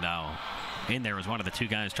Arnell right now in there is one of the 2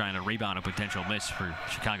 guys trying to rebound a potential miss for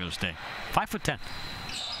Chicago State. 5'10".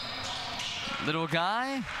 Little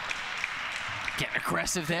guy. Getting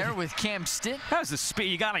aggressive there with Cam Stitt. How's the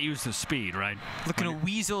speed? You got to use the speed, right? Looking to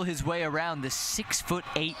weasel his way around the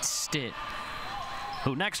 6'8" Stitt.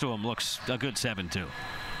 Who next to him looks a good 7'2".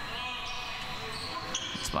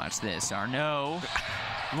 Let's watch this. Arnaud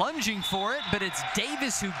lunging for it, but it's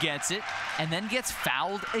Davis who gets it and then gets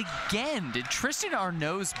fouled again. Did Tristan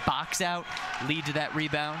Arnaud's box out lead to that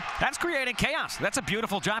rebound? That's creating chaos. That's a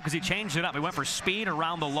beautiful job because he changed it up. He went for speed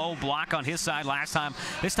around the low block on his side last time.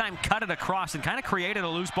 This time cut it across and kind of created a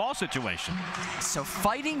loose ball situation. So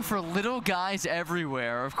fighting for little guys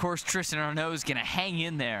everywhere. Of course, Tristan Arnaud is going to hang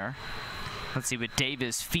in there. Let's see what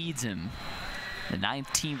Davis feeds him. The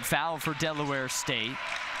 9th team foul for Delaware State.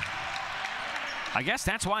 I guess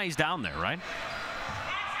that's why he's down there, right?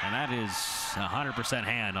 And that is 100%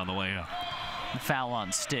 hand on the way up. The foul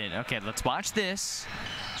on Stitt. Okay, let's watch this.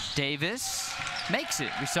 Davis makes it.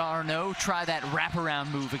 We saw Arnaud try that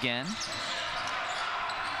wraparound move again.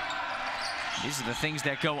 These are the things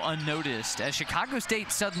that go unnoticed as Chicago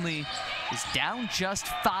State suddenly is down just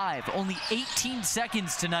 5. Only 18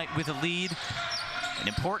 seconds tonight with a lead. An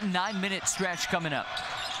important 9-minute stretch coming up.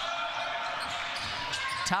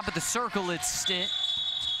 Top of the circle, it's Stitt.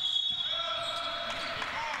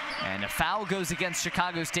 And a foul goes against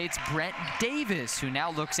Chicago State's Brent Davis, who now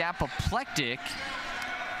looks apoplectic.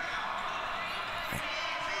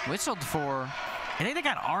 Whistled for. I think they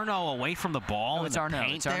got Arnaud away from the ball. Oh, it's Arnaud.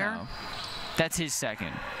 It's Arnaud. That's his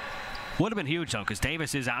second. Would have been huge, though, because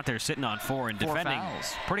Davis is out there sitting on 4 and defending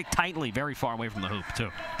fouls. Pretty tightly, very far away from the hoop, too.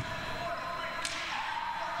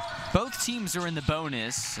 Both teams are in the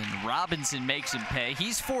bonus, and Robinson makes him pay.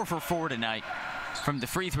 He's 4 for 4 tonight from the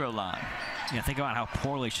free throw line. Yeah, think about how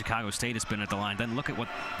poorly Chicago State has been at the line. Then look at what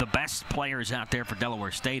the best players out there for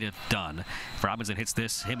Delaware State have done. If Robinson hits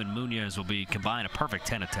this, him and Munoz will be combined a perfect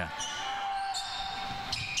 10 of 10.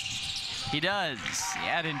 He does. He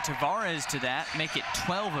add in Tavares to that, make it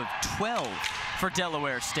 12 of 12 for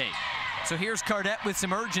Delaware State. So here's Cardette with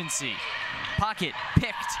some urgency. Pocket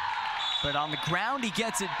picked. But on the ground, he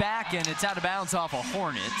gets it back, and it's out of bounds off a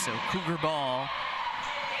Hornet. So Cougar ball.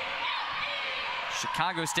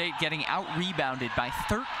 Chicago State getting out-rebounded by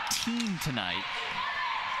 13 tonight.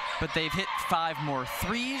 But they've hit 5 more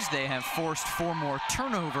threes. They have forced 4 more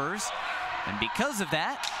turnovers. And because of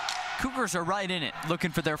that, Cougars are right in it,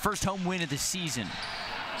 looking for their first home win of the season.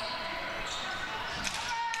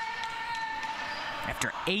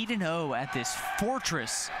 After 8-0 at this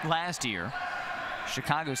fortress last year,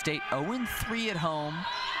 Chicago State 0-3 at home.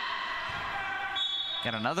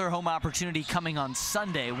 Got another home opportunity coming on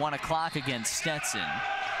Sunday, 1 o'clock against Stetson.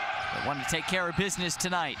 But want to take care of business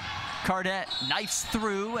tonight. Cardette knifes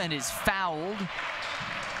through and is fouled.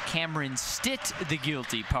 Cameron Stitt, the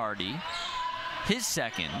guilty party. His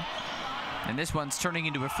second. And this one's turning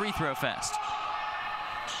into a free throw fest.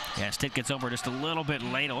 Yeah, Stitt gets over just a little bit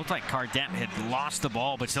late. It looked like Cardette had lost the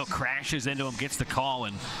ball, but still crashes into him, gets the call,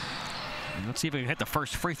 and let's see if we can hit the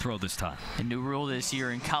first free throw this time. A new rule this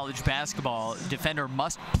year in college basketball, defender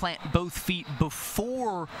must plant both feet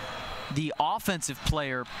before the offensive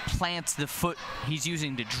player plants the foot he's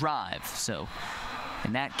using to drive. So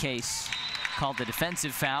in that case, called the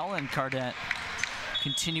defensive foul, and Cardette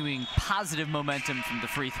continuing positive momentum from the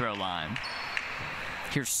free throw line.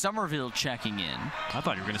 Here's Somerville checking in. I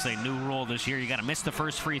thought you were going to say new rule this year. You got to miss the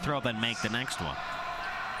first free throw, then make the next one.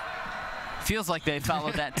 Feels like they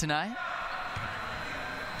followed that tonight.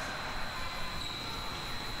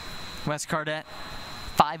 Wes Cardette,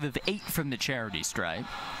 5 of 8 from the charity stripe.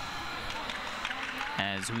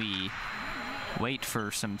 As we wait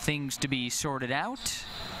for some things to be sorted out.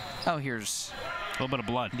 Oh, here's a little bit of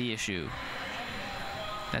blood. The issue.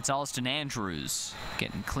 That's Alston Andrews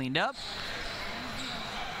getting cleaned up.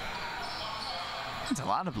 That's a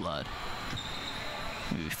lot of blood.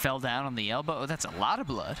 Maybe fell down on the elbow. Oh, that's a lot of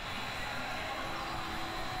blood.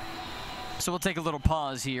 So we'll take a little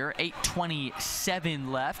pause here. 8:27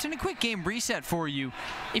 left, and a quick game reset for you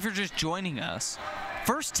if you're just joining us.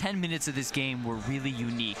 First 10 minutes of this game were really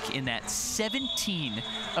unique in that 17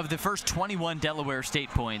 of the first 21 Delaware State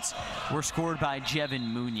points were scored by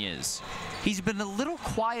Jevin Munoz. He's been a little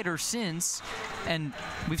quieter since, and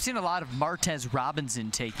we've seen a lot of Martez Robinson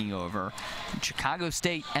taking over. And Chicago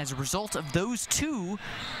State, as a result of those two,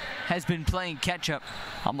 has been playing catch-up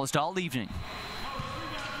almost all evening.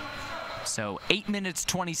 So 8 minutes,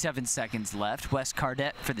 27 seconds left. Wes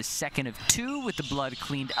Cardette for the second of two with the blood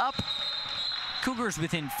cleaned up. Cougars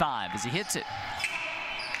within 5 as he hits it.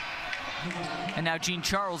 And now Gene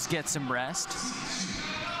Charles gets some rest.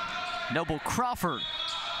 Noble Crawford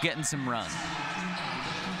getting some run.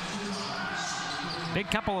 Big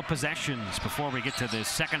couple of possessions before we get to the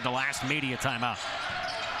second to last media timeout.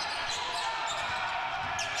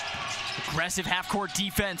 Aggressive half-court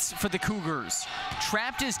defense for the Cougars.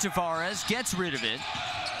 Trapped is Tavares, gets rid of it.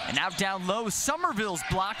 And now down low, Somerville's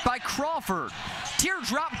blocked by Crawford.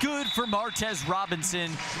 Teardrop good for Martez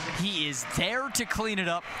Robinson. He is there to clean it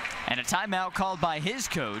up. And a timeout called by his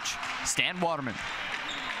coach, Stan Waterman.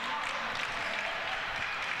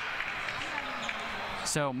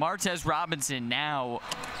 So Martez Robinson now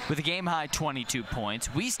with a game-high 22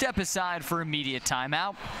 points. We step aside for immediate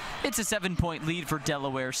timeout. It's a 7-point lead for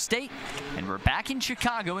Delaware State, and we're back in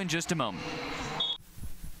Chicago in just a moment.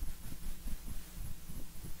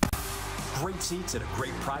 Great seats at a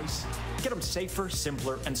great price. Get them safer,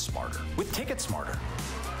 simpler, and smarter with Ticket Smarter.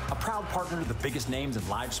 A proud partner to the biggest names in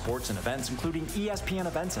live sports and events, including ESPN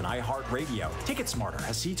events and iHeart Radio. Ticket Smarter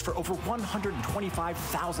has seats for over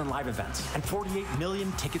 125,000 live events and 48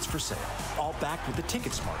 million tickets for sale. All backed with the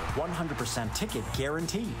Ticket Smarter 100% ticket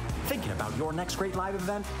guarantee. Thinking about your next great live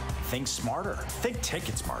event? Think smarter. Think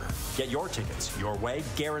Ticket Smarter. Get your tickets your way,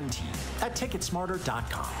 guaranteed at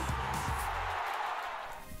ticketsmarter.com.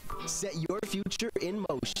 Set your future in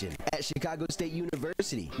motion at Chicago State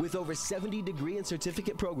University with over 70 degree and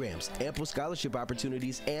certificate programs, ample scholarship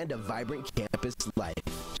opportunities, and a vibrant campus life.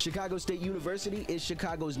 Chicago State University is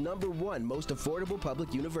Chicago's #1 most affordable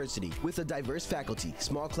public university with a diverse faculty,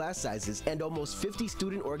 small class sizes, and almost 50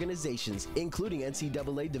 student organizations, including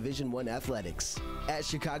NCAA Division I athletics. At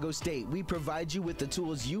Chicago State, we provide you with the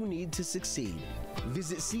tools you need to succeed.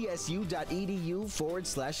 Visit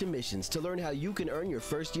csu.edu/admissions to learn how you can earn your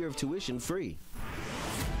first year of tuition free.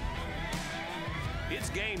 It's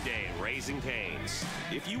game day at Raising Cane's.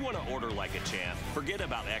 If you want to order like a champ, forget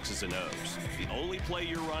about X's and O's. The only play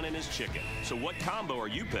you're running is chicken. So what combo are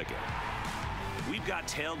you picking? We've got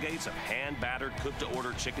tailgates of hand-battered,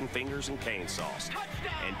 cooked-to-order chicken fingers and cane sauce,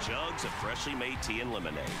 and jugs of freshly made tea and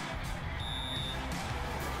lemonade.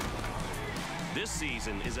 This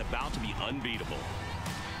season is about to be unbeatable.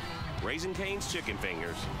 Raising Cane's Chicken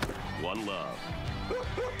Fingers, one love.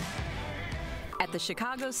 At the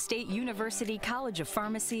Chicago State University College of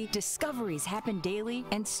Pharmacy, discoveries happen daily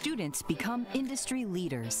and students become industry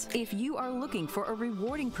leaders. If you are looking for a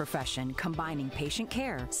rewarding profession combining patient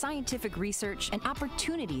care, scientific research, and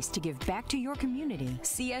opportunities to give back to your community,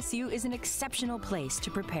 CSU is an exceptional place to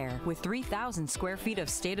prepare with 3,000 square feet of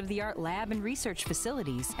state-of-the-art lab and research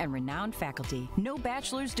facilities and renowned faculty. No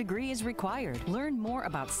bachelor's degree is required. Learn more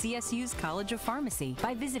about CSU's College of Pharmacy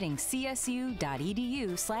by visiting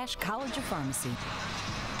csu.edu/College of Pharmacy.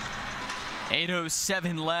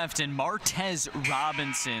 8:07 left, and Martez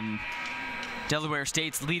Robinson, Delaware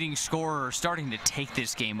State's leading scorer, starting to take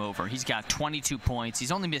this game over. He's got 22 points.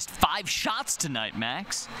 He's only missed 5 shots tonight,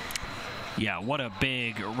 Max. Yeah, what a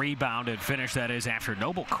big rebounded finish that is after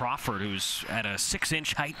Noble Crawford, who's at a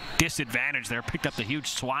 6-inch height disadvantage there, picked up the huge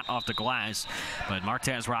swat off the glass. But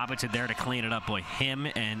Martez Robinson there to clean it up. Boy, him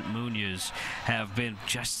and Munoz have been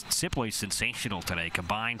just simply sensational today,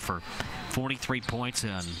 combined for 43 points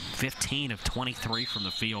and 15 of 23 from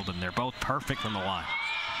the field, and they're both perfect from the line.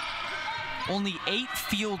 Only 8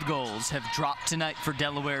 field goals have dropped tonight for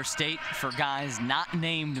Delaware State for guys not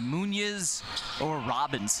named Munoz or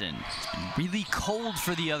Robinson. It's been really cold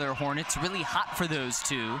for the other Hornets, really hot for those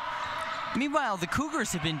two. Meanwhile, the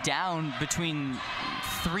Cougars have been down between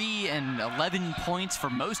 3 and 11 points for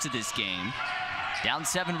most of this game. Down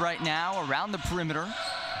 7 right now around the perimeter.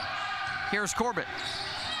 Here's Corbett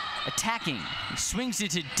attacking. He swings it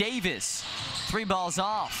to Davis. 3 balls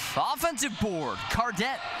off. Offensive board.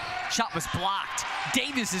 Cardette. Shot was blocked.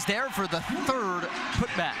 Davis is there for the 3rd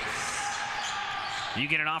putback. You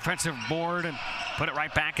get an offensive board and put it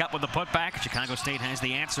right back up with the putback. Chicago State has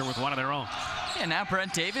the answer with one of their own. And now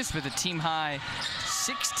Brent Davis with a team-high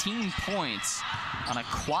 16 points on a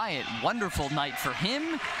quiet, wonderful night for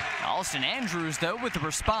him. Alston Andrews, though, with the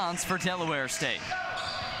response for Delaware State.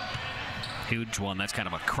 Huge one. That's kind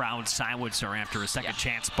of a crowd silencer after a second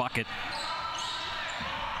chance bucket.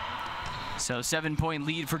 So 7-point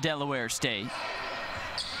lead for Delaware State.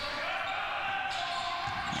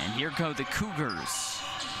 And here go the Cougars.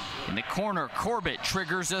 In the corner, Corbett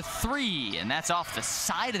triggers a 3, and that's off the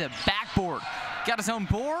side of the backboard. Got his own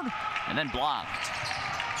board, and then blocked.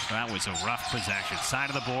 That was a rough possession. Side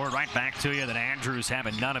of the board, right back to you. Then Andrews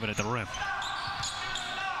having none of it at the rim.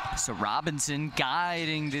 So Robinson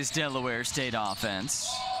guiding this Delaware State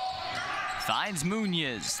offense. Finds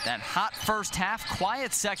Munoz. That hot first half,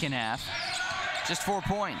 quiet second half. Just 4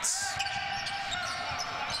 points.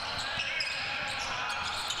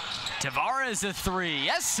 Tavares a 3.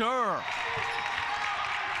 Yes, sir.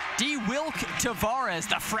 D. Wilk Tavares,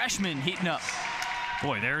 the freshman, heating up.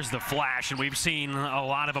 Boy, there's the flash, and we've seen a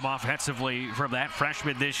lot of them offensively from that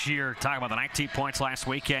freshman this year. Talking about the 19 points last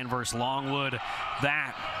weekend versus Longwood.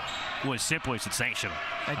 That was simply sensational.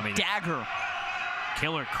 Dagger.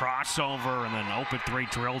 Killer crossover, and then open 3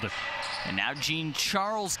 drilled it. And now Gene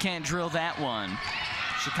Charles can't drill that one.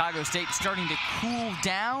 Chicago State starting to cool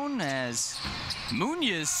down as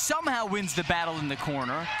Munoz somehow wins the battle in the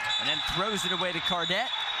corner and then throws it away to Cardette.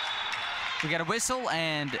 We got a whistle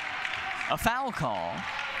and a foul call.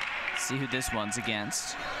 Let's see who this one's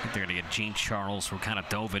against. I think they're going to get Gene Charles, who kind of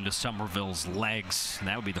dove into Somerville's legs, and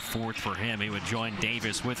that would be the 4th for him. He would join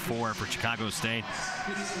Davis with 4 for Chicago State.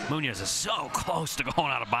 Munoz is so close to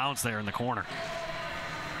going out of bounds there in the corner.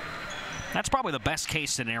 That's probably the best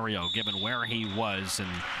case scenario given where he was and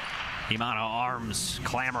the amount of arms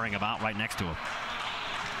clamoring about right next to him.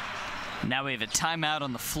 Now we have a timeout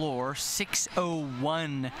on the floor.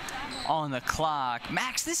 6:01 on the clock.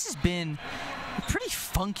 Max, this has been a pretty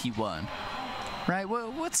funky one, right?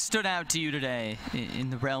 What stood out to you today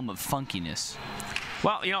in the realm of funkiness?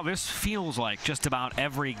 Well, you know, this feels like just about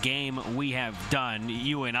every game we have done,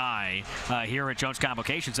 you and I, here at Jones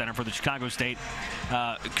Convocation Center for the Chicago State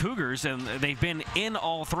Cougars, and they've been in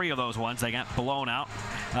all 3 of those ones. They got blown out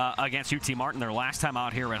against UT Martin their last time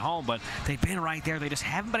out here at home, but they've been right there. They just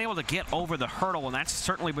haven't been able to get over the hurdle, and that's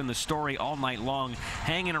certainly been the story all night long,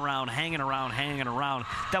 hanging around.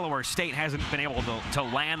 Delaware State hasn't been able to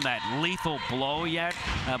land that lethal blow yet,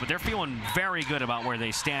 but they're feeling very good about where they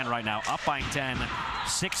stand right now, up by 10.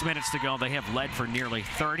 6 minutes to go. They have led for nearly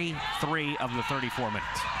 33 of the 34 minutes.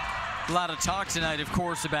 A lot of talk tonight, of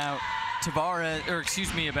course, about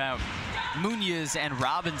about Munoz and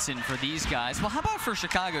Robinson for these guys. Well, how about for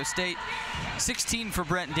Chicago State? 16 for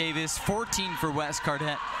Brent Davis, 14 for Wes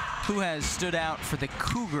Cardette. Who has stood out for the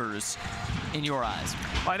Cougars in your eyes?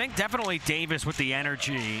 Well, I think definitely Davis with the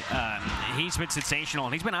energy. He's been sensational,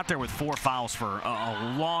 and he's been out there with 4 fouls for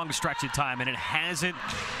a long stretch of time, and it hasn't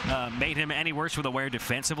made him any worse for the wear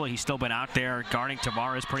defensively. He's still been out there guarding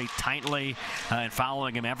Tavares pretty tightly and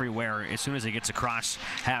following him everywhere as soon as he gets across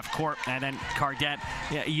half court. And then Cardette,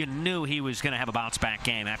 you knew he was going to have a bounce-back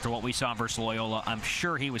game after what we saw versus Loyola. I'm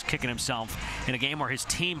sure he was kicking himself in a game where his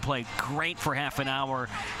team played great for half an hour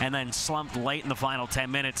and then slumped late in the final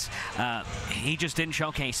 10 minutes. He just didn't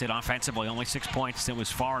showcase it offensively. Only 6 points. It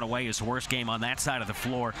was far and away his worst game on that side of the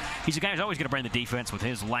floor. He's a guy who's always going to bring the defense with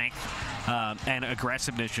his length and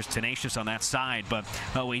aggressiveness, just tenacious on that side. But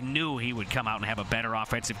we knew he would come out and have a better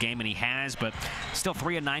offensive game, and he has. But still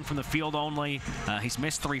 3 of 9 from the field only. He's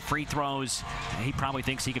missed 3 free throws. He probably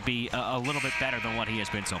thinks he could be a little bit better than what he has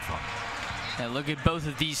been so far. And look at both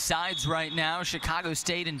of these sides right now. Chicago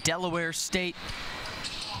State and Delaware State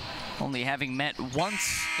only having met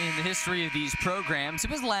once in the history of these programs. It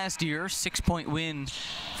was last year, 6-point win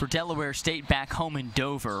for Delaware State back home in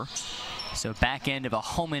Dover. So back end of a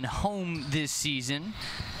home-and-home this season.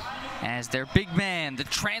 As their big man, the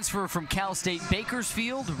transfer from Cal State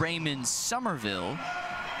Bakersfield, Raymond Somerville,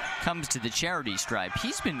 comes to the charity stripe.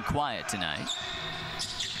 He's been quiet tonight.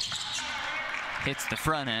 Hits the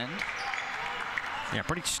front end. Yeah,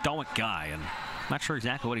 pretty stoic guy, and not sure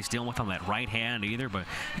exactly what he's dealing with on that right hand either, but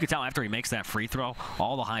you can tell after he makes that free throw,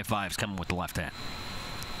 all the high fives coming with the left hand.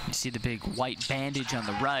 You see the big white bandage on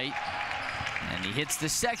the right, and he hits the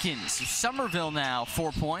second. So Somerville now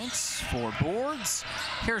 4 points, 4 boards.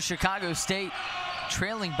 Here's Chicago State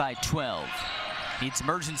trailing by 12. Needs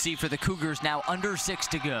emergency for the Cougars, now under 6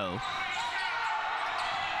 to go.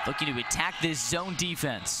 Looking to attack this zone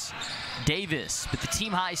defense. Davis with the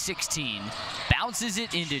team-high 16. Bounces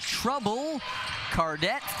it into trouble.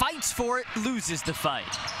 Cardette fights for it, loses the fight.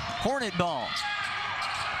 Hornet ball.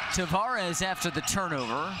 Tavares after the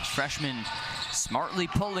turnover. Freshman smartly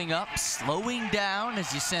pulling up, slowing down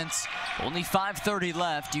as you sense only 5:30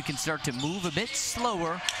 left. You can start to move a bit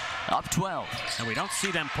slower. Up 12. And we don't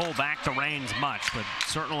see them pull back the reins much, but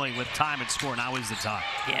certainly with time and score, now is the time.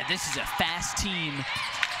 Yeah, this is a fast team.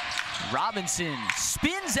 Robinson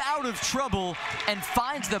spins out of trouble and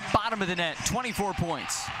finds the bottom of the net. 24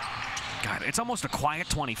 points. God, it's almost a quiet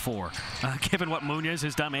 24, given what Munoz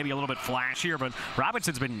has done, maybe a little bit flashier, but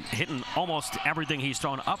Robinson's been hitting almost everything he's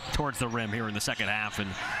thrown up towards the rim here in the second half, and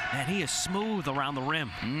man, he is smooth around the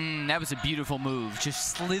rim. That was a beautiful move,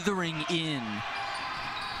 just slithering in.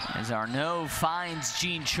 As Arnaud finds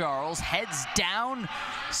Jean Charles, heads down,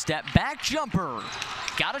 step back jumper.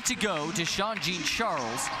 Got it to go to Jean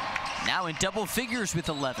Charles, now in double figures with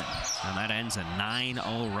 11. And that ends a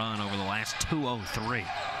 9-0 run over the last 2:03.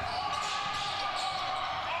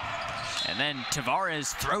 And then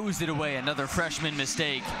Tavares throws it away, another freshman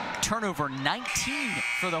mistake. Turnover 19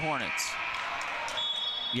 for the Hornets.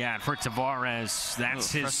 Yeah, and for Tavares,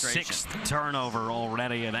 that's his 6th turnover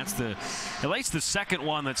already. And that's at least the second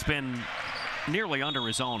one that's been nearly under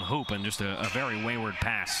his own hoop, and just a very wayward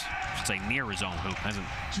pass. I should say near his own hoop. Hasn't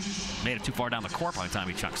made it too far down the court by the time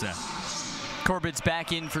he chucks that. Corbett's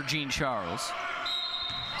back in for Jean Charles.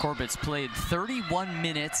 Corbett's played 31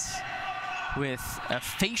 minutes with a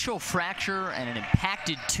facial fracture and an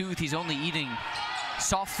impacted tooth. He's only eating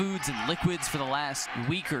soft foods and liquids for the last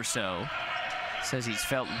week or so. Says he's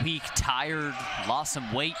felt weak, tired, lost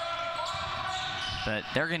some weight. But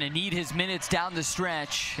they're going to need his minutes down the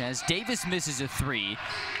stretch as Davis misses a 3.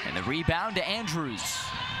 And the rebound to Andrews.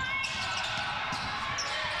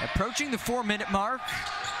 Approaching the 4-minute mark.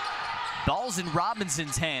 Ball's in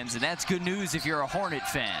Robinson's hands, and that's good news if you're a Hornet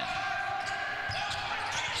fan.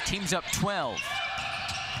 Team's up 12.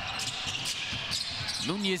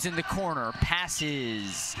 Munoz in the corner,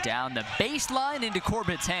 passes down the baseline into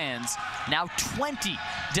Corbett's hands. Now 20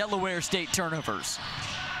 Delaware State turnovers.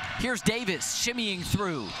 Here's Davis shimmying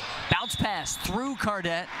through. Bounce pass through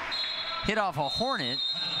Cardette. Hit off a Hornet.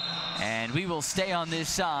 And we will stay on this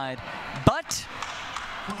side. But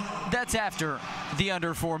that's after the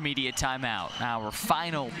under 4 media timeout. Our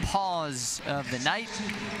final pause of the night.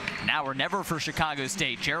 Now or never for Chicago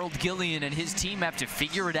State. Gerald Gillian and his team have to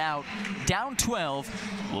figure it out. Down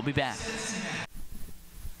 12. We'll be back.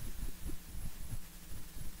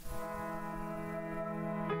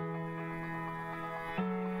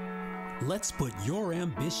 Let's put your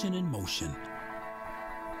ambition in motion.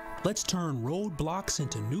 Let's turn roadblocks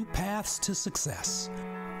into new paths to success.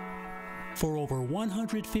 For over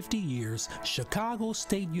 150 years, Chicago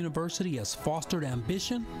State University has fostered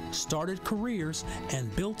ambition, started careers,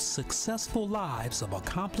 and built successful lives of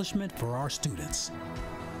accomplishment for our students.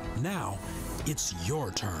 Now, it's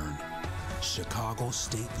your turn. Chicago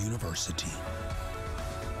State University.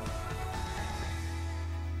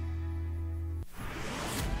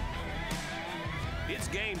 It's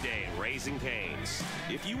game day at Raising Cane's.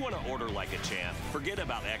 If you want to order like a champ, forget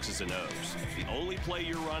about X's and O's. The only play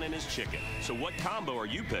you're running is chicken. So what combo are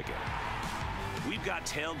you picking? We've got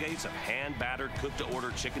tailgates of hand-battered,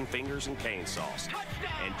 cooked-to-order chicken fingers and cane sauce,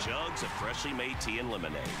 and jugs of freshly made tea and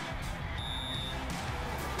lemonade.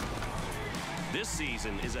 This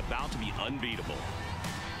season is about to be unbeatable.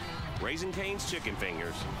 Raising Cane's chicken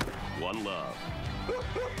fingers, one love.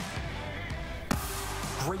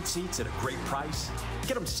 Great seats at a great price.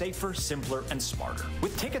 Get them safer, simpler, and smarter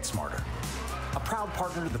with Ticket Smarter. A proud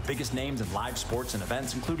partner to the biggest names in live sports and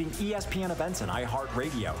events, including ESPN events and iHeart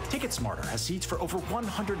Radio. Ticket Smarter has seats for over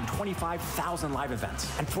 125,000 live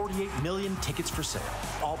events and 48 million tickets for sale.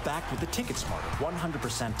 All backed with the Ticket Smarter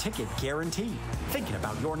 100% ticket guarantee. Thinking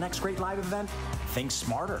about your next great live event? Think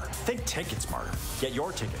smarter. Think Ticket Smarter. Get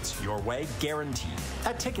your tickets your way, guaranteed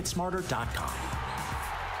at ticketsmarter.com.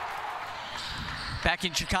 Back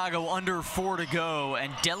in Chicago, under 4 to go,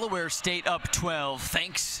 and Delaware State up 12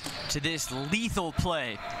 thanks to this lethal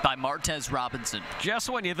play by Martez Robinson. Just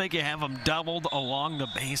when you think you have him doubled along the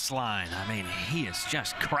baseline. I mean, he is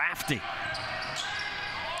just crafty.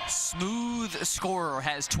 Smooth scorer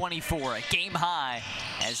has 24, a game high,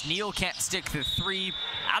 as Neal can't stick the 3.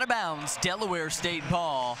 Out of bounds, Delaware State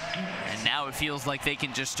ball, and now it feels like they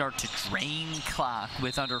can just start to drain clock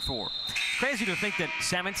with under 4. Crazy to think that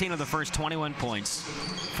 17 of the first 21 points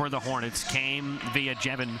for the Hornets came via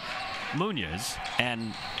Jevin Munoz,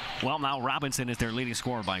 and well, now Robinson is their leading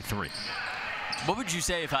scorer by 3. What would you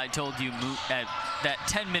say if I told you at that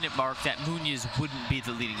 10-minute mark that Munoz wouldn't be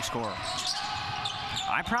the leading scorer?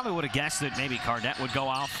 I probably would have guessed that maybe Cardette would go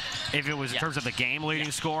off if it was in terms of the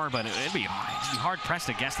game-leading score, but it'd be hard-pressed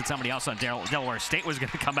to guess that somebody else on Delaware State was going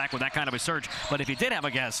to come back with that kind of a surge. But if you did have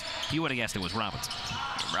a guess, you would have guessed it was Robinson.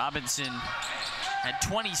 Robinson had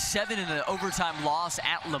 27 in the overtime loss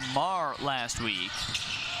at Lamar last week.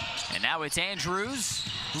 And now it's Andrews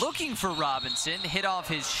looking for Robinson. Hit off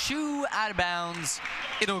his shoe, out of bounds.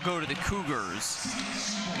 it'll go to the Cougars.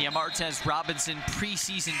 Martez Robinson,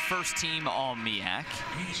 preseason first-team All-MEAC.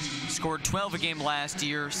 Scored 12 a game last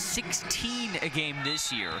year, 16 a game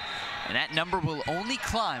this year. And that number will only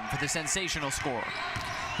climb for the sensational scorer.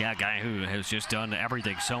 Yeah, a guy who has just done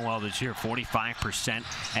everything so well this year. 45%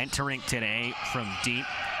 entering today from deep.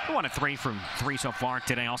 1 of 3 from 3 so far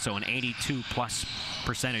today. Also an 82+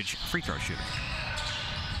 percentage free throw shooter.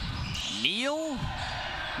 Neal,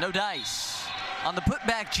 no dice. On the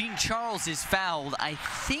putback, Gene Charles is fouled, I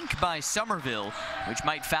think, by Somerville, which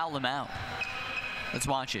might foul him out. Let's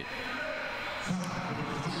watch it.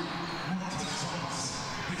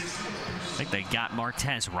 I think they got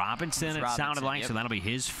Martez Robinson, it sounded like, so that'll be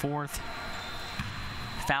his 4th.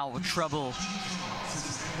 Foul trouble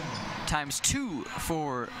 ×2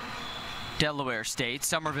 for Delaware State.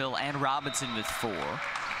 Somerville and Robinson with 4.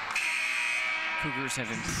 Cougars have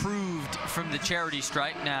improved from the charity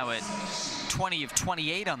stripe, now at 20 of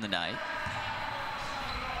 28 on the night.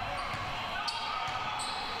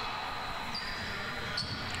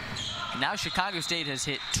 Now Chicago State has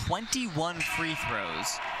hit 21 free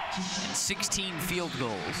throws and 16 field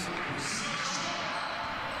goals.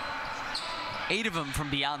 8 of them from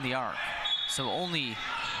beyond the arc. So only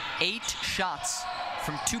 8 shots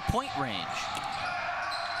from 2-point range.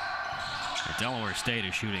 Delaware State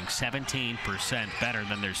is shooting 17% better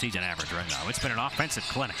than their season average right now. It's been an offensive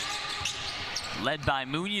clinic. Led by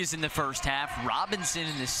Munoz in the first half, Robinson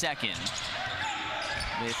in the second.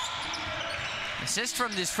 With assist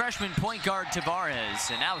from this freshman point guard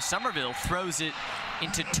Tavares, and now Somerville throws it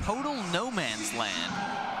into total no man's land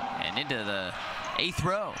and into the 8th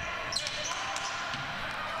row.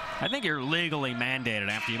 I think you're legally mandated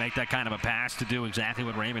after you make that kind of a pass to do exactly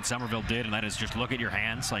what Raymond Somerville did, and that is just look at your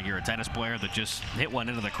hands like you're a tennis player that just hit one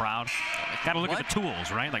into the crowd. Got to look at the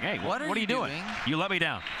tools, right? Like, hey, what are you doing? You let me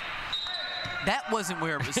down. That wasn't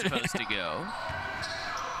where it was supposed to go.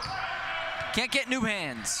 Can't get new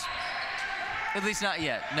hands. At least not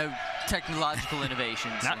yet. No technological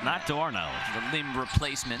innovations. Not to our knowledge. The limb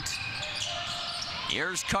replacement.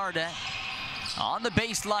 Here's Cardet. On the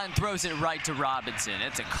baseline, throws it right to Robinson.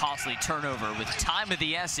 It's a costly turnover with time of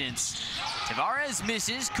the essence. Tavares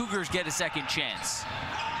misses. Cougars get a second chance.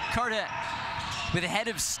 Cardet with a head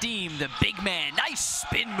of steam. The big man, nice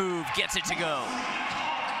spin move, gets it to go.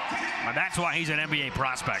 Well, that's why he's an NBA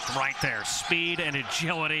prospect right there. Speed and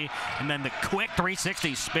agility, and then the quick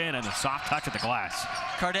 360 spin and the soft touch at the glass.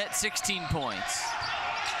 Cardet, 16 points.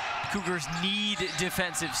 Cougars need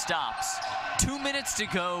defensive stops. 2 minutes to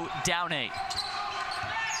go, down 8.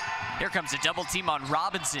 Here comes a double team on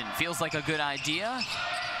Robinson. Feels like a good idea.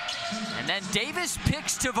 And then Davis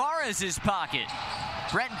picks Tavares' pocket.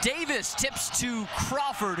 Brent Davis tips to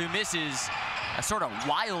Crawford, who misses a sort of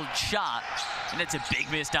wild shot. And it's a big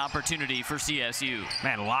missed opportunity for CSU.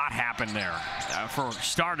 Man, a lot happened there. For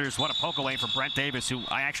starters, what a poke away from Brent Davis, who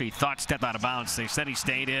I actually thought stepped out of bounds. They said he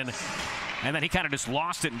stayed in. And then he kind of just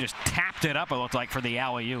lost it and just tapped it up, it looked like, for the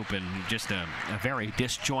alley-oop. And just a very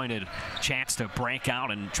disjointed chance to break out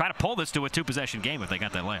and try to pull this to a 2-possession game if they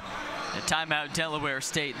got that layup. A timeout, Delaware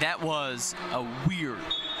State. That was a weird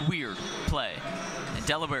play. And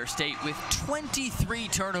Delaware State, with 23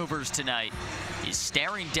 turnovers tonight, is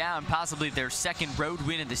staring down possibly their second road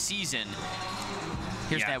win of the season.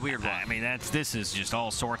 Here's that weird one. I mean, this is just all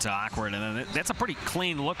sorts of awkward. And then that's a pretty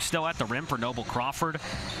clean look still at the rim for Noble Crawford.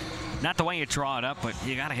 Not the way you draw it up, but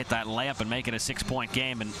you got to hit that layup and make it a 6-point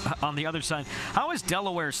game. And on the other side, how is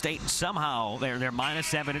Delaware State somehow, they're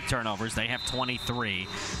 -7 in turnovers. They have 23.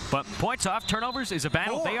 But points off turnovers is a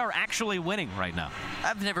battle. They are actually winning right now.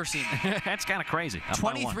 I've never seen that. That's kind of crazy.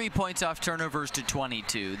 23 points off turnovers to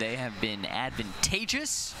 22. They have been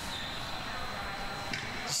advantageous.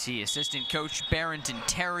 See assistant coach Barrington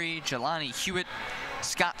Terry, Jelani Hewitt,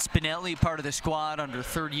 Scott Spinelli, part of the squad under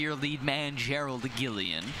third-year lead man Gerald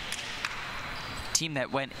Gillian. Team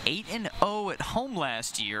that went 8-0 at home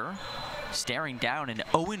last year, staring down an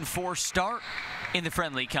 0-4 start in the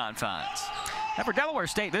friendly confines. And for Delaware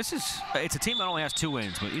State, it's a team that only has 2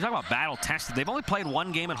 wins, but you talk about battle tested. They've only played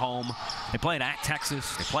 1 game at home. They played at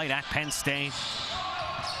Texas. They played at Penn State.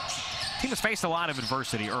 Team has faced a lot of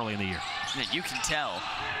adversity early in the year. You can tell.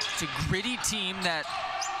 It's a gritty team that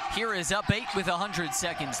here is up 8 with 100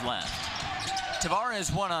 seconds left.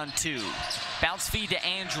 Tavares 1-on-2. Bounce feed to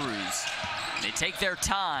Andrews. They take their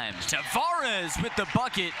time. Tavares with the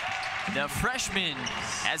bucket. The freshman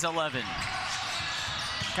has 11.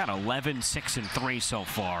 Got 11, 6, and 3 so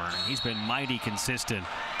far. He's been mighty consistent.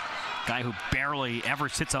 Guy who barely ever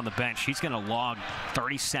sits on the bench. He's going to log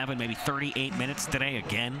 37, maybe 38 minutes today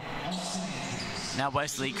again. Now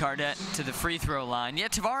Wesley Cardette to the free throw line. Yeah,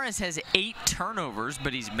 Tavares has 8 turnovers,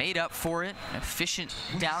 but he's made up for it. Efficient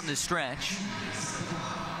down the stretch.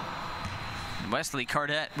 And Wesley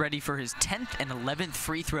Cardette ready for his 10th and 11th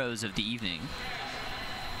free throws of the evening.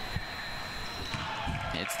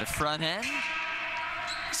 It's the front end.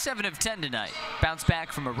 7 of 10 tonight. Bounce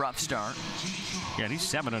back from a rough start. Yeah, he's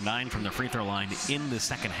 7 of 9 from the free throw line in the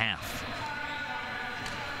second half.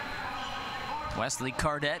 Wesley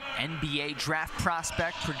Cardette, NBA draft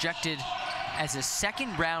prospect, projected as a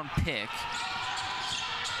 2nd round pick.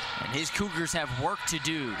 And his Cougars have work to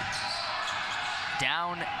do.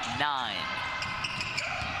 Down 9.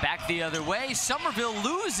 Back the other way. Somerville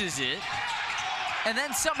loses it and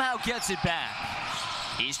then somehow gets it back.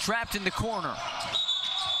 He's trapped in the corner.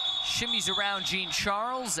 Shimmies around Jean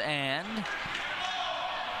Charles, and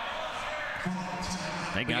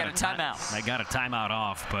we got a timeout. They got a timeout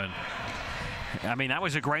off, but I mean, that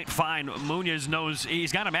was a great find. Munoz knows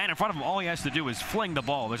he's got a man in front of him. All he has to do is fling the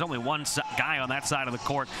ball. There's only one guy on that side of the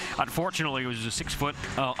court. Unfortunately, it was a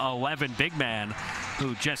 6'11" big man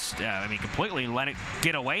who just, I mean, completely let it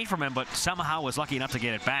get away from him, but somehow was lucky enough to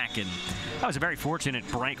get it back. And that was a very fortunate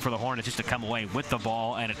break for the Hornets just to come away with the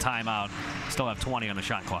ball and a timeout. Still have 20 on the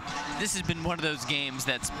shot clock. This has been one of those games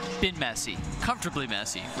that's been messy, comfortably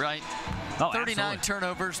messy, right? Oh, 39 absolutely.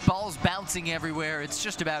 Turnovers, balls bouncing everywhere. It's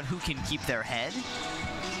just about who can keep their head.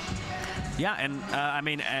 Yeah, and I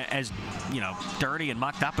mean, as you know, dirty and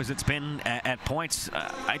mucked up as it's been at points,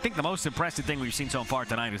 I think the most impressive thing we've seen so far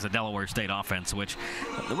tonight is the Delaware State offense, which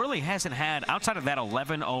really hasn't had, outside of that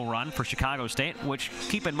 11-0 run for Chicago State, which,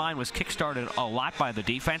 keep in mind, was kickstarted a lot by the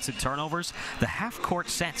defense and turnovers, the half-court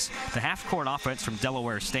sets, the half-court offense from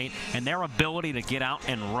Delaware State, and their ability to get out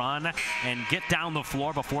and run and get down the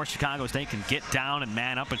floor before Chicago State can get down and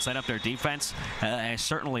man up and set up their defense has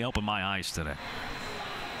certainly opened my eyes today.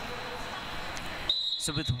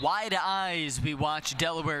 So with wide eyes, we watch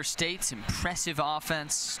Delaware State's impressive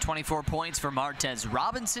offense. 24 points for Martez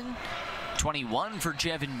Robinson, 21 for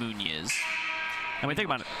Jevin Munoz. I mean, think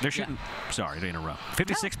about it. They're shooting, sorry to interrupt,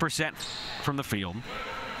 56% from the field,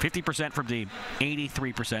 50% from deep,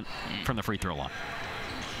 83% from the free throw line.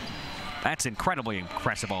 That's incredibly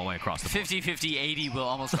impressive all the way across the board. 50-50-80 will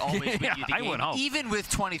almost always win you the game, I would hope. Even with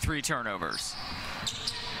 23 turnovers.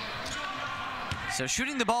 So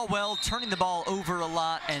shooting the ball well, turning the ball over a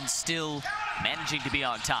lot, and still managing to be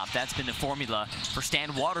on top. That's been the formula for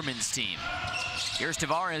Stan Waterman's team. Here's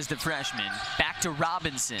Tavares, the freshman. Back to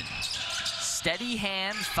Robinson. Steady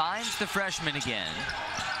hand, finds the freshman again.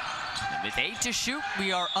 And with 8 to shoot,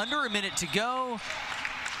 we are under a minute to go.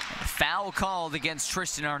 Foul called against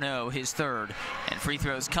Tristan Arnaud, his 3rd. And free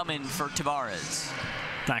throws come in for Tavares.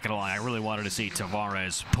 Not gonna lie, I really wanted to see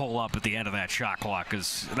Tavares pull up at the end of that shot clock,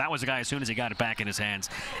 because that was a guy, as soon as he got it back in his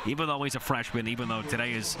hands, even though he's a freshman, even though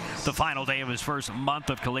today is the final day of his first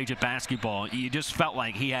month of collegiate basketball, you just felt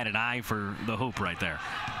like he had an eye for the hoop right there.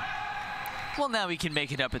 Well, now he can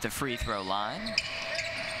make it up at the free throw line.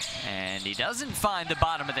 And he doesn't find the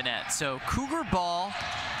bottom of the net. So Cougar ball,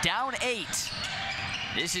 down 8.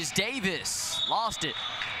 This is Davis, lost it.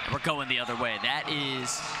 And we're going the other way. That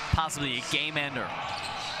is possibly a game ender.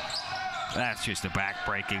 That's just a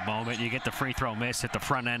back-breaking moment. You get the free throw miss at the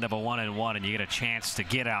front end of a 1-and-1, and you get a chance to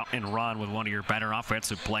get out and run with one of your better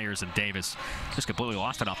offensive players, and Davis just completely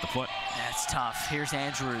lost it off the foot. That's tough. Here's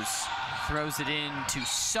Andrews. Throws it in to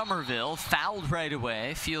Somerville. Fouled right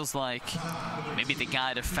away. Feels like maybe the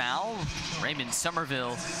guy to foul. Raymond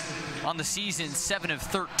Somerville on the season, 7 of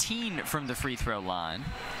 13 from the free throw line.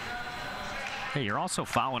 Hey, you're also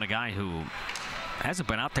fouling a guy who hasn't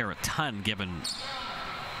been out there a ton, given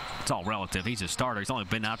it's all relative. He's a starter. He's only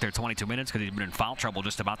been out there 22 minutes because he's been in foul trouble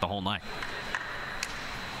just about the whole night.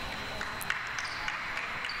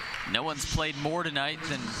 No one's played more tonight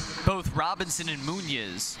than both Robinson and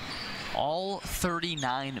Munoz. All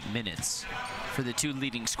 39 minutes for the 2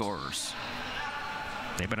 leading scorers.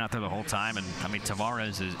 They've been out there the whole time, and I mean,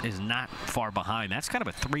 Tavares is not far behind. That's kind of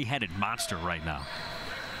a 3-headed monster right now.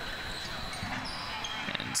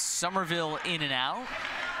 And Somerville in and out.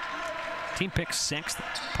 Team picked 6th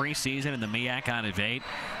preseason in the MEAC out of 8.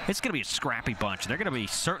 It's going to be a scrappy bunch. They're going to be,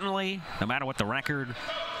 certainly, no matter what the record,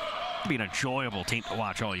 be an enjoyable team to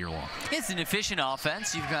watch all year long. It's an efficient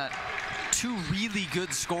offense. You've got 2 really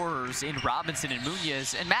good scorers in Robinson and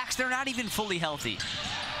Munoz. And Max, they're not even fully healthy.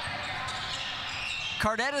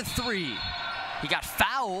 Cardette 3. He got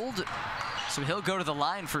fouled. So he'll go to the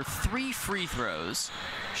line for 3 free throws.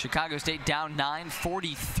 Chicago State down 9,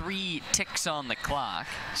 43 ticks on the clock.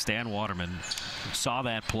 Stan Waterman saw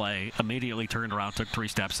that play, immediately turned around, took 3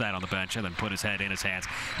 steps, sat on the bench, and then put his head in his hands.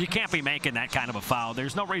 You can't be making that kind of a foul.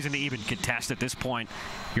 There's no reason to even contest at this point.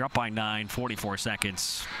 You're up by 9, 44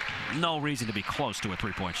 seconds. No reason to be close to a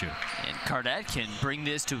 3-point shoot. And Cardette can bring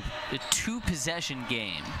this to a 2-possession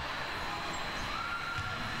game,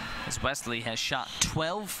 as Wesley has shot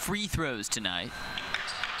 12 free throws tonight.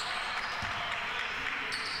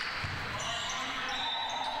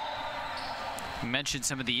 We mentioned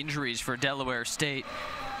some of the injuries for Delaware State.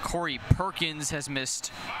 Corey Perkins has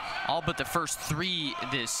missed all but the first 3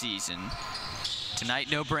 this season. Tonight,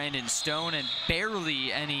 no Brandon Stone and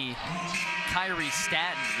barely any Kyrie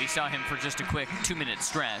Staton. We saw him for just a quick 2-minute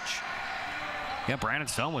stretch. Yeah, Brandon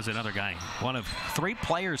Stone was another guy. One of 3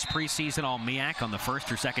 players preseason all MEAC on the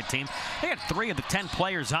first or second team. They had 3 of the 10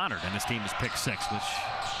 players honored, and this team is picked 6, which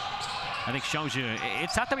I think shows you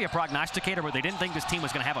it's not to be a prognosticator, but they didn't think this team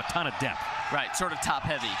was going to have a ton of depth. Right, sort of top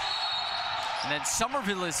heavy. And then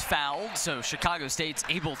Somerville is fouled, so Chicago State's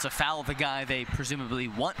able to foul the guy they presumably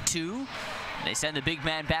want to. They send the big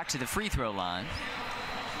man back to the free throw line.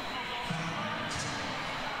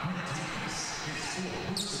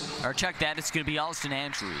 Or check that, it's going to be Alston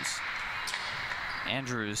Andrews.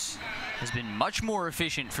 Andrews has been much more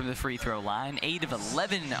efficient from the free throw line, 8 of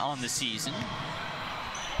 11 on the season,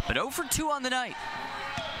 but 0 for 2 on the night.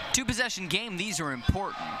 2-possession game, these are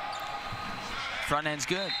important. Front end's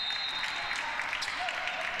good.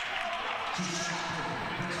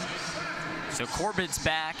 So Corbett's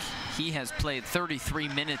back. He has played 33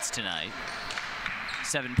 minutes tonight.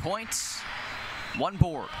 7 points, 1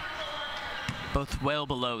 board. Both well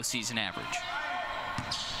below season average.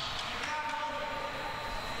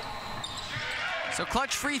 So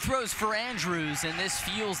clutch free throws for Andrews, and this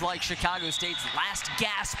feels like Chicago State's last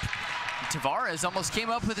gasp. Tavares almost came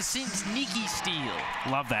up with a sneaky steal.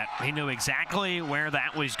 Love that. He knew exactly where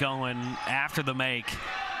that was going after the make.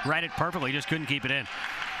 Read it perfectly, just couldn't keep it in.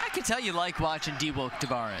 I can tell you like watching D-Wilk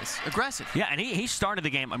Tavares. Aggressive. Yeah, and he started the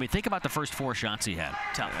game. I mean, think about the first 4 shots he had.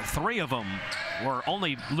 3 of them were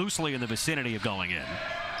only loosely in the vicinity of going in.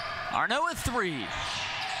 Arnaud at 3.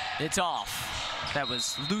 It's off. That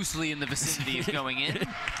was loosely in the vicinity of going in.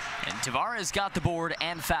 And Tavares got the board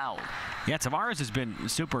and fouled. Yeah, Tavares has been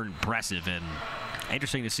super impressive, and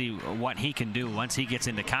interesting to see what he can do once he gets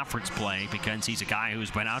into conference play, because he's a guy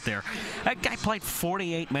who's been out there. That guy played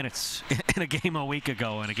 48 minutes in a game a week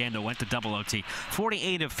ago, and again, went to double OT.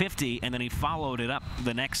 48 of 50, and then he followed it up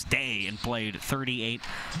the next day and played 38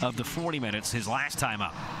 of the 40 minutes his last time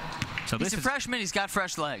up. So he's a freshman. He's got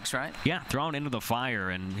fresh legs, right? Yeah, thrown into the fire,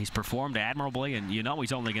 and he's performed admirably, and you know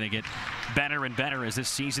he's only going to get better and better as this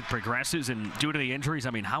season progresses. And due to the injuries, I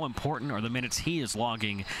mean, how important are the minutes he is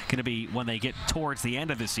logging going to be when they get towards the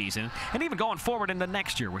end of the season, and even going forward into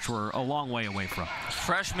next year, which we're a long way away from.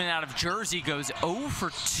 Freshman out of Jersey goes 0 for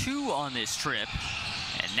 2 on this trip.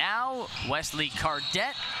 And now Wesley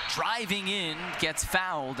Cardette driving in, gets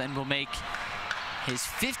fouled, and will make his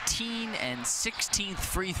 15th and 16th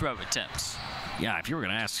free throw attempts. Yeah, if you were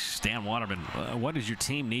going to ask Stan Waterman, what does your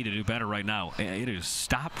team need to do better right now? It is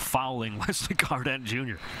stop fouling Wesley Cardette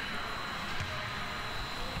Jr.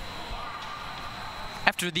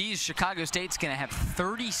 After these, Chicago State's going to have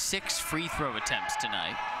 36 free throw attempts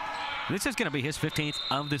tonight. This is going to be his 15th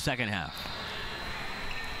of the second half.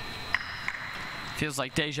 Feels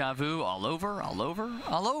like deja vu all over, all over,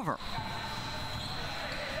 all over.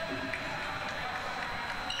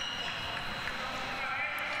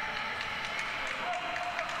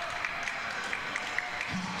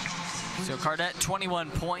 So Cardette,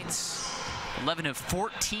 21 points, 11 of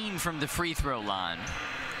 14 from the free throw line.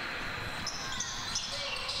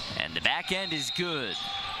 And the back end is good.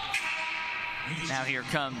 Now here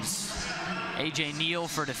comes A.J. Neal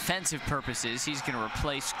for defensive purposes. He's going to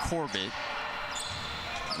replace Corbett.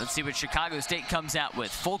 Let's see what Chicago State comes out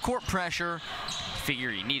with. Full court pressure.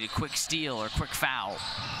 Figure you need a quick steal or quick foul.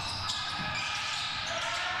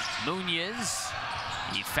 Munoz,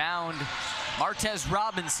 he found Martez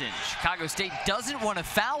Robinson. Chicago State doesn't want to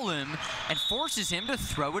foul him and forces him to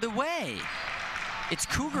throw it away. It's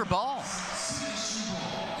Cougar ball.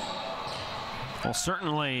 Well,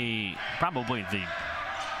 certainly probably the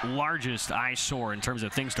largest eyesore in terms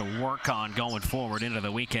of things to work on going forward into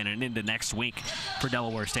the weekend and into next week for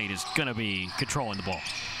Delaware State is going to be controlling the ball.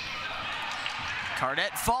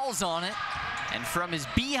 Cardette falls on it, and from his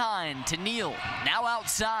behind to Neal, now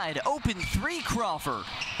outside, open 3 Crawford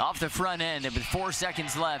off the front end, and with 4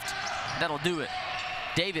 seconds left, that'll do it.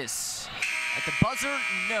 Davis At the buzzer,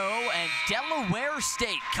 no, and Delaware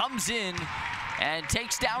State comes in and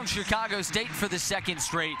takes down Chicago State for the second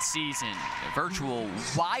straight season. A virtual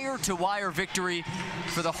wire-to-wire victory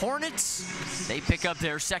for the Hornets. They pick up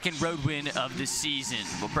their second road win of the season.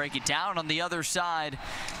 We'll break it down on the other side.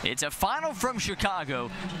 It's a final from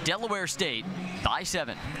Chicago, Delaware State by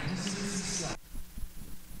 7.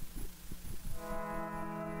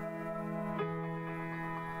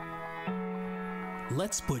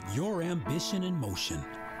 Let's put your ambition in motion.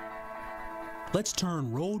 Let's turn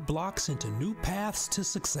roadblocks into new paths to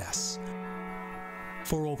success.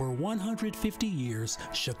 For over 150 years,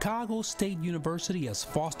 Chicago State University has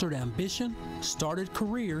fostered ambition, started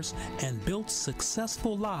careers, and built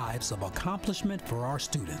successful lives of accomplishment for our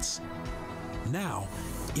students. Now,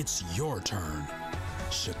 it's your turn.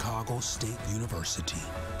 Chicago State University.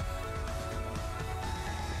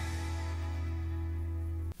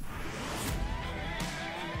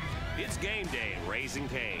 It's game day at Raising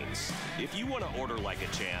Cane's. If you want to order like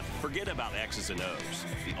a champ, forget about X's and O's.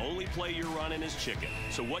 The only play you're running is chicken.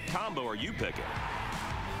 So what combo are you picking?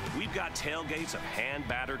 We've got tailgates of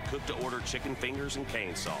hand-battered, cooked-to-order chicken fingers and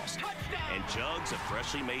cane sauce, and jugs of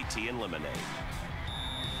freshly made tea and lemonade.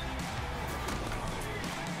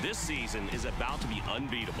 This season is about to be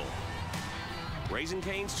unbeatable. Raising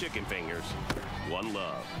Cane's chicken fingers, one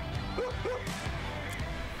love.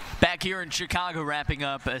 Back here in Chicago, wrapping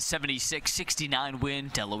up a 76-69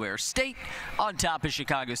 win. Delaware State on top of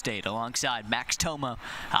Chicago State alongside Max Toma.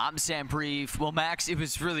 I'm Sam Brief. Well, Max, it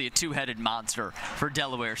was really a two-headed monster for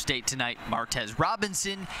Delaware State tonight. Martez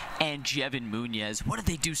Robinson and Jevin Munoz. What did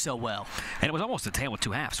they do so well? And it was almost a tale of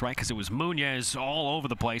two halves, right? Because it was Munoz all over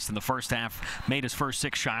the place in the first half, made his first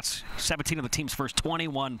 6 shots, 17 of the team's first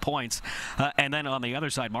 21 points. And then on the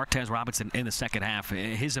other side, Martez Robinson in the second half,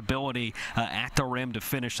 his ability at the rim to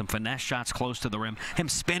finish some finesse shots close to the rim, him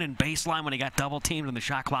spinning baseline when he got double teamed and the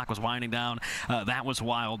shot clock was winding down, that was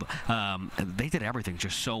wild. They did everything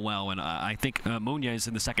just so well, and I think Munoz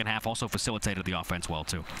in the second half also facilitated the offense well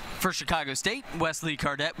too. For Chicago State, Wesley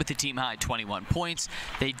Cardette with the team high 21 points.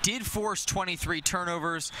 They did force 23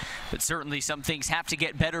 turnovers, but certainly some things have to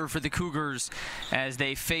get better for the Cougars as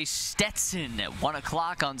they face Stetson at 1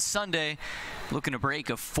 o'clock on Sunday, looking to break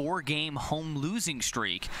a 4-game home losing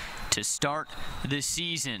streak to start the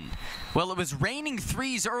season. Well, it was raining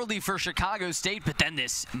threes early for Chicago State, but then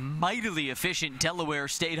this mightily efficient Delaware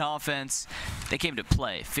State offense, they came to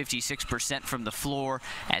play 56% from the floor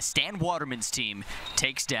as Stan Waterman's team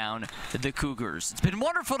takes down the Cougars. It's been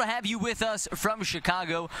wonderful to have you with us from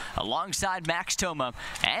Chicago alongside Max Toma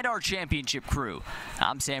and our championship crew.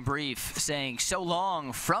 I'm Sam Brief saying so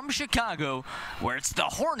long from Chicago, where it's the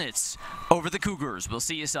Hornets over the Cougars. We'll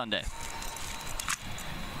see you Sunday.